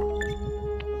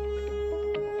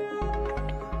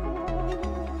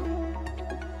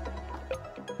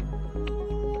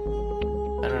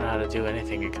 I don't know how to do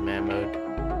anything in command mode.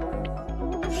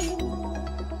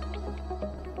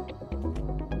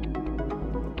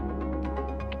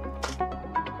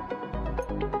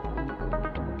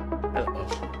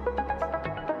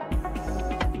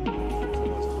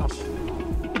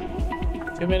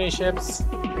 Too many ships.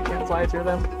 I can't fly through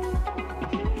them.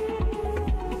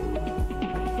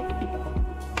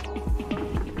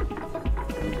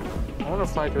 I want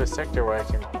to fly to a sector where I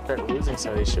can start losing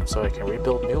some of these ships so I can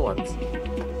rebuild new ones.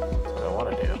 That's what I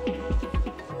want to do.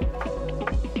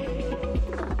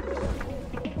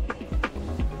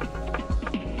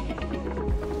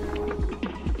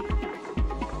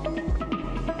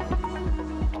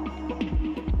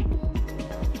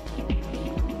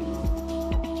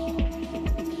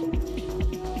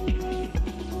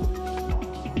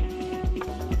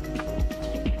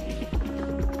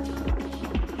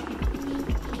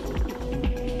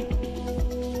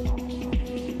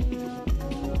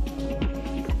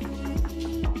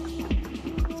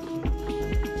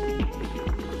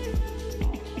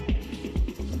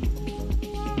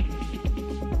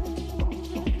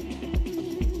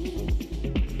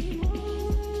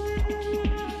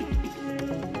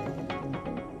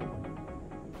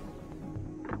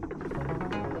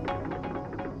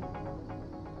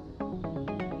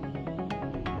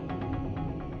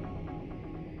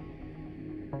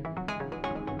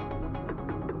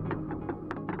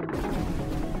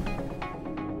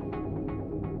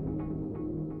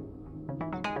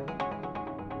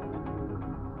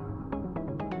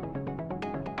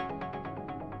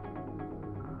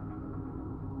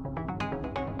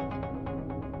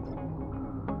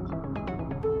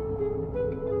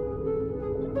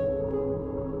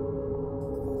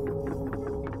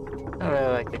 I don't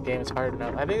really like the game, it's hard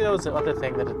enough. I think that was the other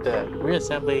thing that the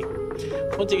reassembly,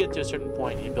 once you get to a certain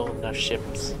point, you build enough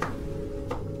ships,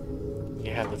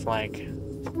 you have the flank.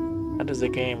 How does the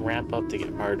game ramp up to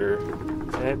get harder?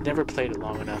 And I've never played it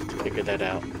long enough to figure that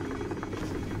out.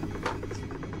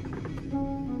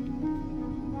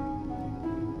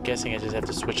 I'm guessing I just have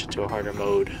to switch it to a harder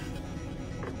mode.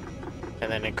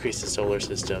 And then increase the solar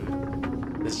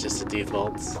system. This is just the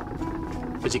defaults.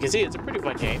 But you can see it's a pretty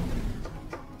fun game.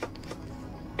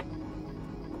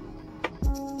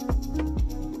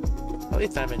 At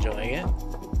least I'm enjoying it.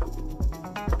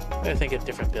 I gotta think of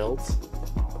different builds.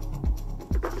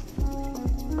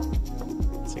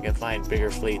 So I can find bigger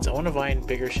fleets. I want to find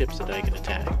bigger ships that I can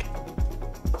attack.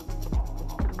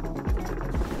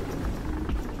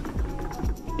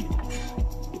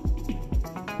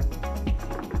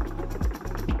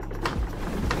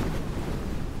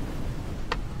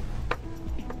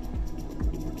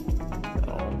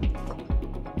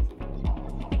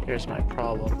 Here's my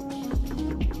problem.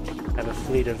 I have a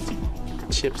fleet of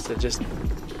ships that just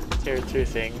tear through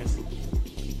things.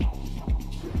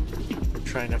 I'm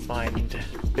trying to find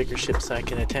bigger ships I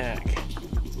can attack.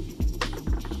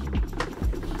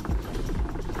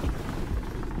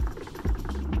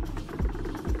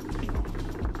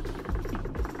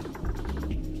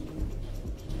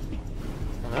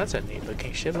 Well, that's a neat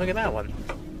looking ship. Look at that one.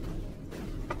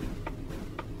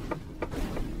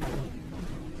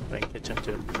 I can catch up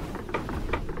to him.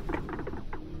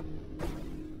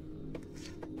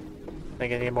 I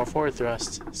think I need more forward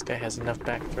thrust. This guy has enough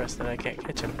back thrust that I can't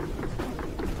catch him.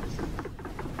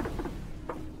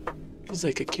 He's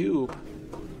like a cube.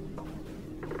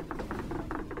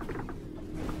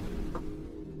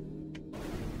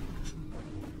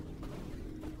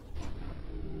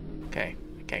 Okay,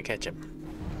 I can't catch him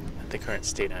at the current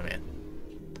state I'm in.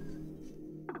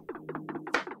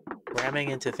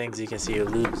 Ramming into things, you can see you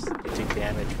lose. You take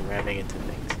damage from ramming into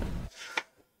things.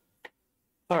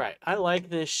 Alright, I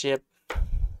like this ship.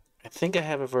 I think I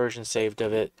have a version saved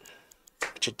of it.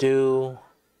 But you do.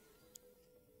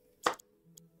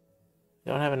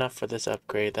 You don't have enough for this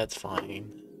upgrade, that's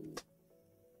fine.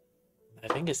 I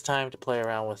think it's time to play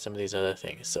around with some of these other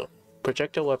things. So,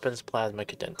 projectile weapons, plasma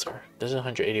condenser. This is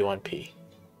 181p.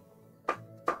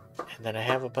 And then I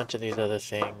have a bunch of these other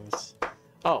things.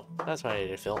 Oh, that's what I need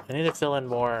to fill. I need to fill in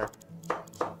more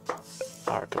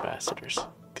power capacitors.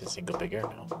 Because they go bigger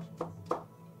now.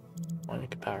 One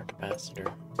power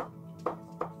capacitor.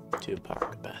 2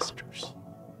 power capacitors.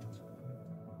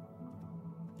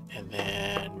 And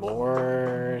then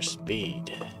more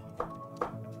speed.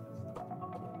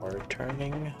 More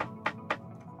turning.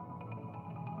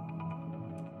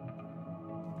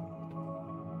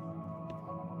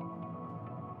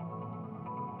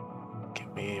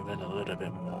 Give me even a little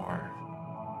bit more.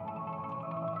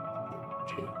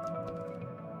 2.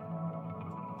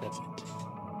 That's it.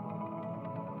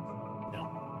 No.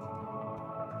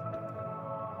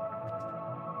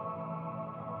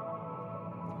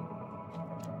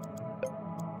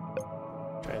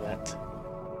 Try that.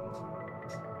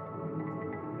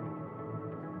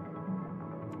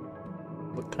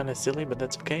 Look kind of silly, but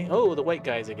that's okay. Oh, the white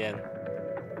guys again.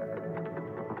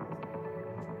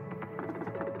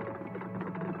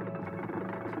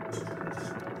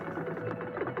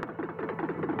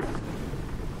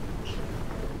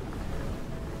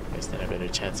 Guess then I have a better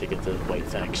chance to get the white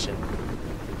faction.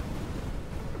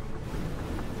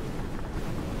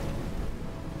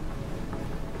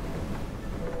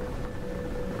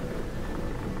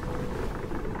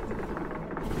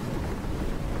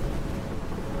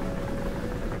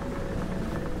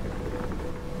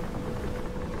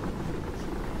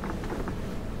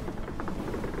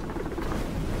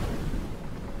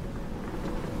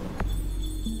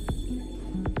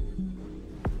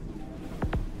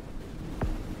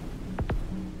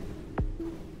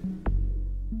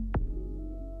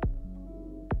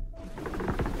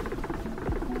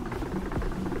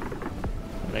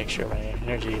 Make sure my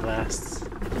energy lasts. I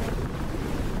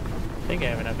think I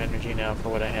have enough energy now for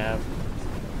what I have.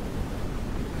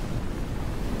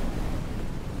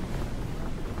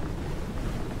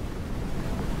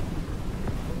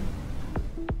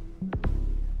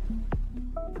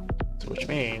 So which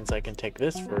means I can take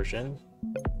this version.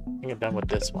 I think I'm done with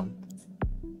this one.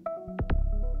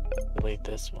 Delete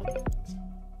this one.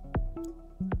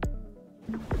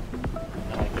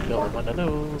 Now I can build one of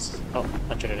those. Oh,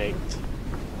 108.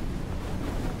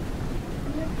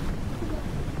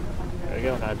 There we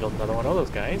go, now I build another one of those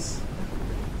guys.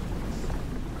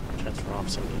 Transfer off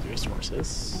some of these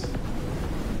resources.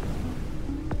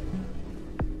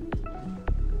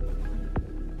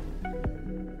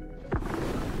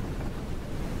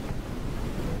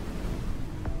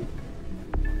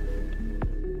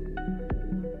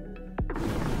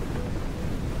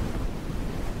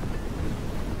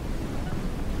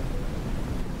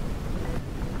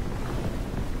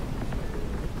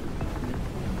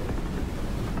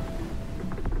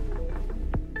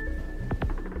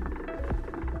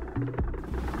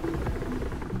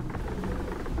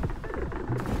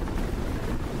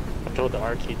 Hold the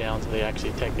R key down so they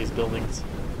actually take these buildings.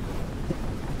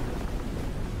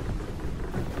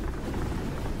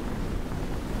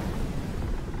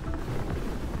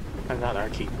 I'm not R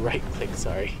key, right click,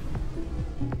 sorry.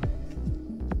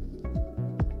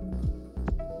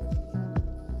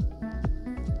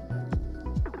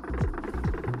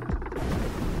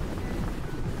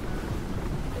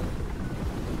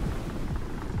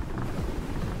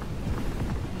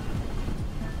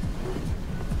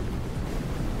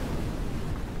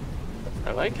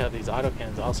 I like how these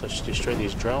autocannons also destroy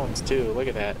these drones too. Look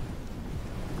at that.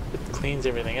 It cleans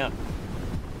everything up.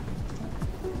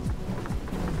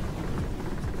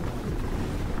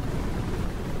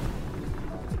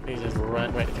 You just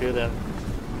run right through them.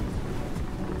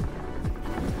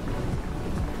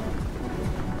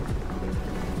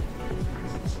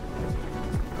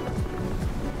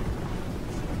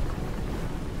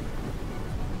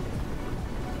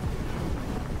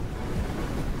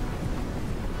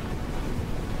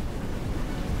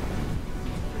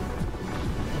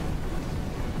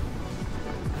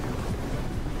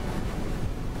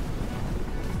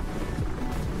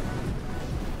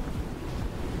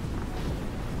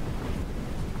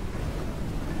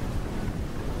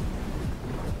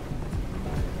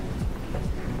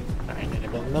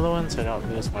 Another one so I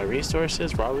don't lose my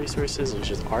resources, raw resources,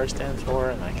 which is R stands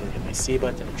for, and I can hit my C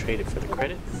button and trade it for the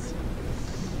credits.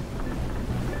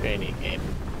 Very neat game.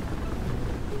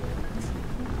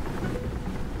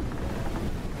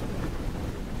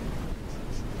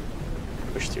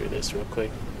 Push through this real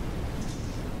quick.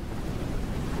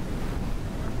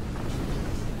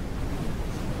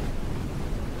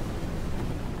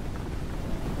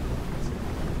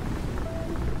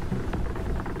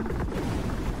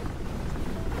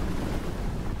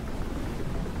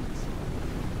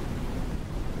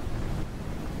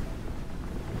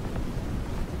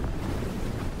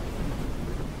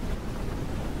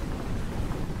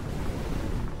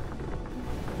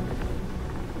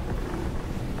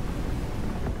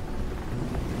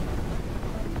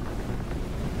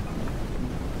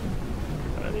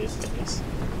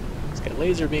 It's got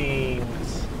laser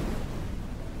beams.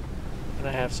 And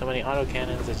I have so many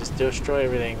autocannons that just destroy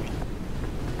everything.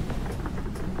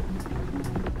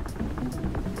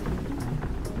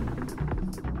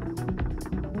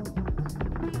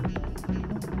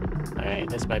 Alright,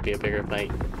 this might be a bigger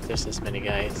fight. There's this many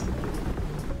guys.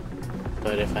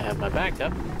 But if I have my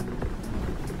backup,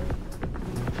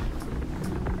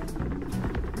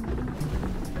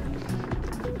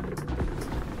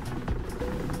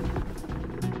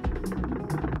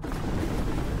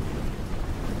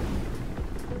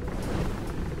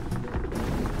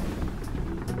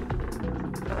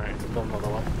 another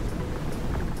one.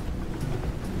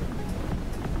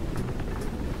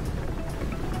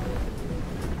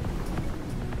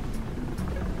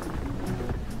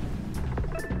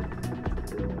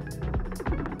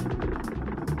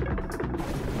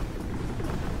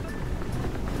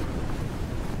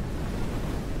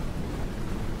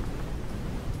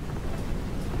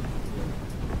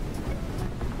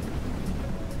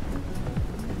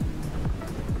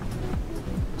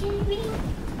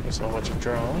 There's so much of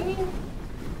drone.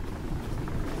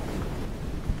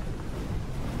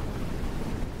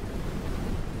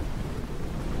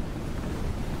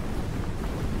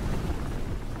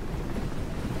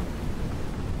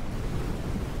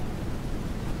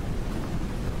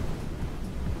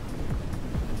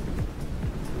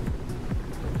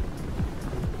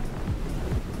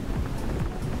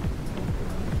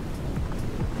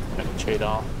 Trade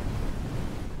off.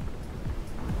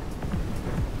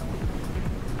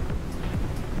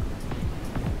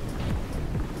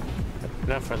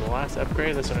 Enough for the last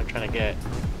upgrade, that's what I'm trying to get.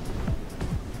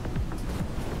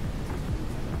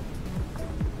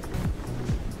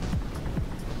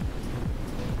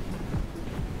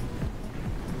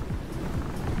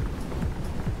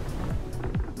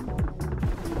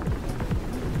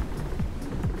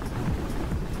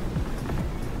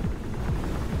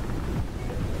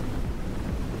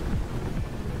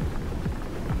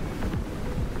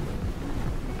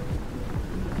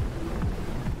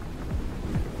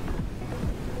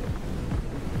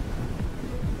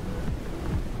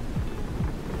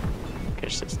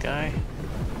 This guy.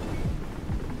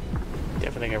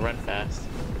 Definitely gonna run fast.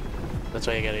 That's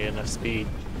why you gotta get enough speed.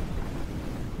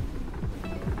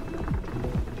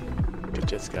 Get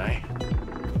this guy.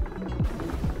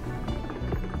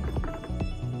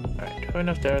 Alright, do I have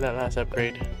enough there that last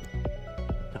upgrade?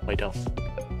 No, we don't.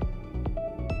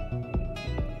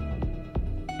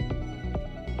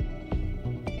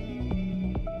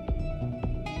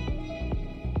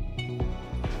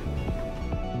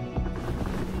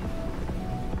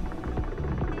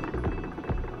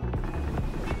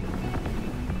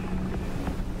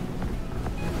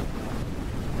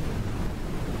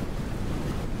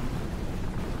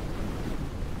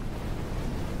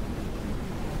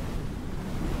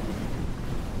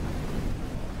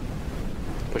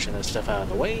 Pushing this stuff out of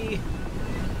the way.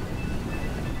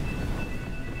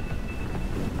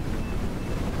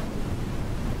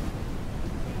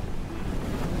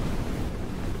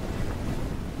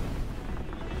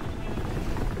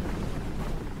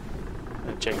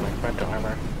 And check my front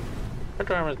armor.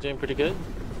 Front armor is doing pretty good.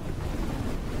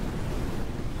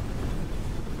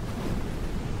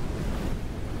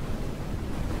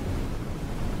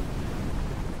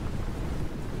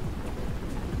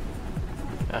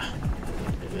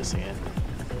 this again.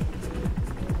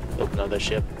 Open another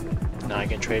ship. Now I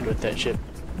can trade with that ship.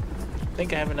 I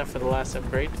think I have enough for the last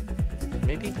upgrade.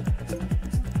 Maybe?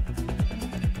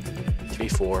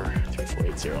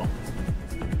 3480.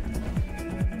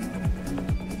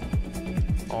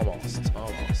 Almost.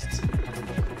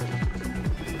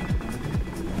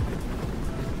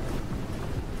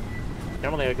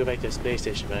 Normally I would go back to the space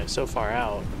station, but I'm so far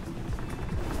out.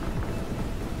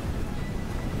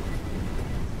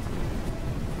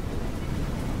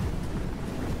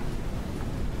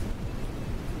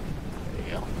 There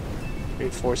you go.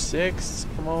 346,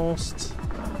 almost.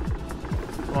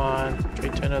 Come on,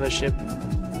 trade to another ship.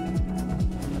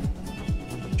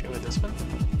 Trade with this one?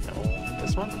 No,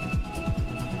 this one? No.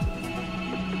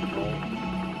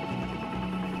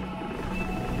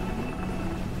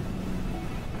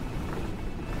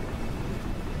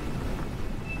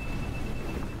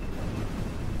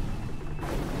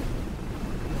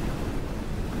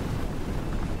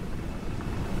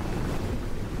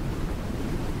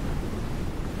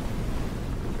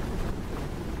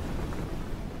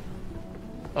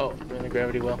 Oh, we're in the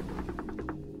gravity well.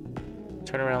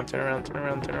 Turn around, turn around, turn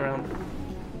around, turn around.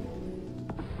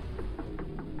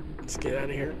 Let's get out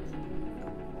of here.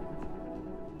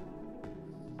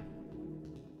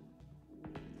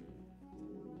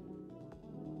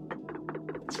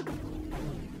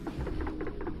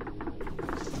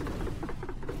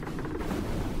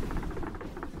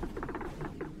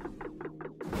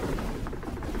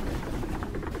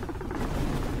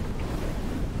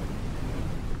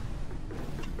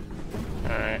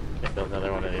 Alright, let's build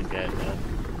another one of these guys now.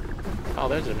 Oh,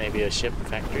 there's maybe a ship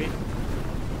factory.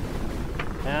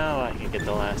 Now I can get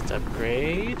the last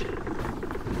upgrade.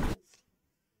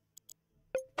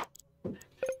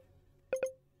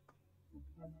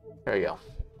 There we go.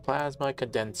 Plasma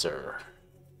condenser.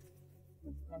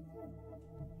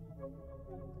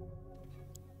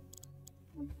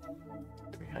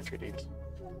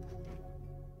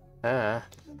 $380.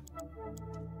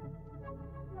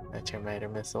 Antimatter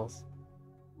missiles.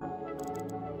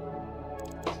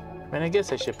 I mean, I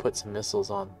guess I should put some missiles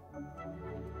on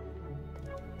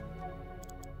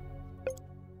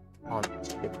the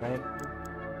ship, right?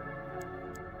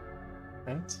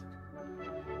 Right?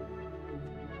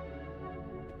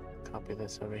 Copy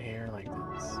this over here like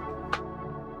this.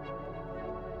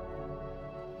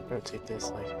 Rotate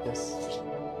this like this.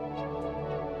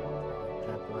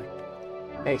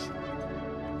 Hey!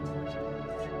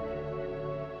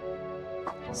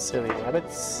 Silly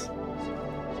rabbits.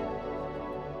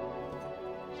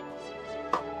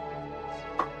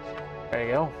 There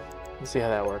you go. Let's see how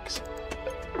that works.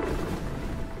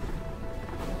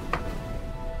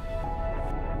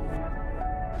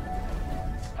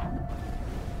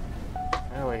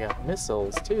 Oh, we got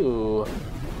missiles too.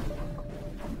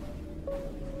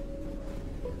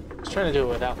 I was trying to do it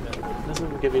without missiles. This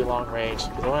will give you long range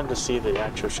because I wanted to see the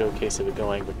actual showcase of it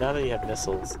going. But now that you have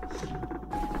missiles,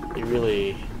 you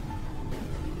really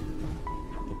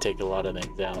can take a lot of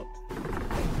things out.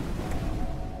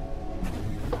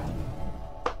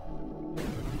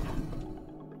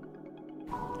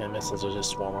 And missiles will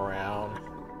just swarm around.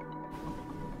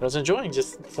 I was enjoying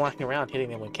just flying around, hitting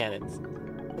them with cannons.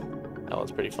 That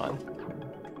was pretty fun.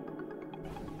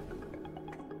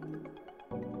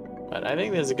 But I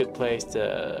think this is a good place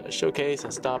to showcase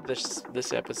and stop this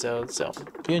episode. So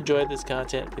if you enjoyed this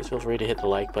content, please feel free to hit the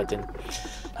like button.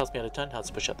 It helps me out a ton,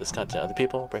 helps push out this content to other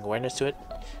people, bring awareness to it.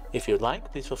 If you'd like,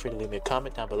 please feel free to leave me a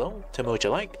comment down below. Tell me what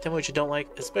you like, tell me what you don't like,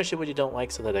 especially what you don't like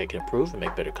so that I can improve and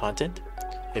make better content.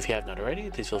 If you have not already,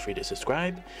 please feel free to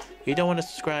subscribe. If you don't want to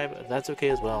subscribe, that's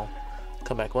okay as well.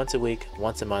 Come back once a week,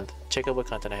 once a month, check out what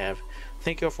content I have.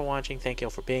 Thank you all for watching, thank you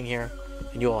all for being here,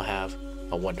 and you all have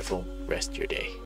a wonderful rest of your day.